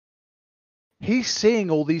 he's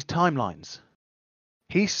seeing all these timelines.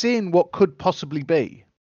 He's seeing what could possibly be.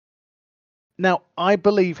 Now, I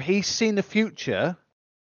believe he's seen a future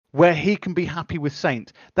where he can be happy with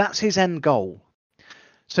Saint. That's his end goal.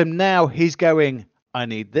 So now he's going, I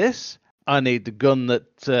need this. I need the gun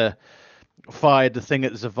that fired the thing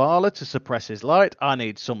at Zavala to suppress his light. I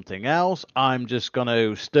need something else. I'm just going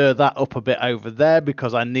to stir that up a bit over there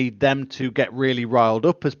because I need them to get really riled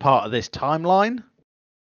up as part of this timeline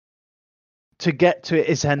to get to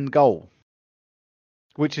his end goal.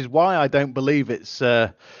 Which is why I don't believe it's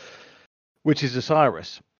which is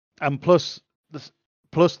Osiris. And plus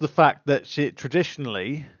the fact that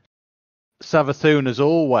traditionally Savathun has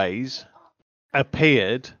always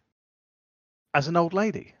appeared as an old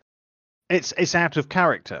lady. It's out of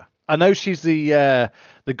character. I know she's the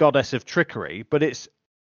goddess of trickery, but it's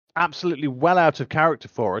absolutely well out of character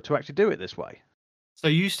for her to actually do it this way. So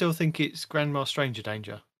you still think it's Grandma Stranger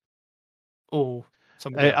Danger, or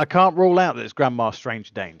somebody else? I can't rule out that it's Grandma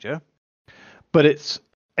Strange Danger, but it's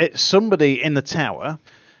somebody in the tower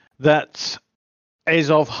that is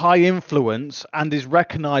of high influence and is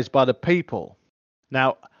recognised by the people.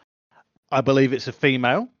 Now, I believe it's a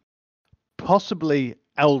female, possibly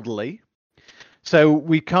elderly. So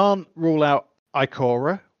we can't rule out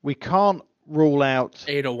Ikora. We can't rule out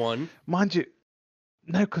 801. Mind you,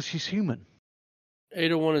 no, because she's human.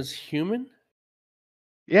 801 is human?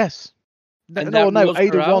 Yes. And No, that rules her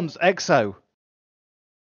Ada 1's Exo.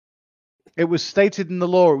 It was stated in the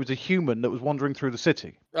law it was a human that was wandering through the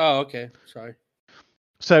city. Oh, okay. Sorry.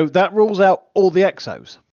 So that rules out all the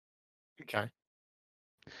Exos. Okay.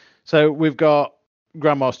 So we've got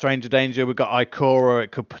Grandma Stranger Danger, we've got Ikora,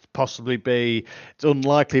 it could possibly be, it's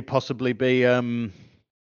unlikely possibly be, Amanda.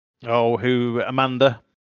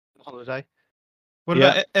 Holiday. What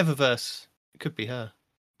Yeah. about Eververse? It could be her.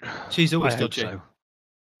 She's always I hope dodgy. so.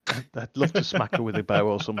 I'd love to smack her with a bow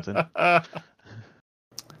or something. That's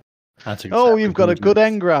Oh, exactly you've got who a it good is.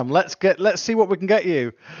 engram. Let's see what we can get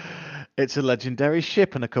you. It's a legendary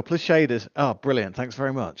ship and a couple of shaders. Oh, brilliant. Thanks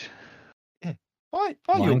very much. Buy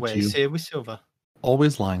your Lying to wares you. here with silver.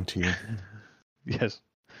 Always lying to you. Yes.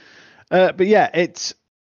 But yeah, it's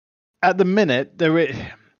at the minute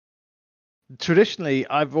traditionally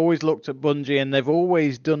I've always looked at Bungie and they've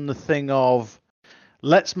always done the thing of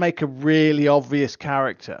let's make a really obvious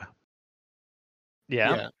character.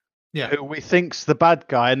 Yeah. Yeah. Who we think's the bad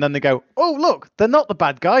guy, and then they go, "Oh, look, they're not the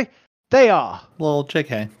bad guy. They are." Well,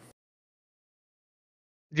 JK.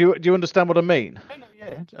 Do you understand what I mean?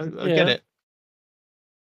 Yeah, I Yeah. get it.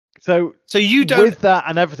 So You don't with that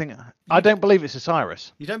and everything, I don't believe it's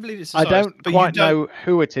Osiris. you don't believe it's I Osiris, don't but quite you don't... know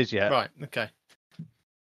who it is yet, Right. Okay.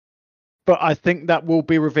 but I think that will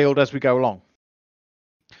be revealed as we go along.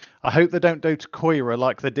 I hope they don't do to Koira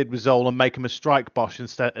like they did with Zol and make him a strike boss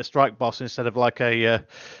instead of like a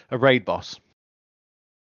raid boss.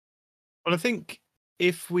 Well, I think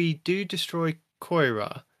if we do destroy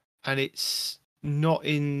Koira and it's not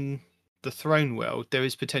in the throne world, there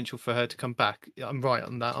is potential for her to come back. I'm right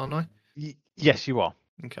on that, aren't I? Yes, you are.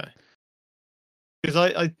 Okay. Because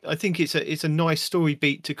I think it's a nice story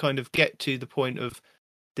beat to kind of get to the point of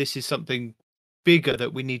this is something bigger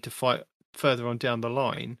that we need to fight further on down the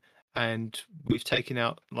line, and we've taken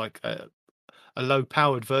out like a low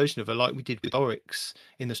powered version of her, like we did with Oryx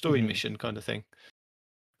in the story mission kind of thing.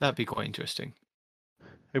 That'd be quite interesting.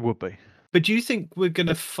 It would be. But do you think we're going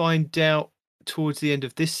to find out towards the end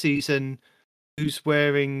of this season who's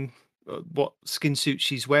wearing what skin suit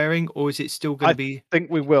she's wearing, or is it still going to be? I think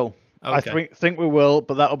we will. Okay. I think we will,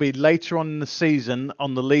 but that'll be later on in the season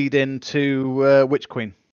on the lead into Witch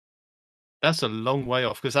Queen. That's a long way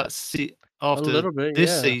off because that's after little bit, this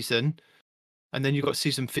yeah. season, and then you've got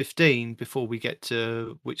season 15 before we get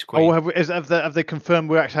to Witch Queen. Oh, have they confirmed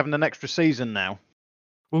we're actually having an extra season now?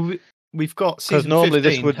 Well, we've got season normally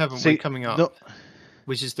 15, this would haven't see- we, coming up, no-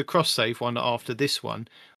 which is the cross save one after this one,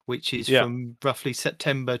 which is Yeah. from roughly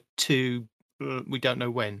September to we don't know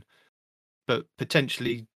when, but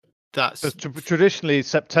potentially that's Traditionally,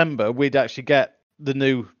 September we'd actually get the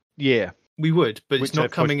new year. we would, but which it's not they've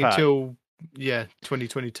pushed coming back. until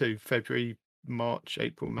 2022, February, March,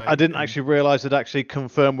 April, May. I didn't actually realise they'd actually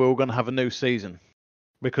confirmed we were going to have a new season,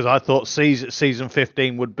 because I thought season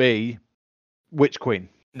 15 would be Witch Queen.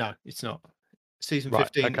 No, it's not. Season Right,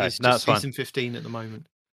 15 okay, is no, just that's fine. season 15 at the moment.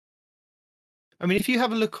 I mean, if you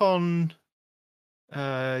have a look on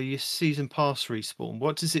your season pass respawn,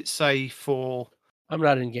 what does it say for? I'm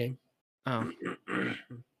not in game. Oh,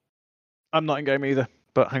 I'm not in game either,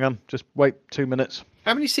 but hang on, just wait 2 minutes.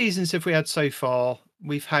 how many seasons have we had so far?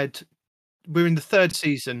 We're in the third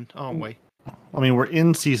season, aren't we? I mean, we're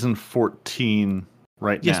in season 14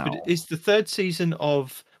 right Yes, now. but it's the third season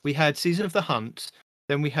of. We had season of the Hunt,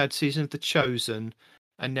 then we had season of the Chosen,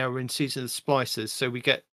 and now we're in season of the Splicers. So we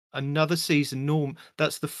get another season.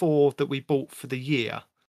 That's the 4 that we bought for the year,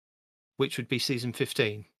 which would be season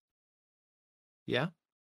 15. Yeah.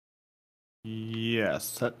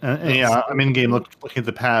 Yes. And yeah, I'm in game looking at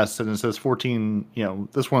the past, and it says 14,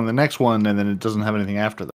 this one, the next one, and then it doesn't have anything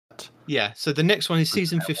after that. Yeah, so the next one is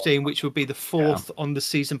season 15, which would be the 4th on the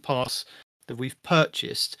season pass that we've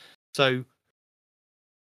purchased. So,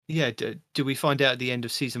 yeah, do we find out at the end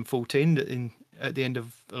of season 14, at the end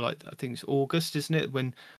of, I think it's August, isn't it,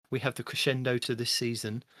 when we have the crescendo to this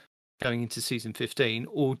season going into season 15,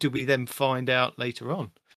 or do we then find out later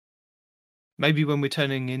on? Maybe when we're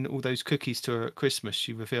turning in all those cookies to her at Christmas,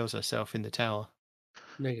 she reveals herself in the tower.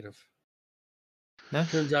 Negative. No?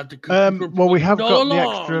 Turns out the cookies were Well, we have poisoned got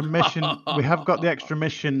all the extra along. mission. We have got the extra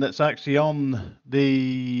mission that's actually on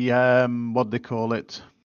the what do they call it?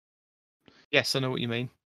 Yes, I know what you mean.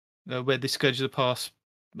 Where the Scourge of the Past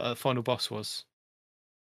final boss was.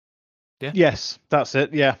 Yeah? Yes, that's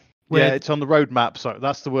it. Yeah, Where- yeah, it's on the roadmap. Sorry,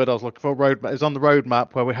 that's the word I was looking for. Roadmap. It's on the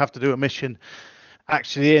roadmap where we have to do a mission,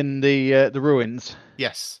 actually in the ruins.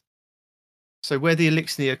 Yes. So where the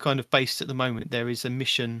Elixir are kind of based at the moment, there is a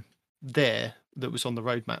mission there that was on the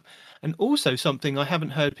roadmap. And also something I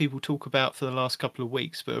haven't heard people talk about for the last couple of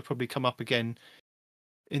weeks, but will probably come up again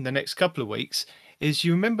in the next couple of weeks, is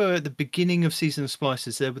you remember at the beginning of Season of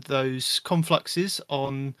Splicers, there were those confluxes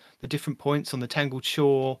on the different points on the Tangled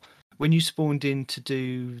Shore. When you spawned in to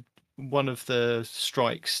do one of the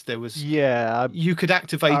strikes, there was... Yeah, you could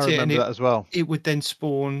activate I it and remember that as well. it would then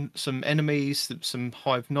spawn some enemies, some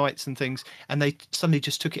Hive Knights and things, and they suddenly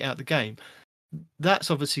just took it out of the game. That's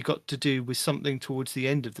obviously got to do with something towards the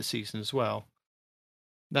end of the season as well.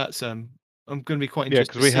 That's I'm going to be quite Yeah,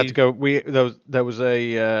 interested. because we had to go. There was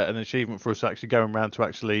a an achievement for us actually going around to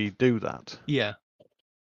actually do that. Yeah.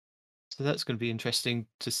 So that's going to be interesting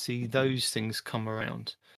to see those things come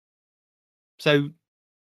around. So,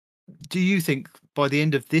 do you think by the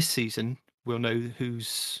end of this season we'll know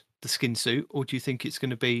who's the skin suit, or do you think it's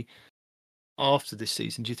going to be after this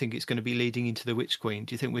season? Do you think it's going to be leading into the Witch Queen?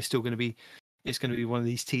 Do you think we're still going to be? It's going to be one of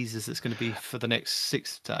these teasers that's going to be for the next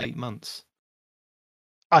 6 to 8 months.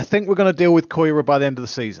 I think we're going to deal with Koira by the end of the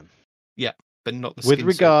season. Yeah, but not the With skin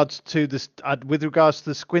regards to this, with regards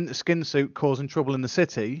to the skin suit causing trouble in the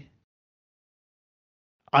city,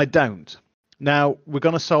 I don't. Now we're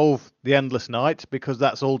going to solve the Endless Night because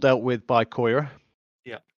that's all dealt with by Koira.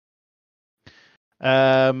 Yeah.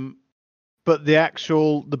 But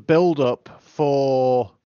the build up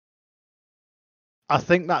for, I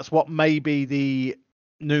think that's what maybe the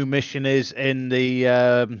new mission is in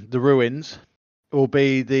the ruins. Will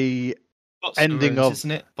be the Botsa ending ruins, of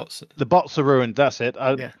isn't it? Botsa. the Botsa ruins. That's it.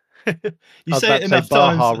 Yeah. You I'd say like it to say enough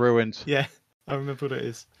Baja times. ruins. Yeah, I remember what it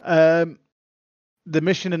is. The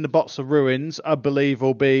mission in the Botsa ruins, I believe,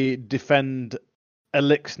 will be defend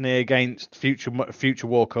Elixir against future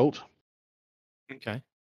war cult, Okay.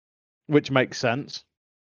 which makes sense.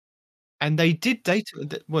 And they did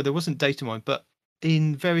data. Well, there wasn't data mine, but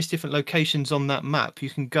in various different locations on that map, you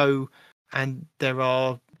can go and there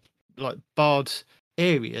are like barred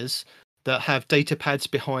areas that have data pads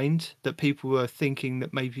behind that people were thinking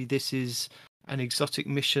that maybe this is an exotic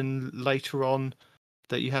mission later on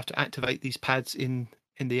that you have to activate these pads in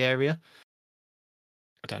the area.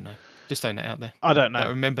 I don't know. Just throwing that out there. I don't know. I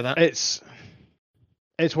remember that. It's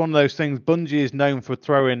one of those things. Bungie is known for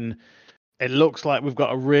throwing. It looks like we've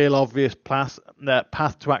got a real obvious path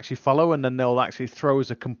to actually follow, and then they'll actually throw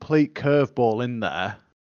us a complete curveball in there,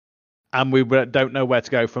 and we don't know where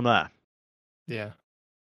to go from there. Yeah.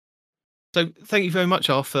 So thank you very much,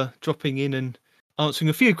 Arf, for dropping in and answering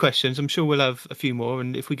a few questions. I'm sure we'll have a few more,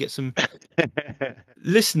 and if we get some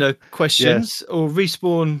listener questions or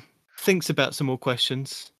Respawn thinks about some more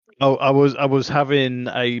questions. Oh, I was having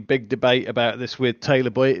a big debate about this with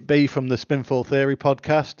Taylor B from the Spinfall Theory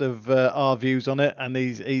podcast of our views on it, and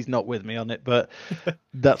he's not with me on it, but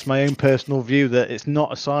that's my own personal view that it's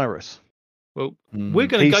not Osiris. Well, we're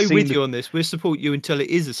going to He's go with seen you on this. We'll support you until it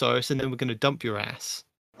is Osiris, and then we're going to dump your ass.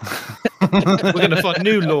 We're going to find a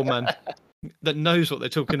new lawman that knows what they're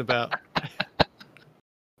talking about.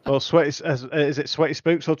 Well, is it Sweaty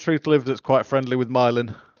Spooks or Truth Live that's quite friendly with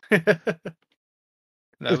Mylan?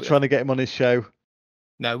 No, Just trying to get him on his show.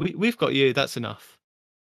 no, we've got you. That's enough.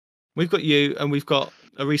 We've got you, and we've got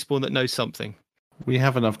a Respawn that knows something. We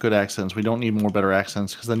have enough good accents. We don't need more better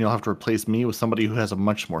accents because then you'll have to replace me with somebody who has a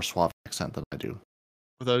much more suave accent than I do.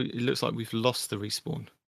 Although it looks like we've lost the Respawn.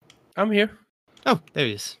 I'm here. Oh, there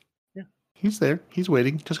he is. He's there. He's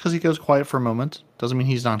waiting. Just because he goes quiet for a moment doesn't mean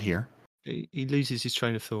he's not here. He loses his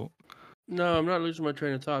train of thought. No, I'm not losing my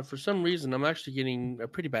train of thought. For some reason, I'm actually getting a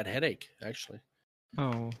pretty bad headache, actually.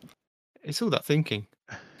 Oh, it's all that thinking.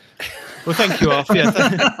 Well, thank you, Arf. Yeah,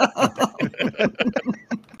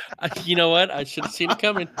 You know what? I should have seen it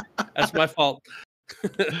coming. That's my fault.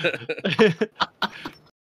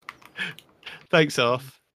 thanks,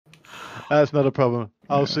 Arf. That's not a problem.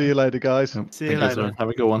 I'll see you later, guys. See you Thank later. sir. Have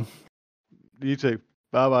a good one. You too.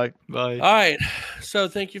 Bye-bye. Bye. All right. So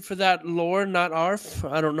thank you for that, Lore, not Arf.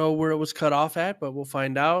 I don't know where it was cut off at, but we'll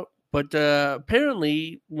find out. But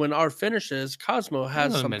apparently, when Arf finishes, Cosmo has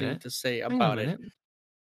Hang on a something minute. to say Hang on about a it. minute.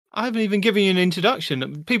 I haven't even given you an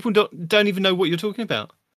introduction. People don't even know what you're talking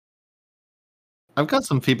about. I've got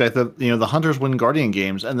some feedback that the hunters win Guardian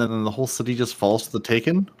games and then the whole city just falls to the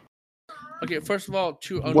Taken. Okay, first of all,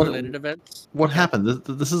 two What- unrelated events. What happened?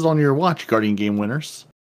 This is on your watch, Guardian Game winners.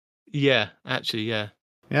 Yeah, actually, yeah.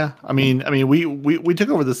 Yeah, I mean, we took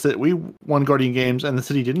over the city. We won Guardian Games, and the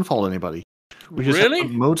city didn't follow anybody. We just had to Really?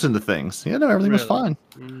 put modes into things. Yeah, no, everything was Really?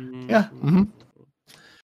 fine. Yeah.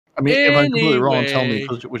 I mean, if I'm completely wrong, tell me,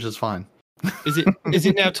 Anyway. which is fine. Is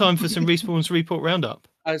it now time for some Respawn's report roundup?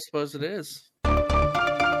 I suppose it is.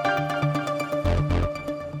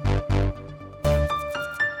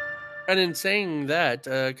 And in saying that,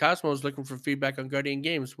 Cosmo is looking for feedback on Guardian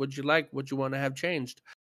Games. What'd you like? What you want to have changed?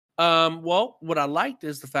 Well, what I liked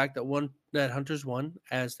is the fact that Hunters won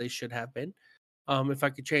as they should have been. If I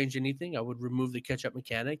could change anything, I would remove the catch-up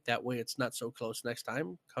mechanic. That way, it's not so close next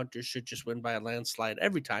time. Hunters should just win by a landslide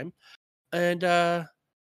every time. And To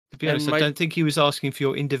be honest, I don't think he was asking for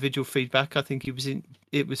your individual feedback. I think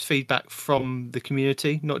it was feedback from the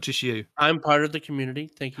community, not just you. I'm part of the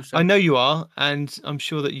community. Thank you, sir. I know you are, and I'm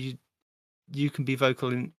sure that you can be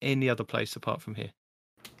vocal in any other place apart from here.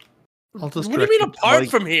 I'll just What do you direct mean to, apart like-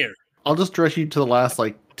 from here? I'll just direct you to the last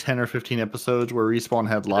 10 or 15 episodes where Respawn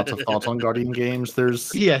had lots of thoughts on Guardian Games.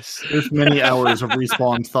 There's Yes. many hours of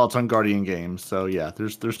Respawn's thoughts on Guardian Games. So yeah,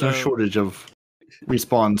 there's no So- shortage of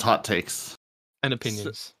Respawn's hot takes. And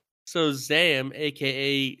opinions. So Zam,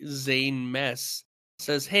 aka Zane Mess,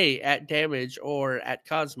 says, "Hey, at Damage or at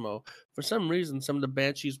Cosmo, for some reason, some of the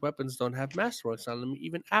Banshee's weapons don't have Masterworks on them,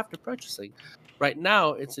 even after purchasing. Right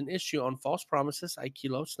now, it's an issue on False Promises,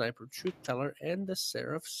 Aikido, Sniper, Truth Teller, and the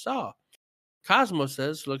Seraph Saw. Cosmo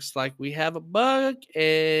says, looks like we have a bug,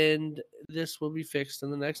 and this will be fixed in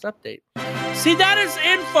the next update." See, that is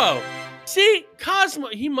info. See, Cosmo,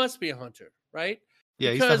 he must be a hunter, right?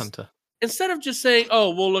 Yeah, he's because- the hunter. Instead of just saying,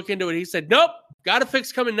 "Oh, we'll look into it," he said, "Nope, got a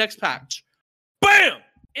fix coming next patch." Bam!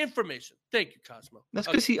 Information. Thank you, Cosmo. That's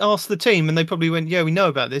because he asked the team, and they probably went, "Yeah, we know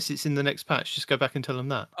about this. It's in the next patch. Just go back and tell them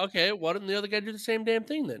that." Okay, why didn't the other guy do the same damn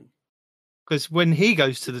thing then? Because when he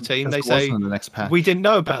goes to the team, they Because it wasn't say, in the next patch. "We didn't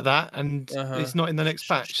know about that, and Uh-huh. it's not in the next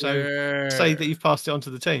patch." So say that Sure. you've passed it on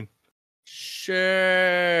to the team.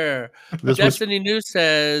 Sure. This was, Destiny News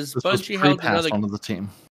says this was Bungie held pre-passed another. onto the team.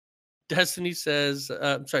 Destiny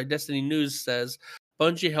News says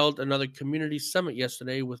Bungie held another community summit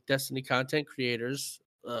yesterday with Destiny content creators.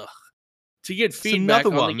 To get It's feedback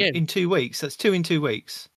another on one the game. in 2 weeks. That's 2 in 2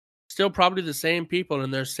 weeks. Still probably the same people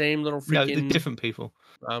and their same little No, freaking. they're different people.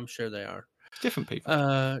 I'm sure they are. Different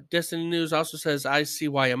people. Destiny News also says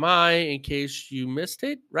ICYMI in case you missed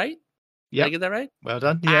it, right? Did I Yep. get that right? Well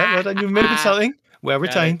done. Yeah, well done. You've remembered something. Well Got it.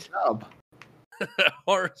 retained. Job.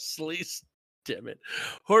 Horace Lee's, damn it.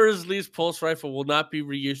 Horace Lee's pulse rifle will not be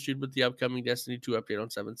reissued with the upcoming Destiny 2 update on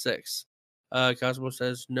 7.6. Cosmo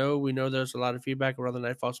says, "No, we know there's a lot of feedback around the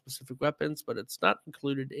Nightfall specific weapons, but it's not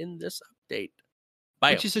included in this update."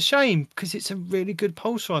 Bio. Which is a shame because it's a really good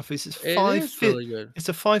pulse rifle. It's It five. is really good. It's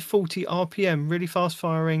a 540 RPM, really fast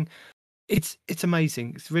firing. It's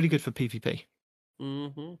amazing. It's really good for PvP.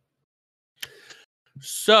 Mm-hmm.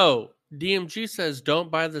 So, DMG says, "Don't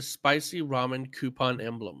buy the spicy ramen coupon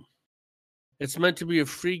emblem. It's meant to be a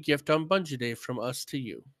free gift on Bungie Day from us to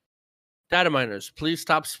you. Data miners, please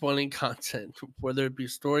stop spoiling content, whether it be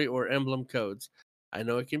story or emblem codes. I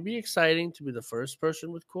know it can be exciting to be the first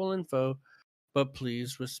person with cool info, but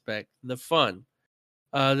please respect the fun."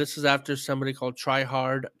 This is after somebody called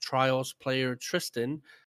Tryhard Trials player Tristan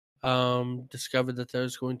discovered that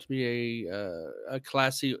there's going to be a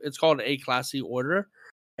classy. It's called a classy order,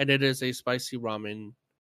 and it is a spicy ramen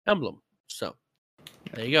emblem. So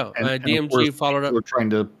there you go. And of DMG course, followed up. We're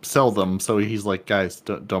trying to sell them, so he's like, "Guys,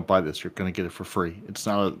 don't buy this. You're going to get it for free. It's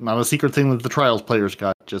not a secret thing that the Trials players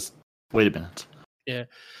got. Just wait a minute."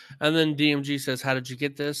 And then DMG says, "How did you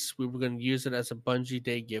get this? We were going to use it as a Bungie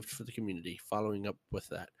Day gift for the community." Following up with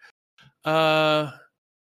that.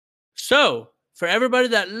 So for everybody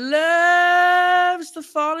that loves the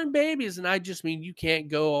Fallen Babies, and I just mean you can't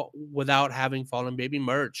go without having Fallen Baby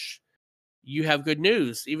merch, you have good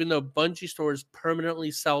news. Even though Bungie Store is permanently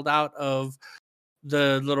sold out of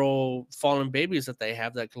the little Fallen Babies that they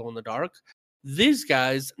have that glow in the dark, these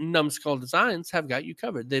guys, Numbskull Designs, have got you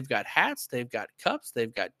covered. They've got hats, they've got cups,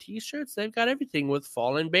 they've got t-shirts, they've got everything with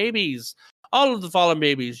Fallen Babies. All of the Fallen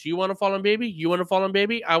Babies. You want a Fallen Baby? You want a Fallen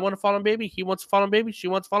Baby? I want a Fallen Baby. He wants a Fallen Baby. She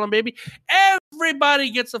wants a Fallen Baby.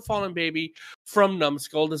 Everybody gets a Fallen Baby from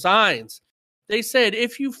Numbskull Designs. They said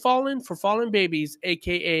if you've fallen for Fallen Babies,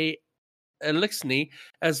 aka Elixni,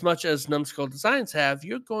 as much as Numbskull Designs have,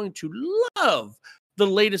 you're going to love the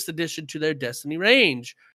latest addition to their Destiny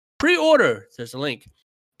range. Pre-order. There's a link.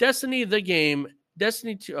 Destiny the game.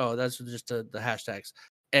 Destiny 2. Oh, that's just the hashtags.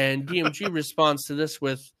 And DMG responds to this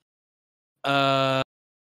with, And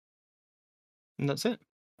that's it.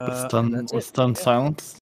 and that's it. Stunned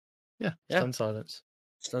silence. Yeah, Yeah. stunned silence.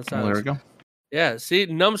 Stunned Well, there we silence. go. Yeah, see,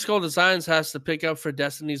 Numbskull Designs has to pick up for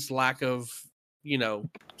Destiny's lack of,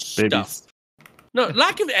 stuff. Babies. No,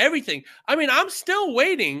 lack of everything. I mean, I'm still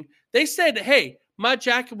waiting. They said, hey, my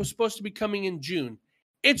jacket was supposed to be coming in June.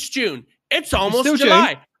 It's June. It's almost still June.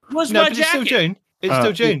 July. Where's No, my but it's still jacket? June. It's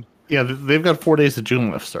still June. Yeah, they've got 4 days of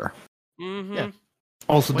June left, sir. Mm-hmm. Yeah.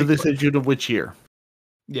 Also, Wait, did they what? say June of which year?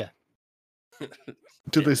 Yeah.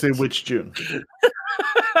 Did they say which June?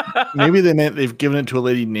 Maybe they meant they've given it to a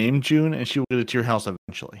lady named June, and she will get it to your house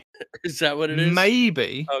eventually. Is that what it is?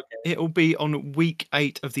 Maybe Okay. it'll be on week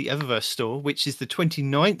 8 of the Eververse store, which is the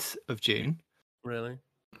 29th of June. Really?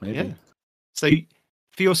 Maybe. Yeah. So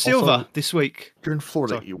for your silver this week, You're in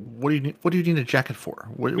Florida. Sorry. What do you need a jacket for?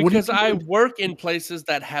 What do you Because I do? work in places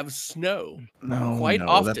that have snow. no, quite no,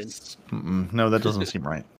 often. No, that doesn't seem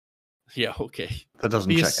right. Yeah, okay. That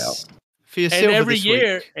doesn't for your, check out. for your And silver every this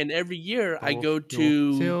year, week. I For go your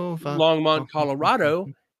to silver. Longmont,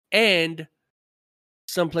 Colorado, and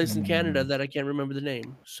someplace in Canada that I can't remember the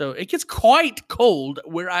name. So it gets quite cold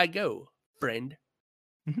where I go, friend.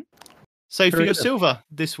 So for Very your good. silver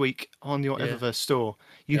this week on your Yeah. Eververse store,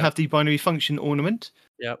 you Yeah. have the binary function ornament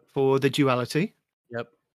Yep. for the duality. Yep.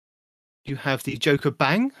 You have the Joker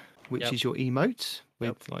Bang, which Yep. is your emote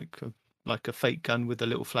with Yep. like a fake gun with a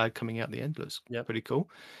little flag coming out the end. Looks Yep. pretty cool.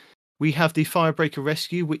 We have the Firebreaker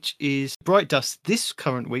Rescue, which is Bright Dust this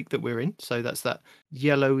current week that we're in. So that's that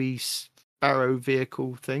yellowy sparrow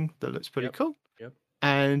vehicle thing that looks pretty Yep. cool. Yep.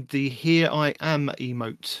 And the Here I Am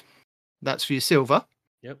emote. That's for your silver.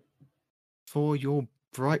 Yep. For your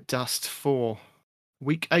Bright Dust for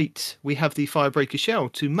week 8, we have the Firebreaker Shell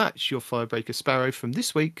to match your Firebreaker Sparrow from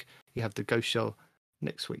this week. You have the Ghost Shell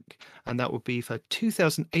next week, and that will be for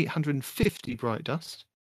 2,850 Bright Dust.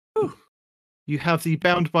 Whew. You have the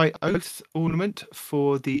Bound by Oath ornament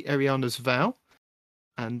for the Ariana's Vow,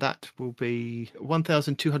 and that will be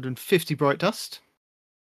 1,250 Bright Dust.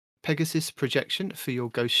 Pegasus Projection for your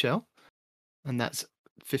Ghost Shell, and that's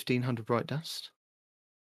 1,500 Bright Dust.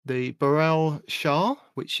 The Boral Shah,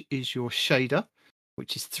 which is your shader,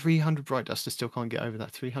 which is 300 Bright Dust. I still can't get over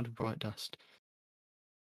that 300 Bright Dust.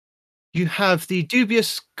 You have the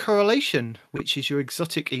Dubious Correlation, which is your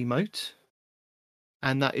exotic emote,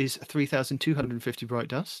 and that is 3,250 Bright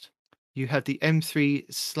Dust. You have the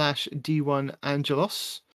M3/D1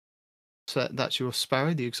 Angelos, so that's your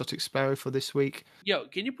Sparrow, the exotic Sparrow for this week. Yo,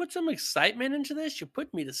 can you put some excitement into this? You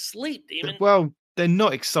put me to sleep, demon. Well, they're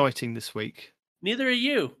not exciting this week. Neither are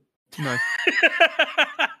you. No.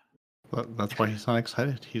 That's why he's not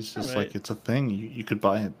excited. He's just Right. like, it's a thing. You could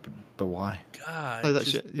buy it, but why? God. So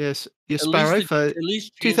that's just- yes, your at least Sparrow it- for at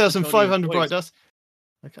least change the tone of your 2,500 voice. Bright Dust.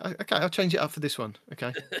 Okay, I'll change it up for this one.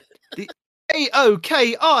 Okay. The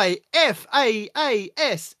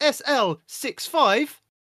AOKIFAASSL65.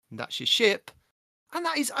 That's your ship. And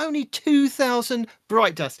that is only 2,000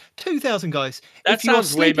 Bright Dust. 2,000, guys. That if you're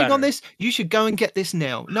sounds way sleeping on better. this, you should go and get this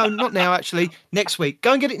now. No, not now, actually. Next week.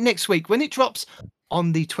 Go and get it next week when it drops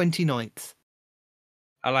on the 29th.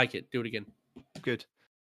 I like it. Do it again. Good.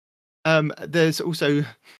 There's also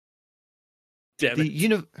Damn the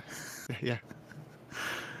it. yeah.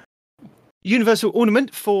 Universal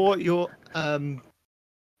ornament for your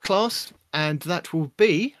class, and that will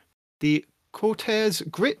be the Cortez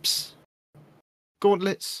grips,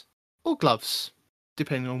 gauntlets, or gloves,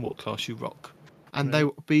 depending on what class you rock. And they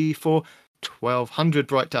will be for 1,200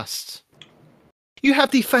 Bright Dusts. You have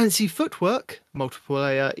the fancy footwork multiple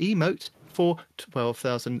layer emote for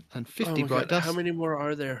 12,050 Oh my Bright God, Dust. how many more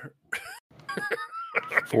are there?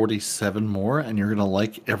 47 more, and you're gonna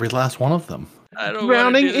like every last one of them. I don't wanna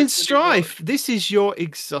Drowning do in this anymore. Strife. This is your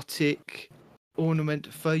exotic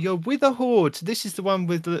ornament for your Wither Horde. This is the one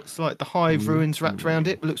with looks like the hive ruins wrapped around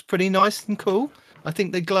it. Looks pretty nice and cool. I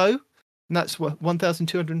think they glow. And that's what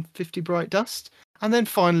 1,250 Bright Dust. And then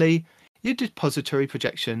finally, your Depository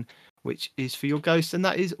Projection, which is for your ghost, and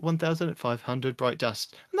that is 1,500 Bright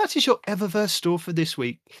Dust. And that is your Eververse store for this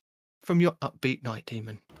week from your Upbeat Night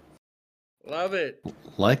Demon. Love it.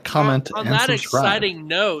 Like, comment, on and that subscribe. exciting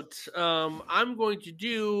note, I'm going to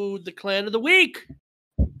do the clan of the week.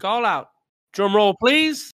 Call out. Drum roll,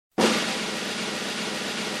 please.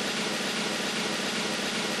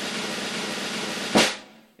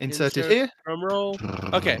 Inserted Insert here. Drum roll.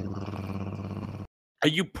 Okay. Are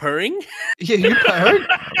you purring? Yeah, you purred.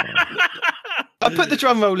 I put the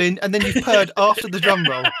drum roll in, and then you purred after the drum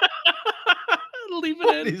roll. Leave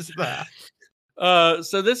What it in. is that?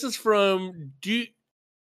 So this is from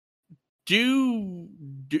Doodoo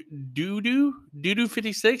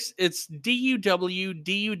 56. It's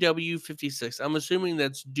DUW 56. I'm assuming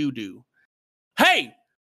that's Doodoo. Hey,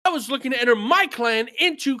 I was looking to enter my clan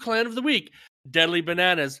into Clan of the Week. Deadly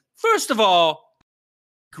Bananas. First of all,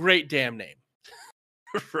 great damn name.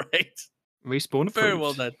 Right? Respawn approved. Very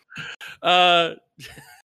well done.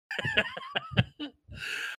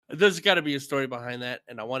 There's got to be a story behind that,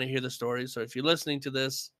 and I want to hear the story. So if you're listening to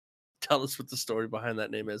this, tell us what the story behind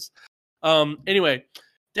that name is. Anyway,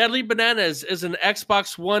 Deadly Bananas is an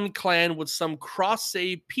Xbox One clan with some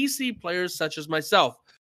cross-save PC players such as myself.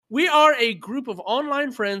 We are a group of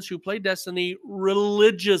online friends who play Destiny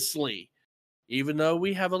religiously, even though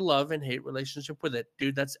we have a love and hate relationship with it.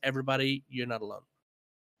 Dude, that's everybody. You're not alone.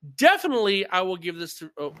 Definitely, I will give this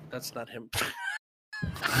to... Oh, that's not him.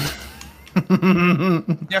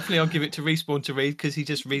 Definitely, I'll give it to Respawn to read because he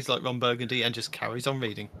just reads like Ron Burgundy and just carries on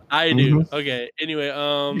reading. I do. Okay. Anyway,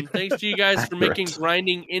 thanks to you guys for making Accurate.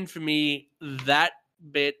 grinding infamy that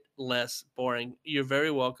bit less boring. You're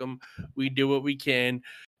very welcome. We do what we can.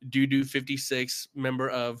 Do 56, member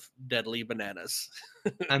of Deadly Bananas.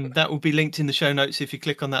 And that will be linked in the show notes. If you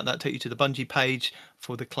click on that, that'll take you to the Bungie page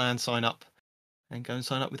for the clan sign up. And go and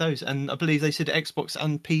sign up with those. And I believe they said Xbox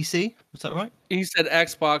and PC. Was that right? He said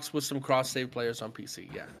Xbox with some cross-save players on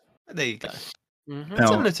PC. Yeah. There you go. Mm-hmm. Now-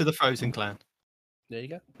 Similar to the Frozen clan. There you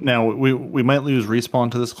go. Now we might lose Respawn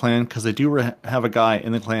to this clan because they do have a guy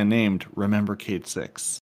in the clan named Remember Kate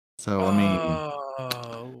 6. So I mean,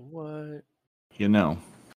 Oh, what? you know,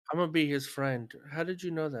 I'm gonna be his friend. How did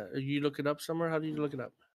you know that? You look it up somewhere? How did you look it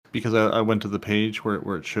up? because I went to the page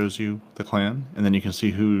where it shows you the clan, and then you can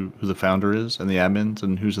see who the founder is and the admins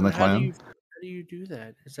and who's in the How clan. do you do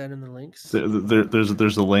that? Is that in the links?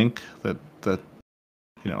 There's a link that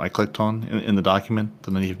I clicked on in the document,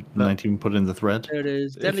 and then I even put it in the thread. There it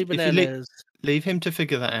is. If- Deadly if you Bananas. Leave him to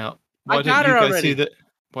figure that out. I Why got don't you her go already. through the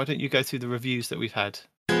Why don't you go through the reviews that we've had?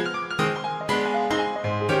 We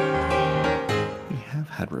have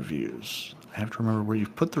had reviews. I have to remember where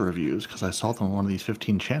you've put the reviews because I saw them on one of these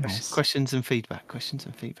 15 channels. Questions and feedback. Questions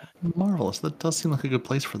and feedback. Marvelous. That does seem like a good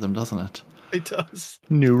place for them, doesn't it? It does.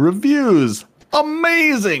 New reviews.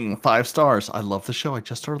 Amazing! 5 stars. I love the show. I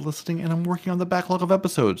just started listening and I'm working on the backlog of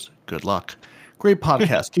episodes. Good luck. Great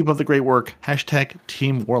podcast. Keep up the great work. Hashtag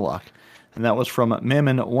Team Warlock. And that was from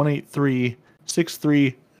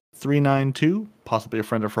Mammon18363392. Possibly a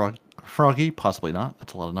friend of Froggy. Possibly not.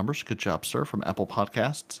 That's a lot of numbers. Good job, sir, from Apple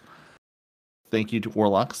Podcasts. Thank you to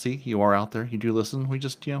Warlock. See, you are out there. You do listen. We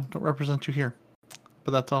just, don't represent you here.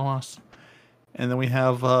 But that's all us. And then we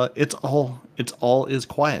have It's All Is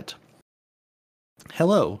Quiet.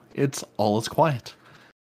 Hello, It's All Is Quiet.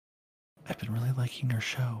 I've been really liking your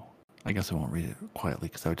show. I guess I won't read it quietly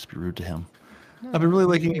because that would just be rude to him. I've been really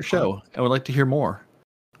liking your show and would like to hear more.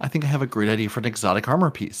 I think I have a great idea for an exotic armor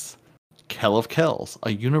piece. Kell of Kells,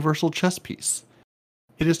 a universal chess piece.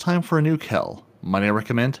 It is time for a new Kell. Might I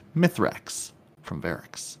recommend Mithrax from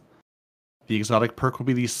Varix. The exotic perk will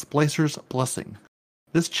be the Splicer's Blessing.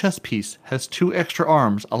 This chess piece has 2 extra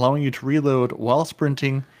arms, allowing you to reload while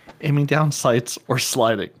sprinting, aiming down sights, or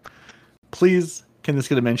sliding. Please, can this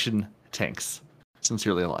get a mention? Tanks.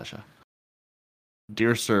 Sincerely, Elijah.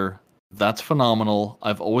 Dear sir, that's phenomenal.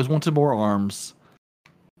 I've always wanted more arms,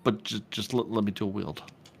 but just let me dual wield.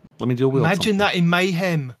 Let me dual wield. Imagine that in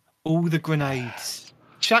Mayhem. All the grenades.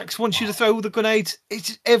 Shax wants you to throw all the grenades.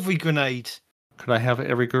 It's every grenade. Could I have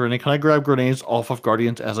every grenade? Can I grab grenades off of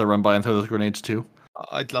Guardians as I run by and throw those grenades too?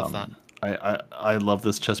 I'd love that. I love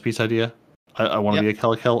this chess piece idea. I want to Yep. be a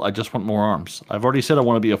Calical. I just want more arms. I've already said I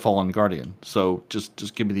want to be a Fallen Guardian, so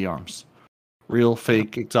just give me the arms. Real,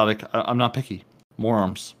 fake, exotic. I'm not picky. More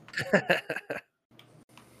arms.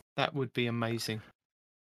 That would be amazing.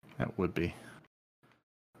 That would be.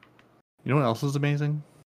 You know what else is amazing?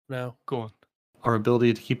 No. Go on. Our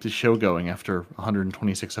ability to keep the show going after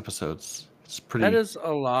 126 episodes. It's pretty. That is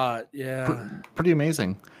a lot. Yeah. Pretty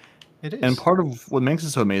amazing. It is. And part of what makes it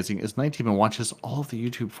so amazing is Night Demon watches all of the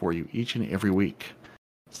YouTube for you each and every week.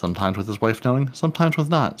 Sometimes with his wife knowing, sometimes with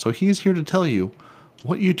not. So he's here to tell you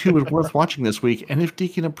what YouTube is worth watching this week and if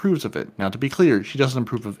Deacon approves of it. Now, to be clear, she doesn't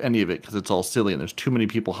approve of any of it because it's all silly and there's too many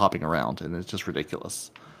people hopping around and it's just ridiculous.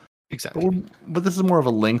 Exactly. But this is more of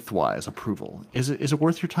a lengthwise approval. Is it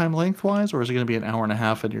worth your time lengthwise, or is it going to be an hour and a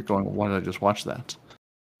half and you're going, well, why did I just watch that?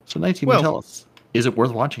 So Night Demon, tell us, is it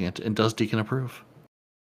worth watching it, and does Deacon approve?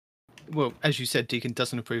 Well, as you said, Deacon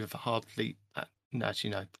doesn't approve of hardly. No, actually,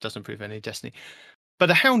 no, doesn't approve of any Destiny. But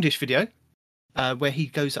a Houndish video where he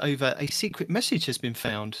goes over a secret message has been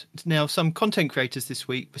found. Now, some content creators this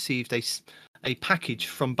week received a package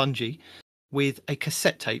from Bungie with a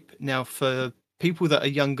cassette tape. Now, for people that are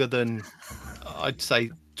younger than, I'd say,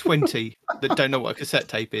 20 that don't know what a cassette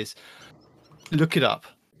tape is, look it up.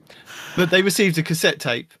 But they received a cassette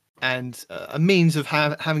tape and a means of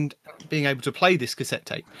being able to play this cassette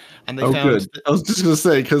tape. And they Oh, found good. I was just going to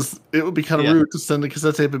say, because it would be kind of Yeah. rude to send a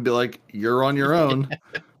cassette tape and be like, you're on your own.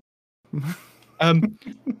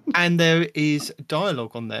 And there is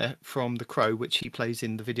dialogue on there from the Crow, which he plays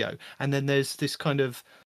in the video. And then there's this kind of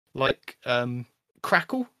like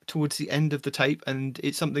crackle towards the end of the tape, and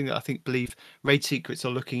it's something that I believe Raid Secrets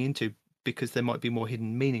are looking into because there might be more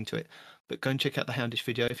hidden meaning to it. But go and check out the Houndish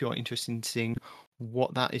video if you are interested in seeing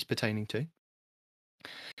what that is pertaining to.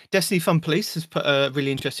 Destiny Fun Police has put a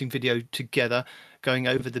really interesting video together going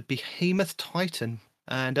over the Behemoth Titan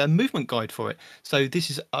and a movement guide for it. So this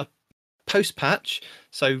is a post patch,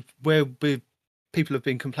 so where people have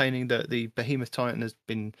been complaining that the Behemoth Titan has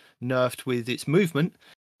been nerfed with its movement,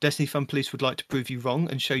 Destiny Fun Police would like to prove you wrong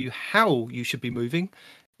and show you how you should be moving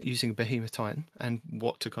using a Behemoth Titan and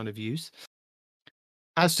what to kind of use.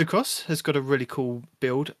 Aztecross has got a really cool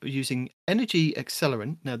build using Energy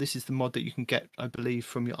Accelerant. Now this is the mod that you can get, I believe,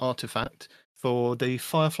 from your artifact for the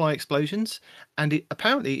Firefly explosions, and it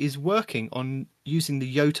apparently is working on using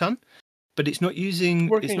the Jotun. But it's not using.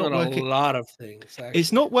 Working it's not on working. a lot of things. Actually.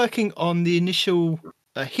 It's not working on the initial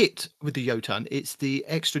hit with the Jotun. It's the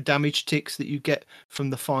extra damage ticks that you get from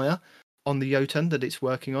the fire on the Jotun that it's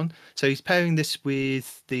working on. So he's pairing this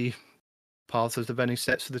with the Paths of the Burning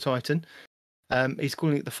Steps for the Titan. He's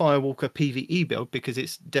calling it the Firewalker PvE build because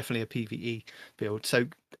it's definitely a PvE build. So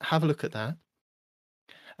have a look at that.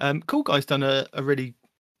 Cool Guy's done a really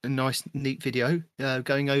nice, neat video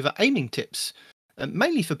going over aiming tips.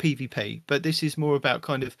 Mainly for PvP, but this is more about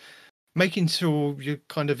kind of making sure you're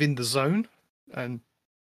kind of in the zone and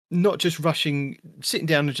not just rushing, sitting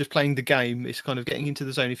down and just playing the game. It's kind of getting into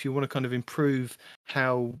the zone. If you want to kind of improve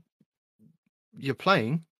how you're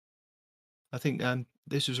playing, I think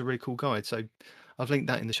this was a really cool guide. So I've linked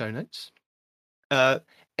that in the show notes.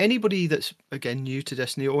 Anybody that's, again, new to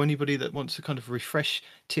Destiny, or anybody that wants to kind of refresh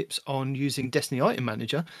tips on using Destiny Item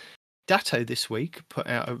Manager, Datto this week put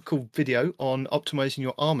out a cool video on optimizing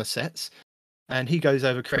your armor sets, and he goes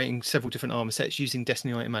over creating several different armor sets using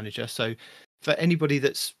Destiny Item Manager. So for anybody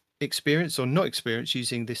that's experienced or not experienced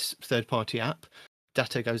using this third-party app,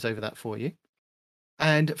 Datto goes over that for you.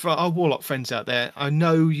 And for our Warlock friends out there, I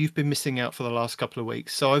know you've been missing out for the last couple of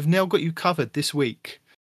weeks, so I've now got you covered this week.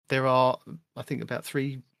 There are, I think, about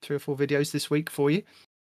three or four videos this week for you.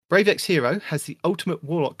 Brave X Hero has the Ultimate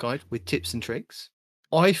Warlock Guide with tips and tricks.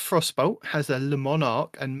 I Frostbolt has a Le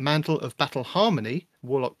Monarch and Mantle of Battle Harmony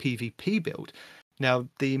Warlock PvP build. Now,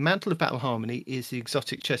 the Mantle of Battle Harmony is the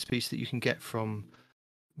exotic chess piece that you can get from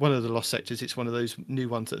one of the Lost Sectors. It's one of those new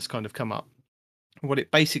ones that's kind of come up. What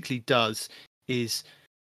it basically does is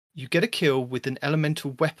you get a kill with an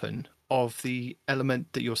elemental weapon of the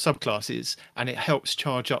element that your subclass is, and it helps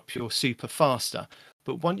charge up your super faster.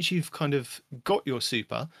 But once you've kind of got your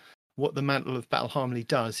super, what the Mantle of Battle Harmony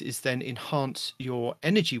does is then enhance your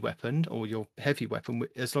energy weapon or your heavy weapon,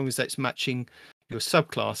 as long as that's matching your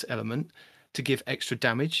subclass element, to give extra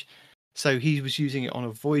damage. So he was using it on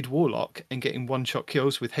a Void Warlock and getting one-shot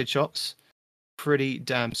kills with headshots. Pretty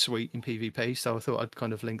damn sweet in PvP, so I thought I'd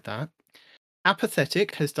kind of link that.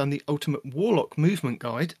 Apathetic has done the Ultimate Warlock Movement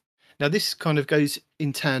Guide. Now this kind of goes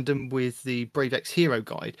in tandem with the Brave X Hero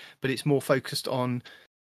Guide, but it's more focused on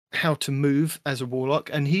how to move as a warlock,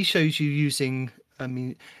 and he shows you using, I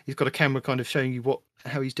mean, he's got a camera kind of showing you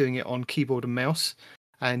how he's doing it on keyboard and mouse,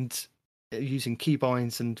 and using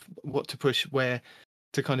keybinds and what to push where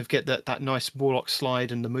to kind of get that nice warlock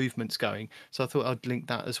slide and the movements going. So I thought I'd link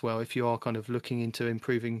that as well if you are kind of looking into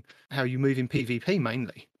improving how you move in PvP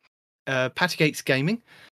mainly. Patigates Gaming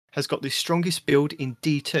has got the strongest build in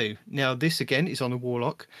D2. Now this again is on a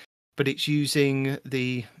warlock, but it's using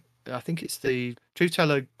I think it's the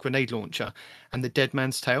Truth-Teller grenade launcher and the Dead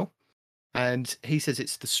Man's Tail. And he says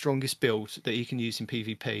it's the strongest build that he can use in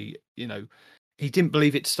PvP. You know, he didn't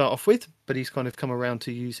believe it to start off with, but he's kind of come around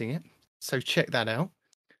to using it. So check that out.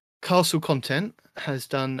 Castle Content has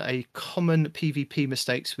done a common PvP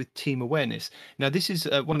mistakes with team awareness. Now, this is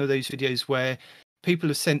one of those videos where people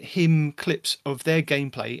have sent him clips of their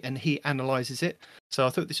gameplay and he analyzes it. So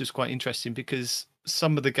I thought this was quite interesting because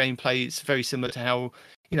some of the gameplay is very similar to how,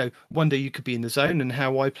 you know, one day you could be in the zone and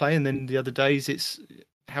how I play, and then the other days it's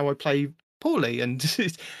how I play poorly. And,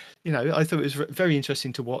 you know, I thought it was very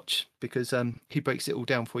interesting to watch because he breaks it all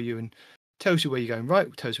down for you and tells you where you're going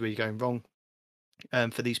right, tells you where you're going wrong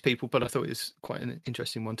for these people. But I thought it was quite an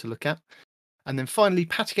interesting one to look at. And then finally,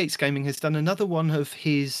 Patigates Gaming has done another one of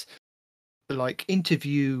his like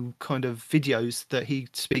interview kind of videos that he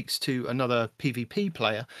speaks to another PvP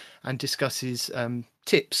player and discusses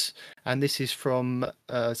tips. And this is from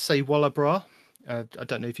Say Wallabra I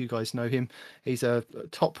don't know if you guys know him. He's a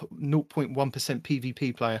top 0.1%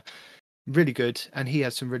 PvP player. Really good, and he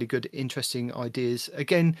has some really good, interesting ideas.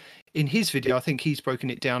 Again, in his video, I think he's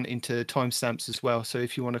broken it down into timestamps as well. So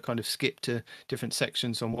if you want to kind of skip to different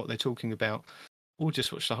sections on what they're talking about, or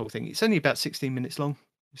just watch the whole thing, it's only about 16 minutes long.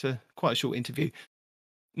 It's quite a short interview,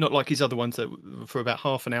 not like his other ones that were for about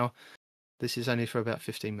half an hour. This is only for about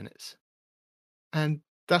 15 minutes, and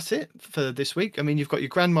that's it for this week. I mean, you've got your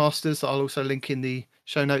Grandmasters that I'll also link in the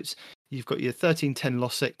show notes. You've got your 1310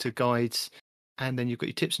 Lost Sector guides. And then you've got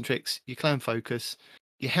your tips and tricks, your clan focus,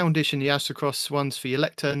 your Houndish and your Astrocross ones for your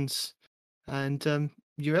lecterns, and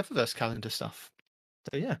your Eververse calendar stuff.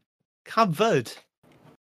 So yeah, covered.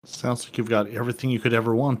 Sounds like you've got everything you could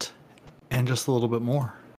ever want, and just a little bit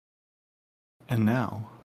more. And now,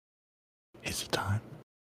 is it time?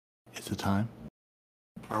 Is it time?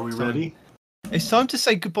 Are we ready? It's time to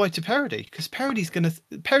say goodbye to Parody, because Parody's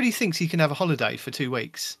Parody thinks he can have a holiday for 2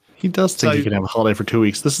 weeks. He does think you can have a holiday for 2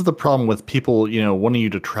 weeks. This is the problem with people, wanting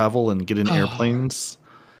you to travel and get in airplanes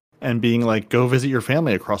and being like, go visit your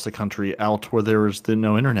family across the country out where there's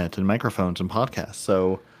no internet and microphones and podcasts.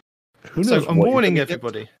 So who knows? So I'm warning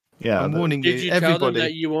everybody. Yeah. I'm warning you. Did you everybody. tell them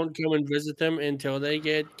that you won't come and visit them until they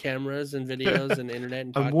get cameras and videos and internet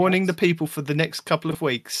and podcasts? I'm warning the people for the next couple of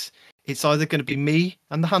weeks. It's either going to be me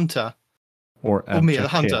and the Hunter, or me and the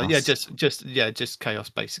Hunter. Chaos. Yeah, just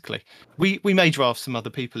chaos basically. We may draft some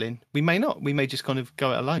other people in. We may not. We may just kind of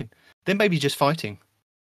go it alone. Then maybe just fighting.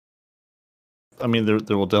 I mean,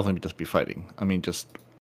 there will definitely just be fighting. I mean, just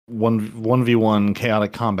 1v1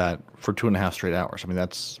 chaotic combat for 2.5 straight hours. I mean,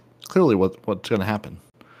 that's clearly what's going to happen.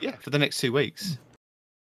 Yeah, for the next 2 weeks.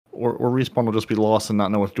 Or Respawn will just be lost and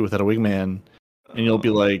not know what to do without a wingman, and you'll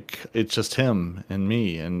be like, it's just him and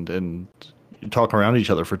me, and you talk around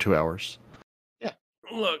each other for 2 hours.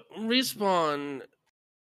 Look, Respawn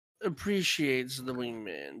appreciates the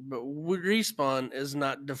wingman, but Respawn is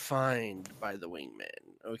not defined by the wingman,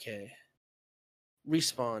 okay?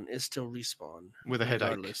 Respawn is still Respawn. With a headache.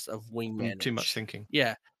 Regardless of wingman. Too much thinking.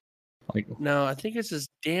 Yeah. Like, No, I think it's this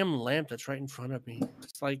damn lamp that's right in front of me.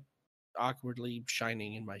 It's like awkwardly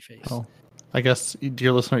shining in my face. well, I guess,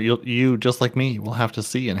 dear listener, you just like me will have to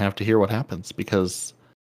see and have to hear what happens, because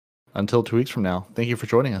until 2 weeks from now, thank you for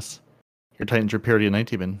joining us. Your Titans, your Parody and Night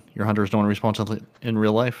Demon. Your Hunter is no one responsible in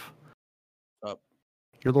real life. Up.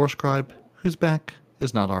 Your Lore Scribe, who's back,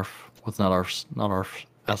 is not Arf. What's not Arf,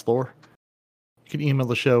 ask Lore. You can email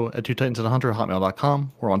the show at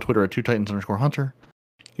twotitansandahunter@hotmail.com or on Twitter at twotitans_hunter.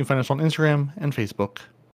 You can find us on Instagram and Facebook.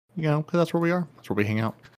 Because that's where we are. That's where we hang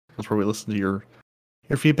out. That's where we listen to your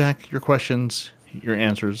feedback, your questions, your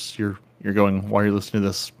answers. You're going while you're listening to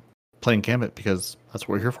this playing Gambit, because that's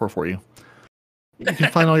what we're here for you. You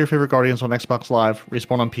can find all your favorite Guardians on Xbox Live,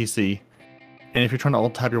 Respawn on PC, and if you're trying to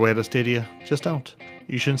alt-tab your way out of Stadia, just don't.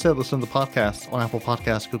 You should instead listen to the podcast on Apple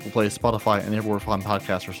Podcasts, Google Play, Spotify, and everywhere fine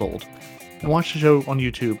podcasts are sold. And watch the show on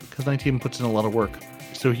YouTube, because Night Demon puts in a lot of work,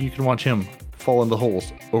 so you can watch him fall into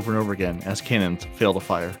holes over and over again as cannons fail to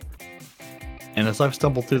fire. And as I've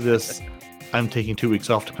stumbled through this, I'm taking 2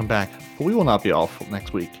 weeks off to come back, but we will not be off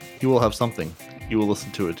next week. You will have something. You will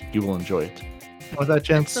listen to it. You will enjoy it. And with that,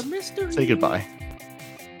 gents, say goodbye.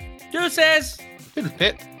 Deuces! Little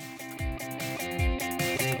bit.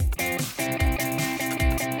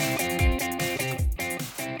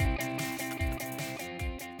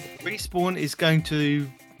 Respawn is going to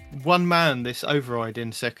one-man this override in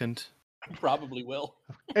a second. Probably will.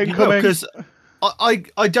 Incoming. Because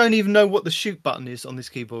I don't even know what the shoot button is on this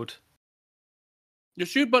keyboard. The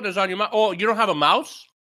shoot button is on your mouse. Oh, you don't have a mouse?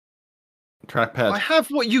 Trackpad. I have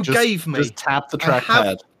what you Just- gave me. Just tap the I have-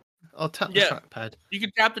 trackpad. I'll tap Yeah. the trackpad. You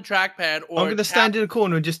can tap the trackpad, or I'm going to stand in a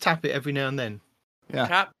corner and just tap it every now and then. Yeah.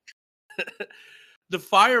 tap. The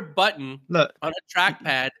fire button Look, on a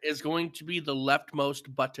trackpad is going to be the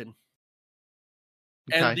leftmost button,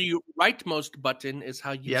 okay, and the rightmost button is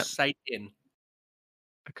how you Yep. sight in.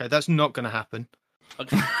 okay, that's not going to happen.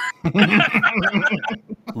 Okay.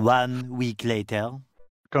 1 week later.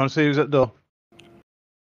 Go and see who's at the door.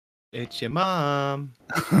 It's your mum.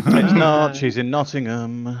 It's not. She's in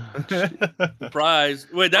Nottingham. Surprise!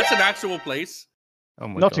 Wait, that's an actual place. Oh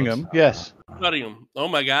my Nottingham, God. yes. Nottingham. Oh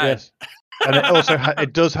my god. Yes. And it also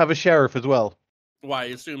it does have a sheriff as well. Why? I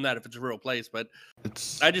assume that if it's a real place, but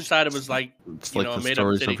It's I just thought it was like it's you like know, the made up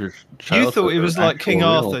stories city. of your You childhood. thought it was are like King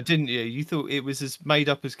actual real. Arthur, didn't you? You thought it was as made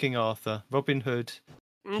up as King Arthur, Robin Hood.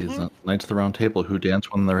 He's Mhm. not Knights of the Round Table who dance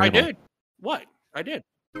when they're I able. did. What? I did.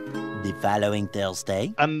 The following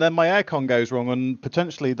Thursday. And then my aircon goes wrong on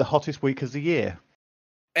potentially the hottest week of the year.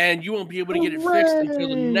 And you won't be able to get it fixed until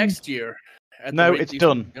the Hooray! next year. at the No, rate it's these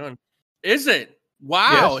done. are going. Is it?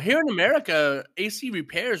 Wow, Yes. here in America, AC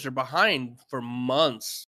repairs are behind for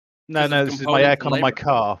months. No, 'Cause no, of this is my components and aircon on my labor.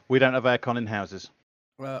 car. We don't have aircon in houses.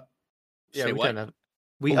 Yeah, Yeah, we what? don't have.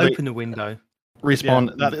 We Well, they- open a window.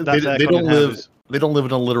 Respawn. Yeah, they, that's they aircon don't in live. houses. They don't live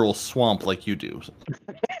in a literal swamp like you do.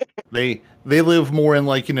 they live more in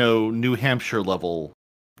like New Hampshire level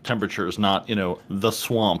temperatures, not the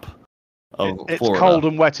swamp of It's Florida. cold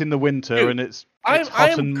and wet in the winter, Dude, and it's I hot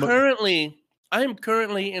am and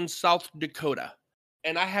currently in South Dakota,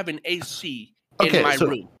 and I have an AC Okay, in my so-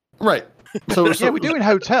 room. Right. So yeah, we do in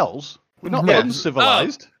hotels. We're not Yeah.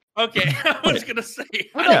 uncivilized. Okay, I was gonna say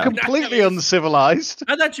We're I not do not completely have AC. uncivilized.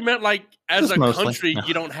 I thought you meant like as Just a mostly. country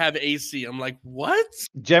you don't have AC. I'm like, what?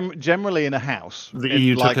 Generally, in a house, The in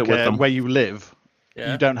EU took like it with them. where you live,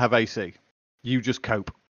 Yeah, you don't have AC. You just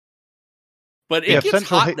cope. but it Yeah, gets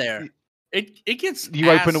central hot heat- there. It gets You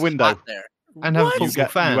open a ass window. hot there. And have a What? portable get-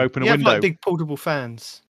 you fan. open a have, window. like big portable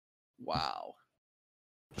fans. Wow.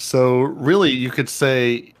 So really, you could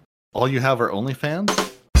say all you have are OnlyFans.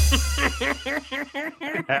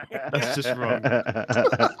 That's just wrong.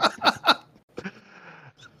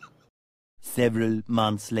 Several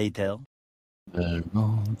months later. They're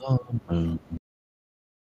on the moon.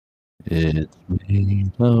 It's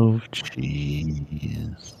made of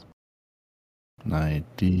cheese. Night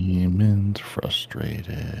demon's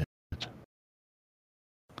frustrated.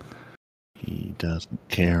 He doesn't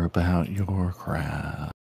care about your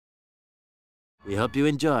crap. We hope you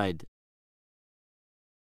enjoyed